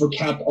of things were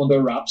kept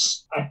under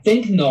wraps. I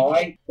think now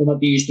than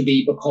what they used to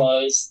be,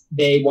 because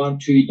they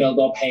want to build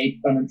up hype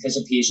and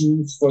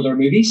anticipation for their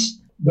movies.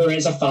 There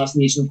is a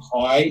fascination of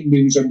how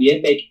movies are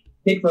made. Like,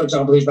 take for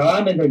example as well,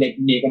 I'm into like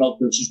making of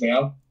books as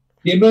well.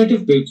 The amount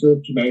of books that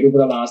have come out over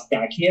the last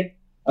decade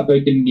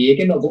about the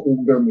making of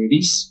older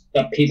movies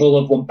that people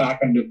have went back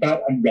and looked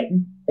at and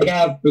written. Like, I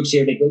have books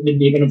here like the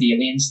making of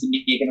Aliens, the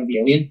making of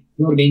Alien.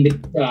 You know what I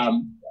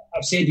mean?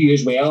 I've said to you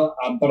as well,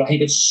 but I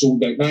think it's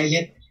sold out now,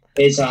 mate,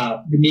 is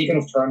the making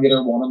of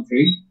Terminator 1 and 2.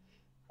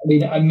 I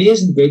mean,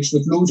 amazing books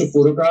with loads of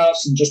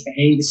photographs and just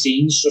behind the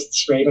scenes, just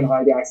describing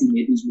how they actually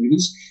made these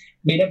movies.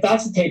 I mean, if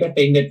that's the type of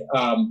thing that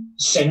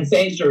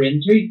cinephiles are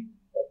into,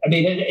 I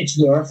mean, it's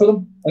there for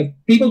them. If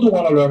people don't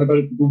want to learn about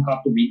it, they don't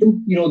have to read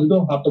them. You know, they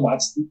don't have to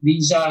watch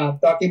these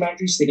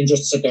documentaries. They can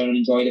just sit down and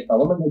enjoy the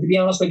film. And to be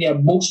honest with you,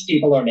 most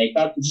people are like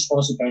that. They just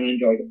want to sit down and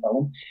enjoy the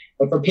film.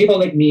 But for people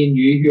like me and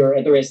you who are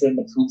interested in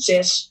the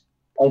process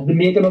of the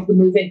making of the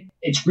movie,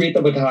 it's great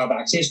that we can have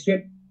access to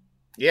it.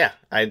 Yeah,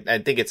 I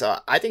think it's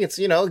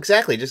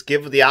exactly, just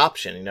give the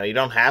option. You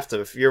don't have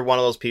to. If you're one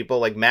of those people,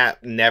 like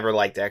Matt never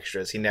liked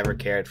extras, he never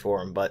cared for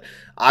them, but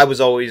I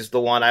was always the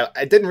one.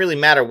 It didn't really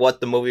matter what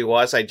the movie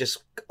was, I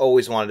just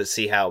always wanted to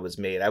see how it was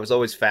made. I was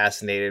always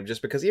fascinated,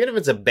 just because even if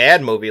it's a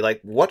bad movie,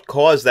 like, what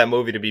caused that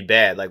movie to be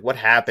bad? Like, what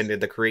happened in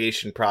the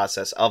creation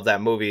process of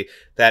that movie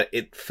that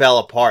it fell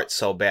apart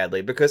so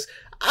badly? Because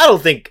I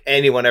don't think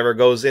anyone ever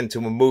goes into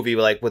a movie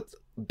like with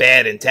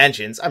bad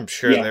intentions. I'm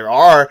sure there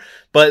are,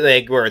 but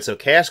like where it's a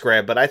cash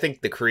grab. But I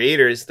think the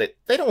creators, that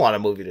they don't want a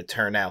movie to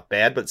turn out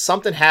bad, but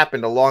something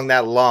happened along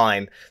that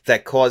line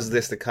that caused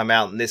this to come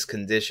out in this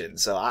condition.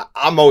 So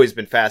I'm always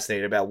been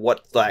fascinated about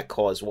what that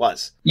cause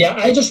was. Yeah,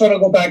 I just want to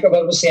go back to what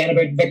I was saying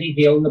about Vicky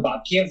Vale in the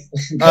Batcave,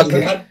 because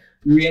we got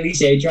really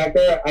sidetracked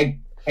there.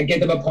 I get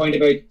them a point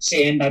about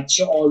saying that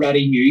she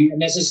already knew,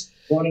 and this is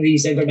one of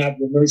these internet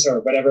rumors or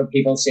whatever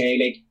people say,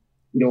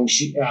 like,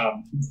 she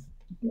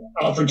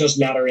Alfred just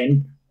let her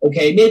in.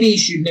 Okay, maybe he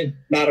shouldn't have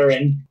let her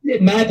in.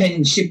 In my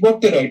opinion, she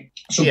worked it out.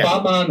 So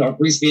Batman or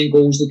Bruce Wayne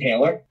goes to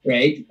tell her,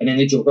 right? And then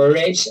the Joker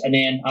arrives, and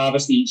then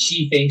obviously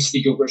she thinks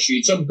the Joker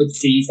shoots him, but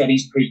sees that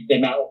he's put the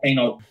metal thing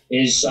on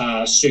his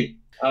suit,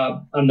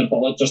 and the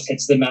bullet just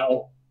hits the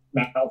metal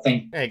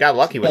thing. Yeah, he got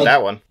lucky with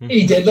that one.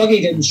 He did lucky,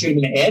 he didn't shoot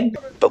him in the head.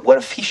 But what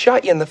if he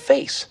shot you in the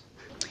face?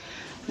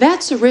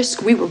 That's a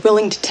risk we were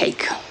willing to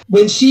take.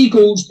 When she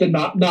goes to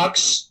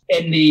Knox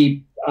in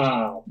the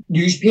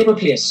newspaper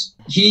place,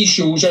 he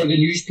shows her the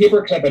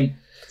newspaper clipping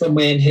from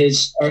when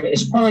his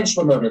parents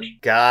were murdered.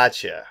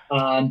 Gotcha.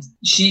 And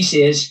she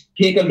says,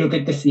 take a look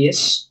at the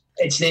face.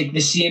 It's like the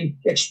same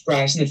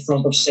expression in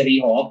front of City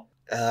Hall.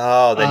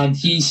 Oh, and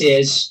he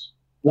says,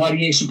 what do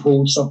you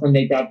suppose something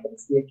like that would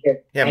be a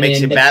kid? Yeah, it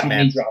makes you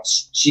Batman.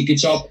 Drops. She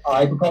gets up,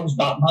 becomes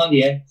Batman,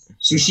 yeah.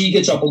 So she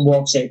gets up and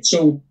walks out.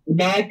 So, in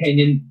my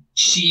opinion,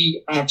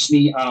 she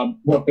actually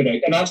worked it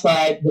out. And that's why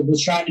I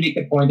was trying to make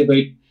the point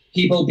about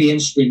people being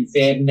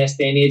spoon-fed in this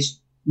day and age.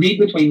 Read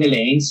between the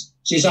lines.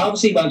 She's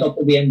obviously went up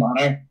to Wayne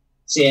Manor,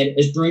 said,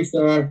 is Bruce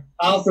there?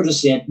 Alfred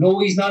has said, no,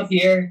 he's not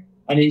here.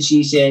 And then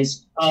she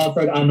says,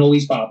 Alfred, I know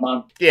he's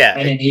Batman. Yeah.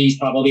 And then he's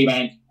probably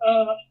went,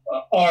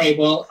 all right,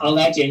 well, I'll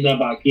let you in the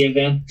back here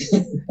then.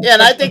 Yeah,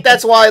 and I think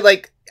that's why,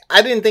 like,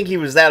 I didn't think he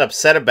was that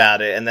upset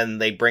about it, and then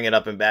they bring it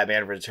up in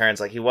Batman Returns.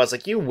 Like, he was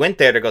like, you went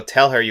there to go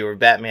tell her you were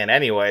Batman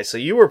anyway, so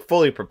you were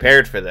fully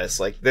prepared for this.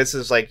 Like, this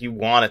is like you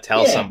want to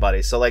tell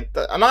somebody. So, like,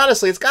 and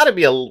honestly, it's got to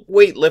be a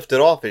weight lifted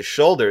off his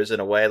shoulders in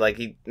a way. Like,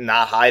 he's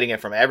not hiding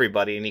it from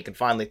everybody, and he can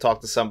finally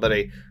talk to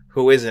somebody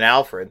who isn't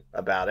Alfred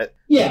about it.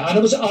 Yeah, and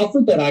it was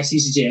Alfred that actually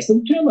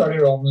suggested to him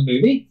earlier on in the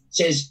movie.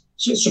 Says,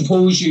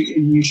 suppose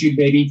you should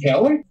maybe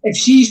tell her. If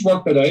she's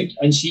worked it out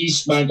and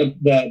she's went to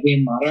the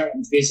Wayne Manor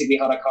and basically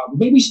had a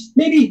conversation,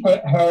 maybe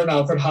her and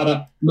Alfred had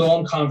a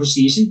long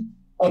conversation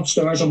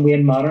upstairs on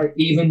Wayne Manor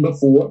even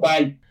before,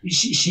 while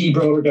she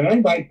brought her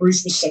down, while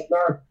Bruce was sitting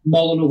there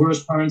mulling over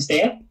his parents'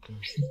 death.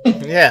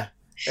 Yeah,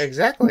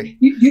 exactly.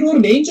 You know what I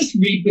mean? Just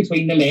read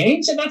between the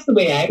lines, and that's the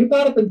way I look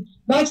at it. And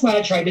that's why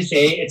I try to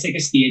say it's like a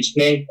stage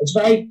play. It's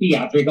very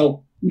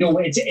theatrical.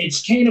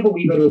 It's kind of a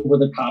wee bit over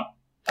the top.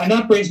 And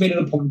that brings me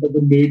to the point of the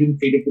mood and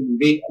feel of the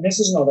movie. And this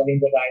is another thing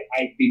that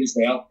I feel as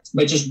well.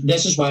 But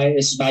this is why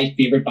this is my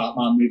favourite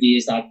Batman movie,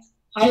 is that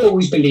I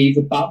always believe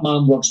that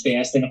Batman works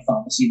best in a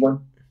fantasy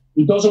world.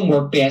 He doesn't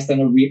work best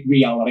in a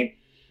reality.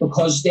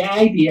 Because the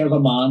idea of a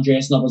man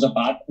dressing up as a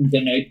bat and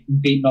going out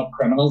and beating up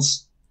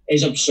criminals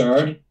is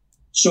absurd.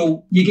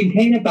 So you can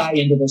kind of buy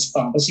into this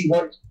fantasy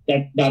world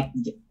that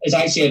as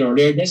I said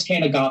earlier, this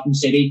kind of Gotham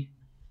City,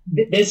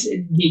 this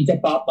needs a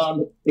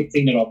Batman to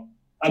clean it up.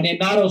 And then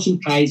that also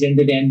ties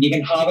into then, you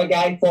can have a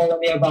guy fall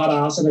in a vat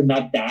of acid and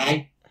not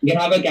die. You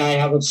can have a guy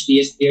have his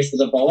face pierced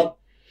with a bullet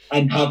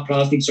and have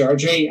plastic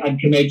surgery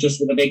and come out just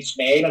with a big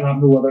smile and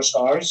have no other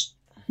scars.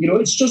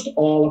 It's just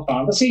all a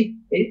fantasy.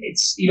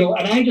 It's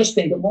and I just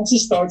think that once it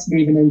starts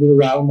moving into the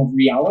realm of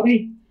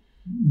reality,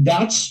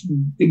 that's,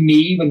 to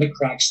me, when the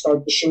cracks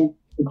start to show,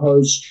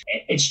 because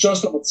it's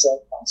just an absurd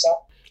concept.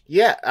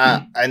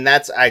 Yeah, and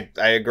that's, I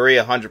agree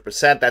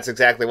 100%. That's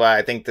exactly why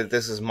I think that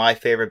this is my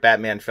favorite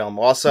Batman film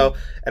also.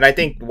 And I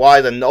think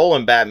why the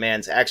Nolan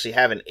Batmans actually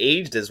haven't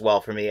aged as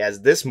well for me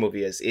as this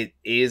movie is. It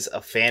is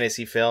a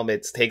fantasy film.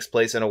 It takes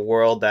place in a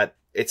world that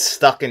it's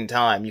stuck in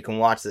time. You can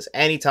watch this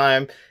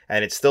anytime,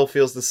 and it still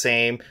feels the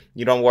same.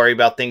 You don't worry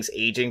about things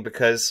aging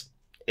because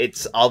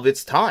it's of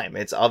its time.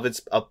 It's of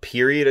a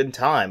period in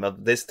time,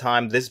 of this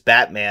time, this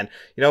Batman.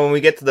 When we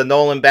get to the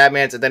Nolan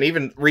Batmans, and then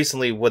even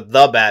recently with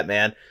the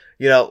Batman,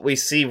 you know, we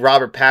see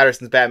Robert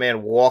Pattinson's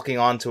Batman walking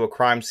onto a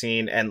crime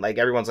scene and like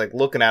everyone's like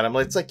looking at him.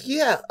 It's like,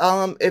 yeah,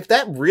 if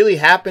that really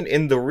happened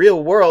in the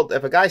real world,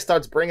 if a guy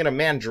starts bringing a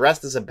man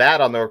dressed as a bat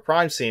onto a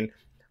crime scene,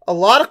 a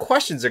lot of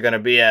questions are going to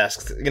be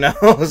asked, you know?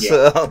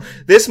 So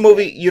this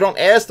movie, you don't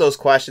ask those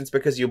questions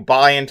because you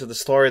buy into the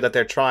story that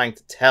they're trying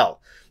to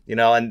tell, you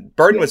know? And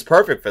Burton was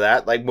perfect for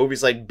that. Like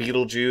movies like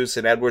Beetlejuice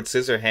and Edward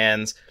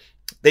Scissorhands,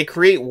 they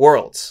create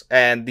worlds,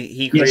 and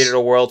he created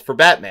a world for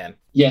Batman.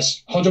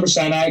 Yes,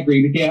 100%. I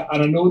agree with you.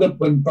 And I know that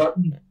when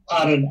Burton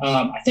had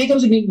I think it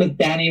was a meeting with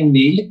Danny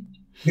O'Neill,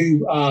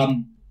 who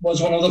was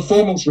one of the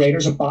foremost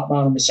writers of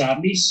Batman in the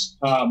 70s.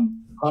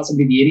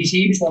 Possibly the 80s.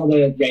 He was one of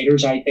the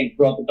writers, I think,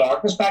 brought the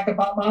darkness back to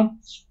Batman,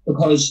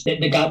 because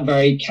they got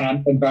very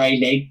camp and very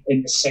late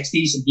in the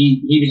 60s, and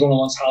he was one of the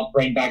ones who helped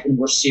bring back the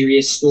more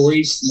serious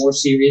stories, more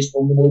serious, the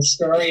more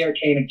scarier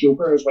kind of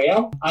Joker as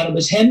well. And it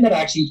was him that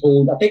actually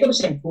told, I think it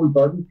was him told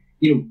Burton,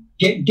 you know,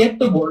 get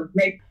the word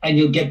right and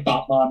you'll get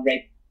Batman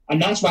right. And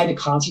that's why they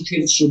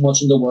concentrated so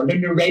much on the word. And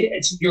you're right,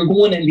 you're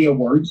going into a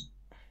word.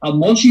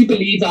 And once you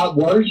believe that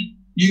word,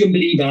 you can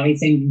believe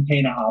anything can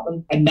kind of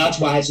happen, and that's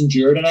why it's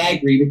endured. And I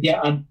agree with you.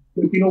 And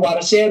you know what I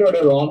said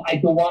earlier on, I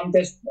don't want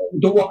it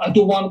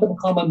to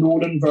become a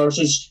Nolan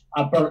versus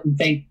a Burton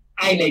thing.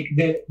 I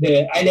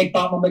like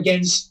Batman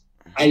Begins.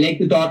 I like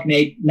The Dark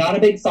Knight. Not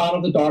a big fan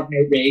of The Dark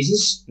Knight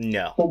Rises.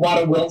 No. But what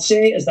I will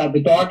say is that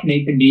The Dark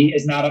Knight to me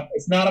is not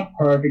a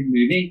perfect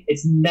movie.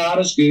 It's not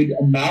as good,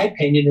 in my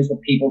opinion, as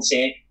what people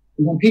say.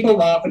 When people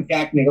laugh at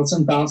Jack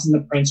Nicholson dancing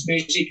the Prince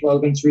music while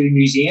going through the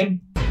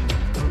museum,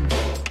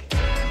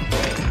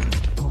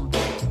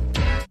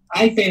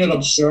 I find it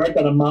absurd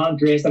that a man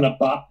dressed in a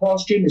bat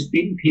costume is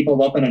beating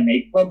people up in a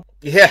nightclub.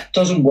 Yeah. It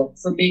doesn't work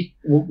for me.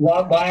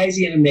 Why is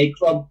he in a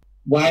nightclub?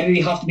 Why did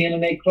he have to be in a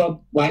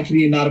nightclub? Why could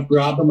he not have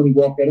grabbed him when he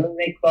walked out of the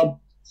nightclub?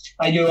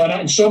 And, you know,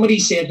 and somebody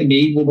said to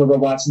me when we were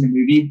watching the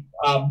movie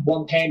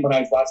one time when I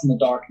was watching The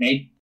Dark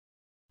Knight,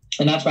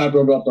 and that's why I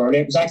brought it up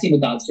earlier. It was actually my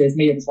dad said to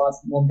me, I was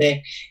watching one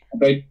day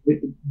about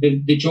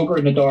the Joker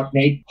in The Dark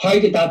Knight. How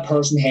did that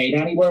person hide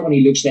anywhere when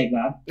he looks like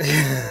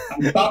that?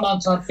 And Batman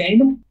can't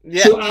find him.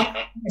 Yeah.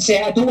 So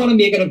I don't want to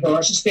make it a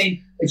versus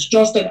thing. It's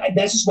just that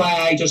this is why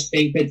I just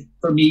think that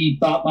for me,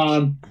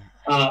 Batman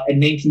in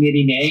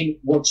 1989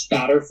 works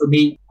better for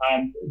me.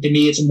 And to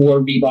me, it's a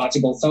more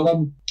rewatchable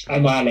film,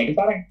 and why I like it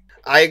better.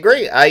 I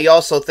agree. I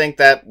also think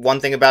that one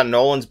thing about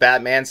Nolan's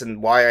Batmans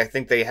and why I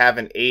think they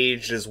haven't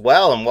aged as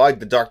well, and why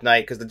The Dark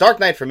Knight, because The Dark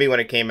Knight for me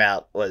when it came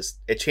out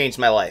it changed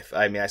my life.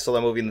 I mean, I saw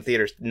that movie in the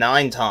theaters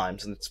 9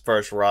 times in its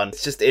first run.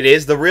 It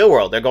is the real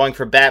world. They're going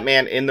for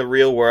Batman in the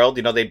real world.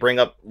 You know, they bring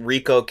up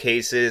RICO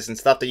cases and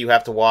stuff that you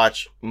have to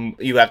watch.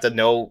 You have to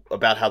know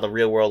about how the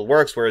real world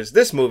works, whereas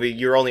this movie,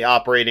 you're only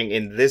operating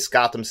in this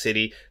Gotham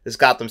City.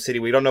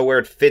 We don't know where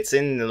it fits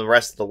in the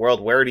rest of the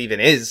world, where it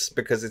even is,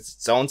 because it's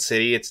its own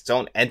city, it's its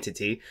own entity.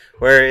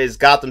 Whereas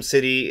Gotham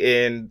City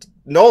in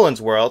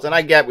Nolan's world, and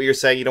I get what you're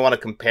saying, you don't want to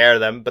compare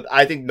them, but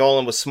I think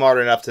Nolan was smart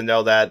enough to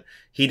know that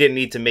he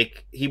wanted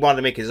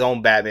to make his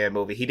own Batman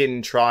movie. He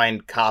didn't try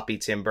and copy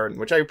Tim Burton,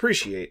 which I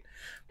appreciate.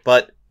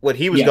 But what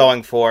he was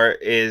going for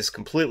is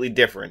completely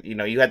different. You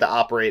know, you had to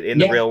operate in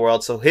the real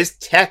world, so his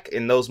tech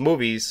in those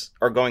movies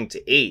are going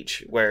to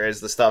age,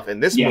 whereas the stuff in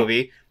this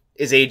movie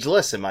is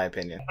ageless, in my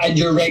opinion. And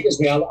you're right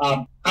as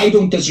well. I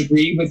don't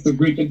disagree with the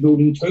route that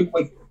Nolan took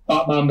with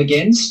Batman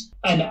Begins,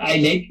 and I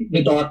like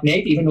The Dark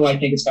Knight, even though I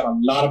think it's got a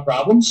lot of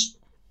problems.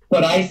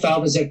 But I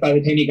felt as if by the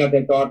time he got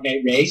The Dark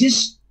Knight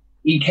Rises,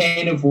 he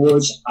kind of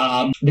was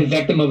the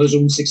victim of his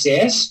own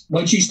success.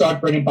 Once you start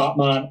bringing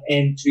Batman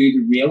into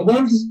the real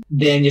world,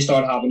 then you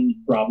start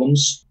having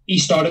problems. He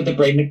started to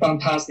bring the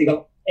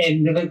Fantastical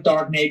into The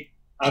Dark Knight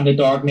and The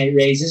Dark Knight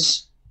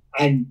Rises,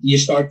 and you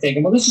start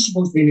thinking, well, this is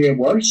supposed to be in the real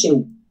world,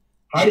 so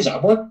how does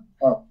that work?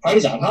 Or how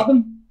does that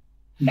happen?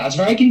 And that's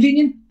very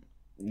convenient.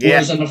 Yeah.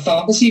 Whereas in the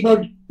fantasy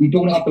world, you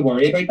don't have to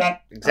worry about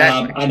that.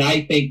 Exactly. And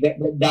I think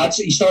that's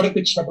he started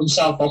to trip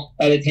himself up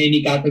by the time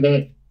he got to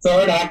the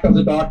third act of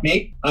The Dark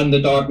Knight and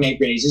The Dark Knight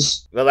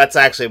Rises. Well, that's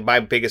actually my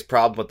biggest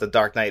problem with The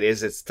Dark Knight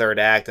is its third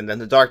act, and then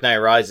The Dark Knight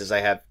Rises, I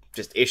have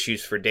just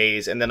issues for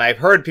days. And then I've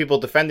heard people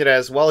defend it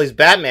as, well, he's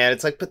Batman.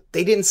 It's like, but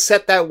they didn't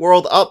set that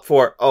world up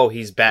for, oh,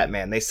 he's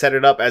Batman. They set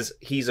it up as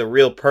he's a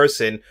real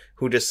person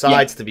who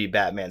decides to be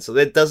Batman. So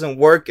that doesn't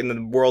work in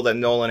the world that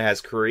Nolan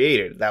has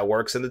created. That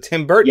works in the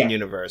Tim Burton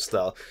universe,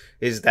 though,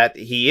 is that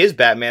he is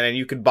Batman, and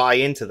you could buy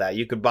into that.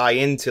 You could buy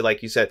into,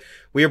 like you said,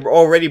 we are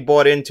already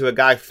bought into a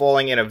guy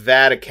falling in a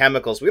vat of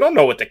chemicals. We don't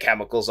know what the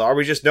chemicals are.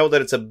 We just know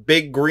that it's a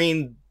big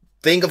green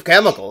thing of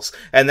chemicals,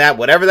 and that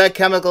whatever that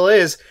chemical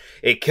is,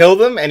 it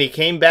killed him, and he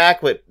came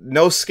back with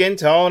no skin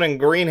tone and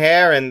green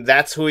hair, and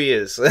that's who he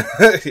is.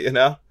 You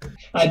know?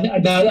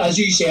 And as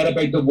you said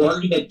about the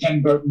world that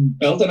Tim Burton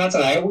built, and that's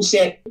what I always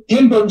said,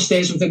 Tim Burton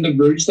stays within the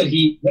rules of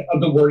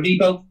the world he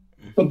built.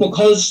 But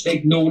because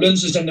like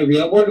Nolan's is in the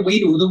real world,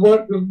 we know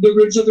the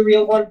rules of the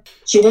real world.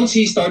 So once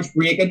he starts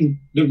breaking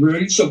the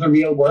rules of the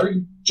real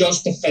world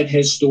just to fit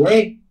his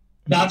story,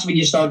 that's when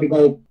you start to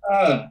go,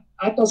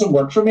 that doesn't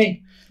work for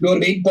me. You know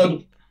what I mean?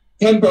 But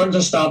Tim Burton's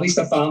established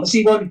a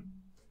fantasy world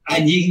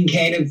and you can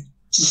kind of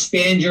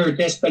suspend your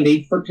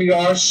disbelief for 2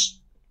 hours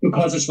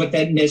because it's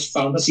within this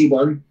fantasy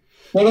world.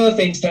 One of the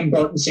things Tim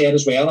Burton said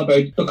as well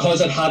about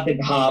because it had to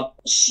have,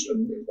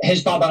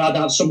 his Batman had to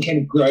have some kind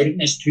of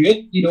groundedness to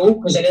it, you know,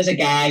 because it is a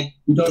guy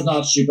who doesn't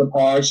have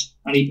superpowers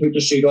and he put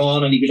the suit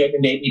on and he was out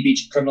in the night and he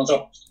beats criminals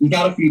up. He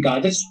got a few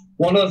gadgets.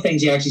 One of the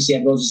things he actually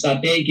said was is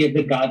that they give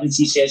the gadgets,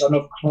 he says,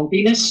 enough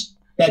clunkiness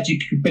that you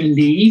could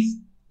believe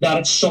that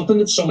it's something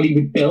that somebody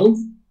would build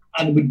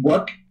and it would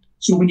work.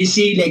 So when you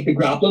see like the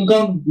grappling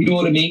gun, you know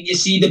what I mean? You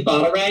see the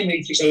batarang when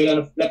he takes it out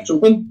and it flips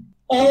open.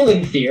 All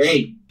in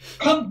theory.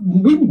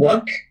 Wouldn't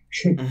work,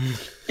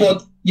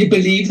 but you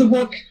believe the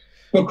work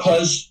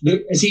because,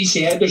 as he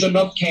said, there's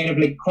enough kind of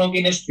like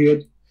clunkiness to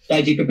it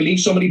that you could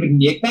believe somebody would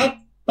make that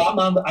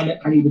Batman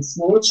and he would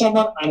throw at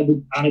someone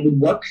and it would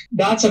work.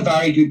 That's a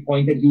very good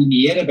point that he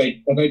made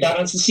about that.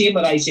 And it's the same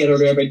that I said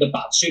earlier about the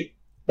Batsuit.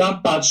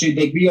 That Batsuit,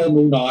 like we all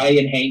know now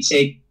in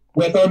hindsight,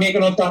 with our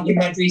making of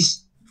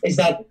documentaries, is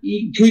that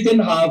he didn't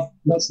have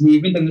much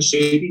movement in the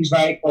suit. He was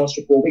very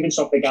claustrophobic and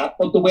stuff like that.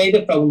 But the way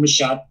the film was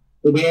shot,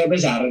 the way it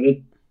was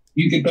edited,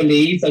 you could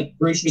believe that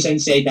Bruce was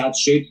inside that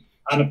suit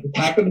and it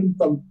protected him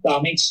from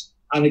damage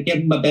and it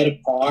gave him a bit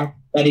of power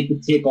that he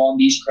could take on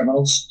these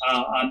criminals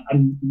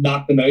and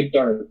knock them out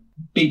or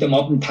beat them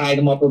up and tie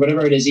them up or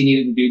whatever it is he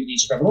needed to do to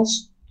these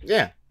criminals.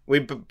 Yeah.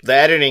 The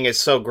editing is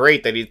so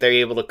great that they're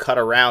able to cut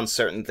around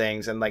certain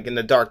things. And like in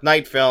the Dark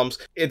Knight films,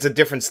 it's a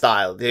different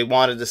style. They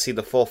wanted to see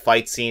the full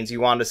fight scenes. You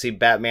wanted to see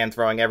Batman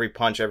throwing every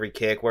punch, every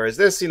kick. Whereas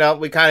this, you know,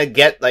 we kind of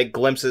get like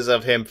glimpses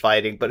of him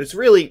fighting, but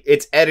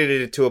it's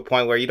edited to a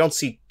point where you don't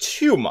see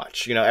too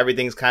much. You know,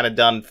 everything's kind of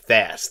done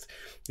fast.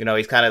 You know,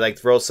 he's kind of like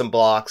throws some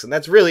blocks and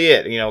that's really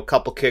it. You know, a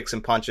couple kicks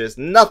and punches,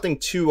 nothing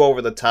too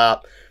over the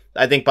top.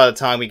 I think by the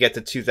time we get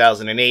to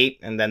 2008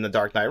 and then The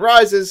Dark Knight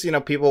Rises, you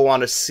know, people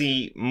want to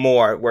see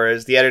more,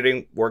 whereas the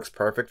editing works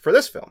perfect for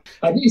this film.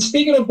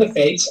 Speaking of the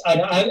fights,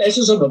 and this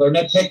is another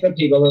nitpick that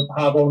people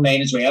have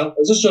online as well.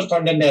 This is just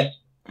turned into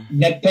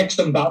nitpicks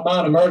from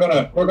Batman, and we're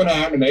gonna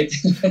iron them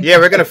out. Yeah,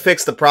 we're gonna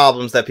fix the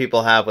problems that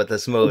people have with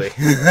this movie.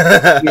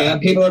 Yeah,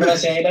 people are gonna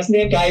say, "Listen,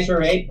 them guys were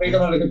right. We're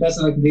gonna look at this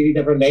in a completely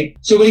different light."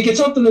 So when he gets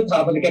up to the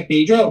top of the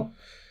cathedral,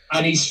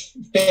 and he's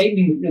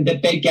fighting the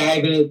big guy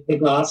with the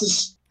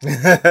glasses.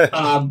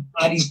 And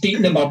he's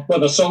beating him up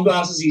with the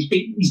sunglasses. He's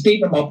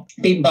beating him up,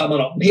 beating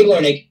Batman up. And people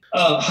are like,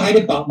 how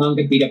did Batman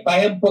get beat up by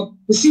him? But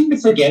they seem to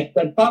forget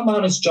that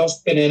Batman has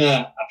just been in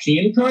a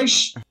plane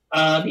crash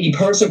and he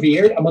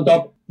persevered and went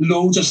up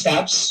loads of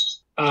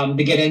steps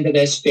to get into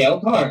this bell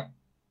tower.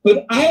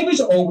 But I was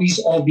always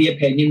of the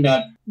opinion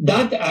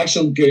that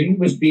actual goon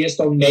was based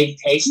on Mike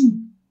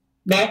Tyson.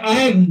 Now, I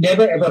have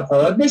never ever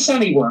heard this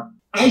anywhere.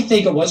 I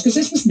think it was because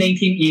this was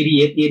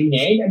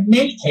 1988-89 and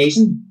Mike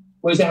Tyson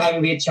was the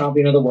heavyweight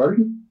champion of the world.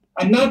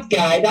 And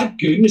that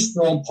goon is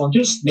throwing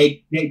punches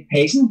like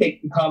Tyson,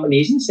 big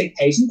combinations like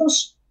Tyson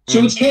does.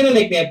 So it's kind of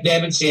like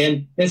them and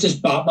saying, this is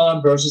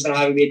Batman versus the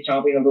heavyweight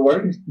champion of the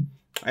world.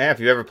 Yeah, if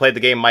you ever played the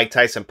game Mike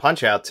Tyson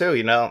Punch-Out too,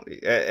 you know,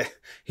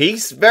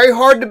 he's very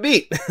hard to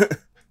beat.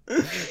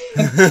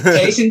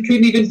 Tyson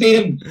couldn't even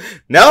beat him.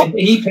 No. And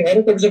he played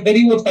it. There was a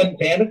video of him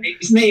playing it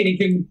recently and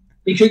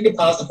he couldn't get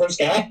past the first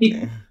guy.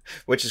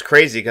 Which is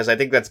crazy because I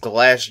think that's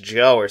Glass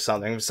Joe or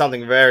something.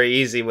 Something very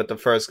easy with the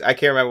first. I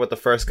can't remember what the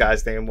first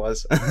guy's name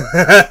was.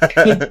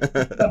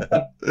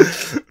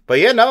 But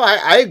yeah, no,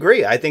 I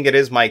agree. I think it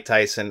is Mike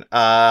Tyson.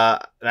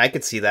 And I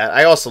could see that.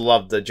 I also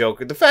love the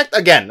Joker. The fact,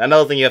 again,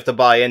 another thing you have to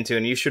buy into,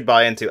 and you should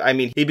buy into. I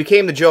mean, he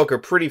became the Joker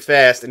pretty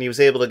fast, and he was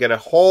able to get a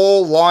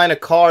whole line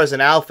of cars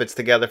and outfits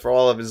together for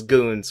all of his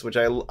goons, which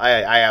I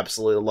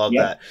absolutely love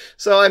that.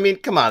 So, I mean,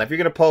 come on, if you're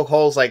going to poke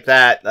holes like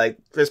that, like,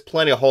 there's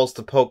plenty of holes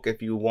to poke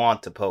if you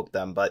want to poke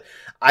them, but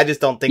I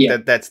just don't think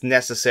that that's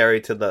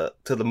necessary to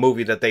the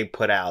movie that they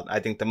put out. I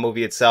think the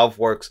movie itself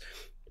works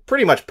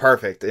pretty much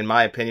perfect, in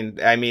my opinion.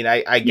 I mean,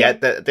 I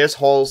get that there's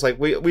holes, like,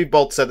 we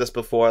both said this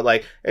before,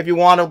 like, if you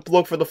want to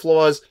look for the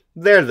flaws,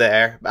 they're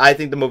there. I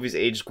think the movie's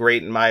aged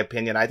great, in my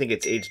opinion. I think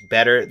it's aged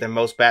better than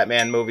most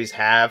Batman movies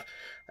have.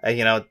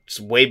 You know, it's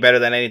way better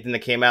than anything that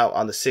came out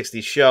on the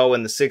 60s show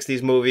and the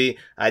 60s movie.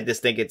 I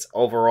just think it's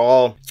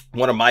overall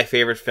one of my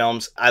favorite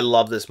films. I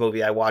love this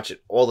movie. I watch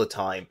it all the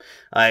time.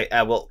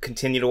 I will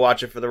continue to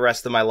watch it for the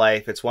rest of my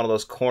life. It's one of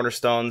those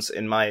cornerstones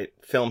in my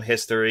film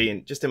history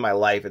and just in my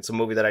life. It's a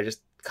movie that I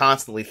just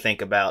constantly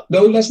think about.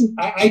 No, listen,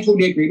 I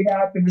totally agree with that.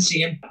 I've been the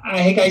same.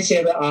 I think I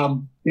said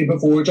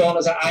before, John,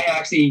 is I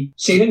actually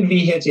seen it in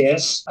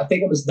VHS. I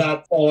think it was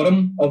that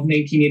autumn of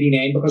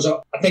 1989 because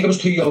I think I was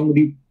too young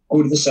to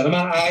go to the cinema.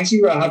 I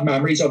actually have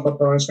memories of my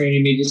parents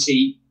bringing me to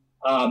see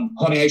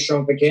Honey, I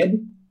Shrunk the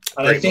Kid.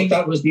 And I think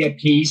that was the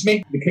appease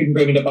me. They couldn't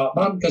bring me to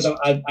Batman because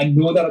I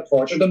know that it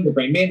tortured them to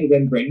bring me and they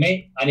didn't bring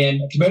me. And then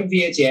it came out in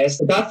VHS.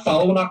 But that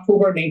following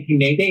October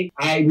 1990,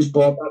 I was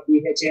bought that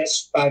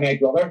VHS by my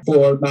brother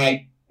for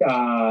my,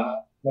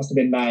 must have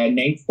been my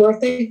 9th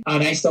birthday.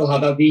 And I still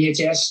have that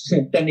VHS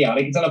in the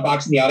attic. It's in a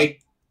box in the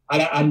attic.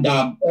 And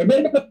I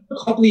remember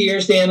a couple of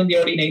years then in the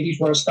early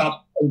 90s where I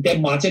stopped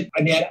didn't watch it,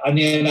 and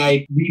then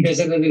I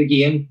revisited it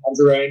again. I was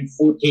around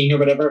 14 or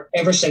whatever.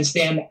 Ever since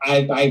then,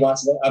 I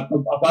watched it. I've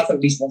watched it at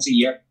least once a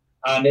year,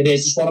 and it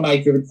is just one of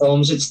my favorite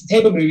films. It's the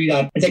type of movie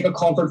that it's like a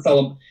comfort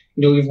film.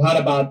 You know, you've had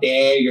a bad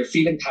day, you're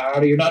feeling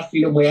tired, or you're not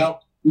feeling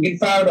well. You can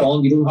fire it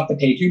on. You don't have to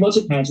pay too much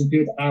attention to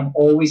it. I'm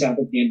always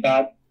entertained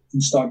by it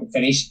from start to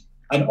finish.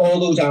 And all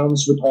those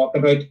elements we talked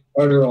about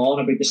earlier on,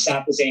 about the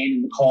set design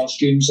and the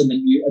costumes and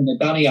the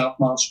Danny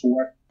Elfman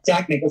score,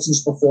 Jack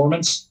Nicholson's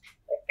performance,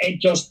 it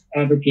just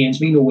entertains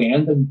me no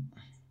end. And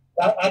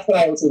that's what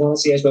I also want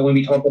to say as well when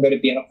we talk about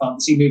it being a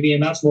fantasy movie.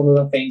 And that's one of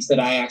the things that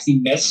I actually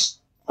miss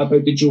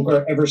about the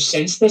Joker ever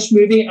since this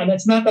movie. And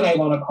it's not that I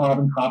want a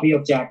carbon copy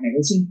of Jack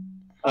Nicholson,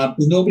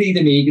 because nobody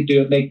to me could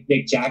do it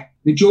like Jack.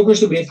 The Jokers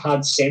that we've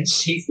had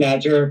since, Heath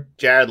Ledger,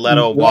 Jared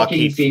Leto,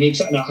 Joaquin Phoenix,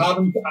 and I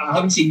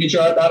haven't seen the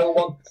Jared Leto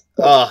one.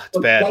 Oh, it's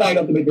bad. What I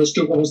loved about this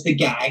Joker was the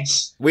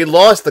gags. We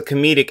lost the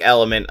comedic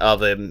element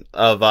of him,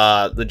 of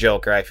the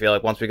Joker, I feel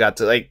like, once we got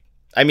to, like,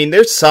 I mean,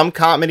 there's some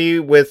comedy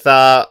with,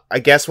 I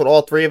guess, with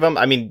all three of them.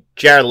 I mean,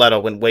 Jared Leto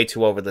went way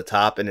too over the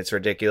top, and it's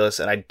ridiculous,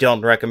 and I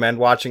don't recommend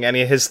watching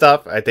any of his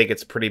stuff. I think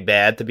it's pretty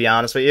bad, to be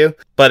honest with you.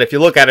 But if you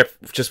look at it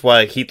just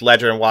what Heath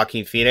Ledger and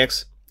Joaquin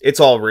Phoenix, it's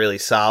all really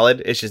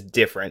solid. It's just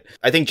different.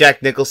 I think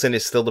Jack Nicholson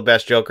is still the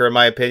best Joker, in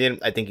my opinion.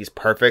 I think he's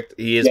perfect.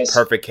 He is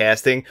perfect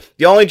casting.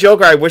 The only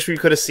Joker I wish we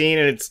could have seen,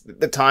 and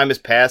the time has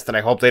passed, and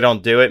I hope they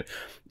don't do it,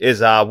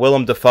 is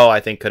Willem Dafoe. I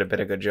think could have been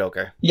a good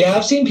Joker. Yeah,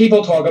 I've seen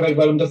people talk about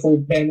Willem Dafoe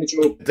playing the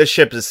Joker. The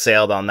ship has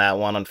sailed on that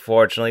one,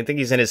 unfortunately. I think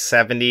he's in his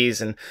 70s.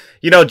 And,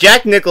 you know,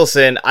 Jack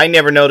Nicholson, I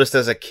never noticed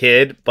as a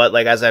kid, but,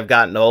 like, as I've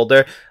gotten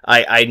older,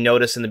 I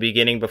noticed in the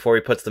beginning before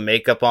he puts the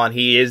makeup on,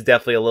 he is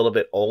definitely a little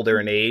bit older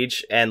in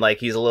age, and, like,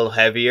 he's a little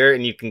heavier,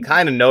 and you can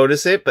kind of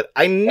notice it, but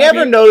I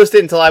never noticed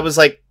it until I was,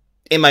 like,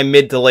 in my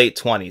mid to late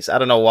 20s. I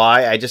don't know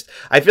why.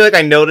 I feel like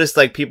I noticed,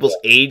 like, people's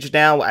age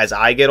now as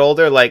I get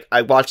older. Like,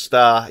 I watched,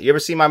 you ever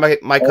see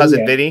my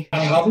Cousin Vinny? I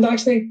haven't,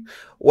 actually.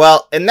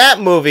 Well, in that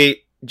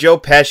movie, Joe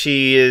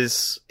Pesci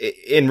is,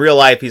 in real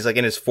life, he's, like,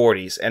 in his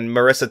 40s, and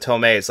Marissa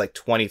Tomei is, like,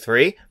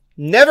 23.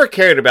 Never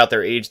cared about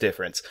their age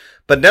difference.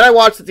 But then I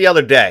watched it the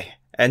other day,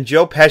 and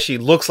Joe Pesci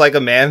looks like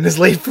a man in his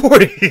late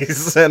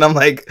 40s, and I'm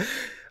like,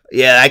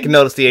 yeah, I can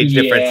notice the age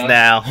difference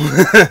now.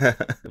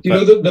 You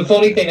know, the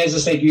funny thing is,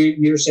 it's like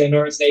you're saying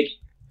there, it's like,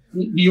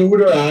 the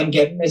older I'm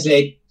getting, is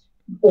like,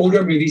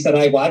 older movies that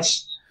I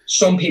watch,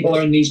 some people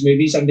are in these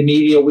movies, and the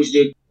media always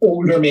do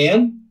older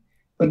men,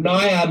 but now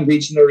I'm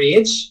reaching their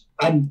age,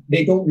 and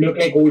they don't look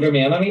like older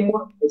men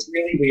anymore. It's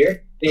really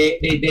weird.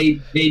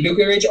 They look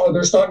their age, or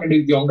they're starting to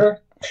look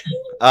younger.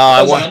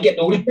 I'm getting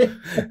older.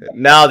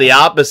 No, the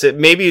opposite.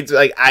 Maybe it's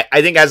like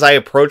I think as I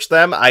approach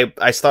them,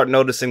 I start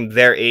noticing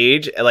their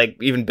age, like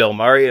even Bill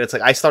Murray, and it's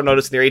like I start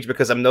noticing their age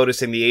because I'm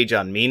noticing the age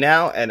on me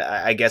now, and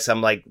I guess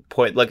I'm like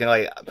looking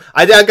like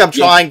I think I'm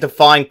trying to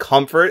find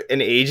comfort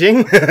in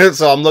aging,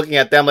 so I'm looking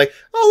at them like,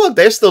 oh look,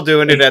 they're still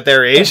doing it at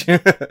their age.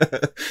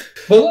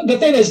 Well, the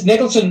thing is,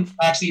 Nicholson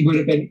actually would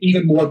have been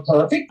even more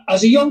perfect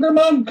as a younger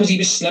man because he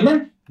was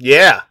slimmer.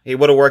 Yeah, he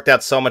would have worked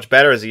out so much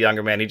better as a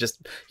younger man. He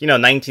just,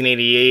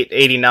 1988,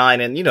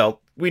 89, and,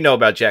 we know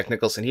about Jack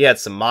Nicholson. He had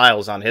some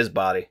miles on his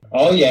body.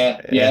 Oh,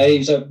 yeah. Yeah, he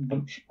was a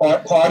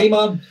party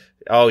man.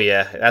 Oh,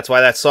 yeah. That's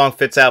why that song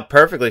fits out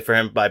perfectly for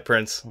him by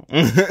Prince.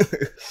 And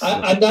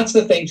that's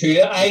the thing,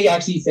 too. I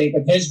actually think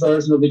that his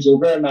version of the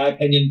Joker, in my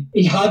opinion,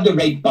 he had the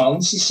right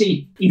balance, you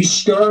see. He was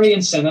scary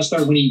and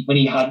sinister when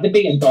he had to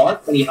be, and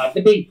dark when he had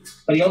to be.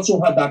 But he also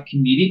had that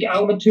comedic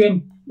element to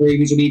him, where he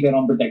was a wee bit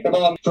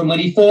unpredictable. From when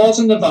he falls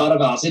in the vat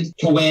of acid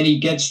to when he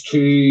gets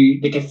to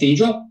the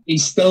cathedral,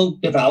 he's still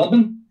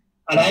developing.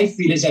 And I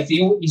feel as if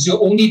he's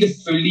only the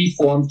fully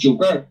formed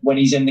Joker when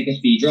he's in the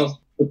cathedral,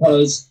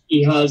 because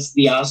he has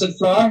the acid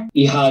flower,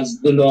 he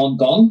has the long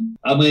gun,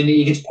 and when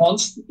he gets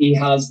punched, he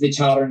has the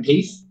chattering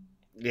teeth.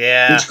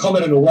 Yeah. Which come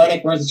out of nowhere,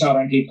 like, where's the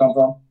chattering teeth come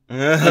from?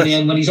 And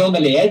then when he's on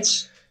the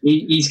ledge,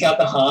 he's got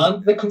the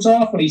hand that comes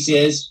off when he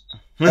says,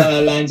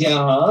 lands your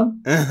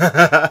hand.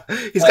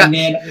 And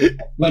then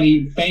when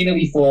he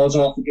finally falls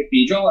off the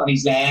cathedral and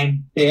he's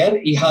laying there,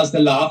 he has the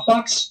laugh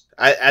box.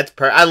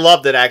 I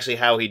loved it, actually,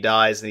 how he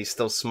dies and he's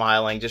still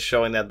smiling, just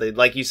showing that,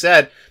 like you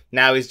said,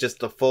 now he's just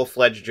the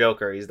full-fledged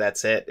Joker.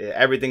 That's it.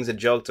 Everything's a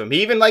joke to him.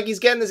 He even, he's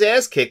getting his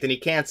ass kicked and he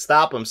can't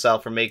stop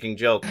himself from making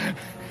jokes. You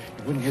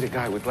wouldn't hit a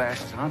guy with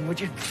glasses on,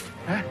 would you?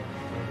 Huh?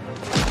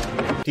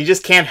 He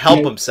just can't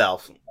help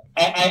himself.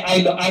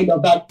 I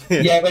love that.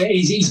 Yeah, when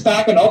he's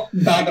backing up,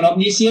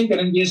 and you see him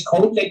getting his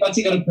coat, like, what's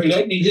he going to pull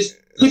out, and he just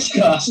puts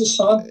glasses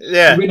on.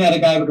 Yeah. You wouldn't have a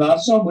guy with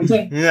glasses on, would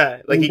you?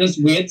 Yeah. He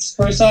just waits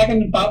for a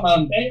second, and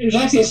Batman, it was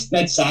actually a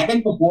split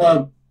second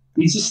before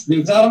he just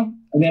looks at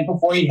him, and then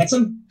before he hits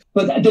him.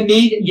 But to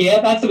me,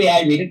 yeah, that's the way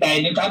I read it.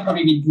 I'm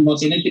probably reading too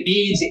much in it. To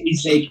me,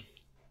 it's like,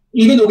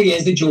 even though he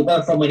is the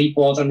Joker from when he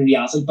falls under the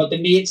acid, but to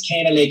me it's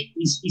kind of like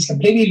he's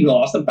completely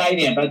lost it by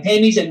then. By the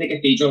time he's in the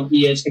cathedral,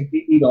 he is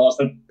completely lost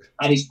it,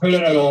 and he's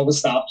pulling out all the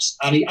stops,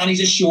 and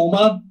he's a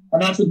showman,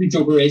 and that's what the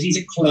Joker is. He's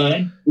a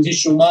clown. He's a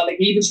showman. Like,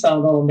 even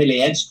standing on the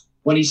ledge,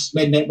 when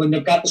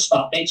they've got the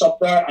spotlights up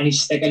there and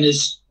he's sticking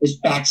his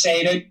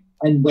backside out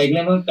and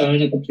wiggling it down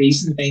at the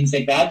police and things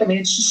like that. I mean,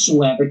 it's just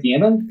so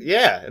entertaining.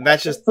 Yeah, and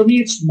that's just... For me,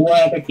 it's more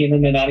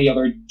entertaining than any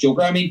other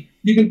Joker. I mean,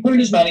 you can put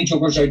as many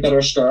Jokers out that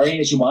are scary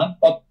as you want,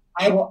 but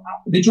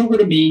the Joker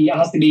to me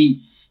has to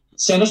be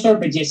sinister,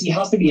 but yes, he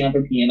has to be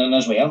entertaining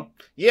as well.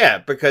 Yeah,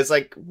 because,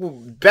 like,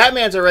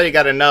 Batman's already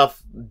got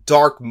enough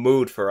dark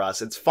mood for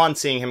us. It's fun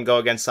seeing him go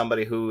against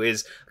somebody who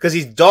is... Because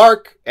he's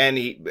dark, and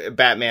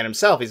Batman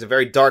himself, he's a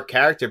very dark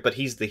character, but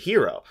he's the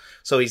hero.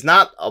 So he's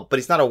not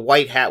a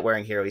white hat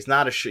wearing hero. He's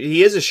not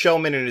he is a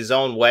showman in his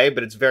own way,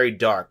 but it's very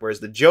dark. Whereas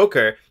the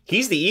Joker,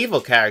 he's the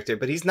evil character,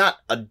 but he's not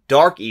a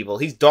dark evil.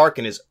 He's dark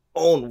in his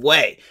own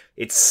way.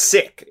 It's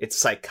sick. It's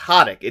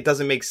psychotic. It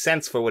doesn't make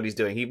sense for what he's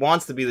doing. He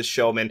wants to be the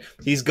showman.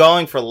 He's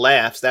going for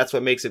laughs. That's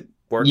what makes it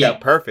work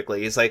out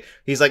perfectly. He's like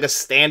a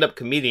stand-up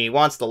comedian. He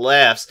wants the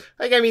laughs.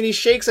 Like, I mean, he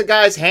shakes a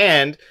guy's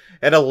hand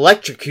and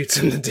electrocutes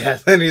him to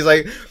death. And he's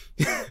like,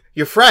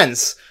 "You're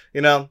friends,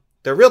 you know,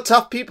 they're real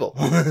tough people."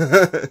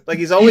 Like,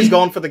 he's always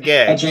going for the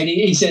gag. That's right.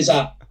 He says,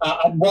 and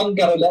one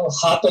got a little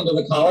hot under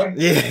the collar.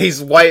 Yeah,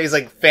 he's white. He's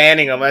like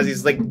fanning him as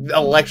he's like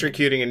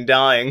electrocuting and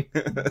dying.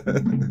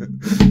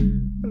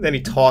 And then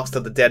he talks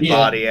to the dead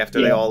body after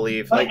they all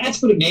leave. Like,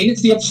 that's what I mean.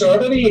 It's the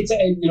absurdity. It's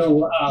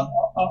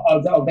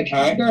of the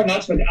character, and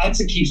that's what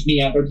keeps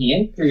me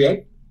entertained throughout.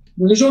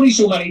 There's only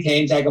so many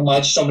times I can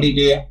watch somebody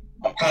do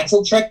a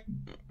pencil trick.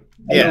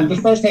 You know, the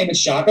first time it's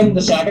shocking.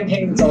 The second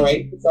time it's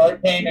alright. The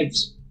third time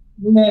it's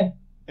meh.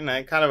 You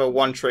know, kind of a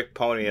one-trick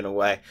pony in a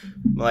way.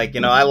 Like,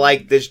 you know, I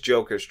like this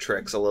Joker's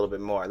tricks a little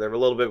bit more. They're a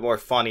little bit more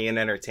funny and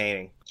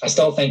entertaining. I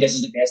still think this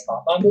is the best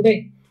Batman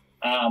movie.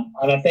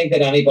 And I think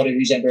that anybody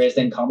who's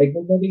interested in comic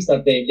book movies,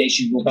 that they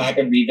should go back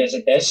and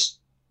revisit this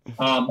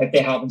if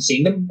they haven't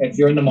seen them. If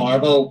you're into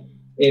Marvel,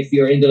 if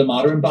you're into the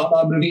modern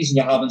Batman movies and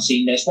you haven't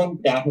seen this one,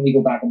 definitely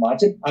go back and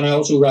watch it. And I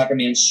also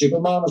recommend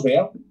Superman as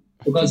well,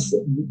 because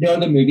they're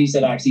the movies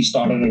that actually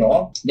started it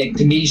all. Like,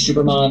 to me,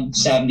 Superman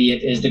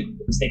 78 is the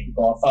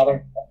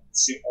godfather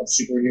of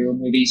superhero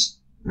movies,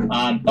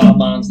 and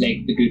Batman's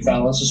like the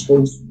Goodfellas, I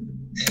suppose.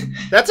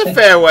 That's a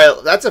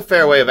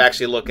fair way of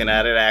actually looking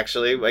at it,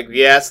 actually. Like,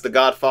 yes, The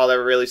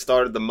Godfather really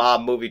started the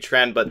mob movie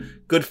trend, but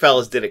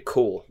Goodfellas did it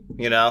cool,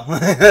 you know?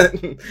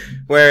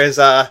 Whereas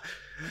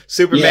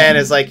Superman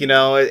is like, you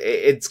know,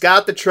 it's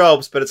got the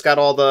tropes, but it's got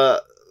all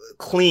the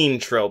clean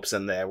tropes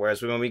in there.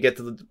 Whereas when we get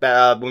to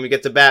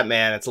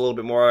Batman, it's a little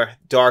bit more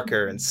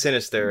darker and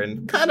sinister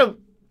and kind of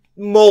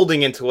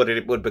molding into what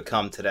it would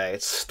become today.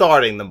 It's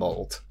starting the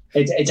mold.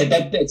 It's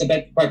a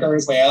bit quicker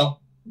as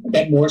well, a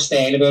bit more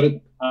style about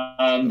it.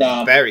 And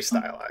very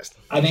stylized.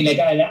 I mean, like,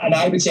 and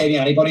I would say to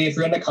anybody, if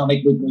you're into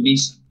comic book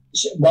movies,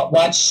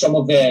 watch some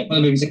of the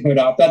movies that came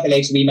out after that. The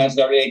likes of we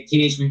mentioned earlier, like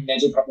Teenage Mutant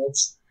Ninja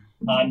Turtles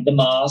and The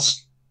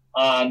Mask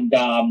and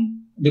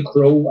The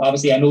Crow.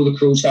 Obviously, I know The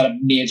Crow's got a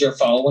major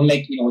following.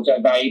 Like, you know, it's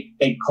a very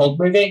big cult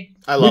movie.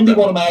 I love it.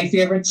 One of my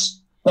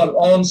favorites. But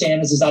all I'm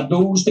saying is that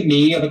those, to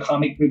me, are the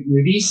comic book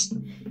movies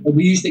that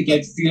we used to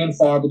get few and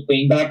far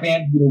between back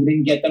then. You know, we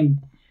didn't get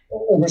them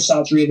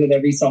oversaturated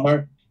every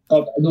summer.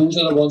 But those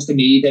are the ones, to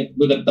me, that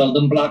were the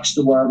building blocks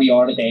to where we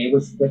are today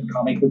with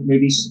comic book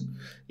movies.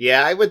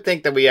 Yeah, I would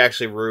think that we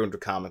actually ruined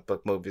comic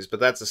book movies, but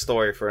that's a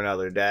story for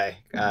another day.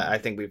 I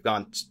think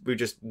we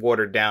just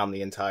watered down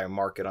the entire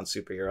market on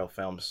superhero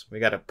films. We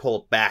got to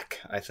pull it back,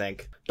 I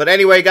think. But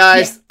anyway,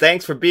 guys,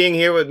 thanks for being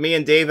here with me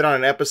and David on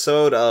an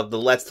episode of the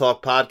Let's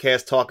Talk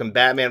podcast, Talking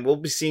Batman. We'll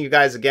be seeing you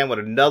guys again with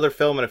another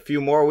film in a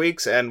few more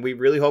weeks, and we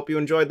really hope you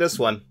enjoyed this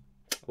one.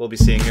 We'll be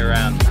seeing you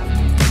around.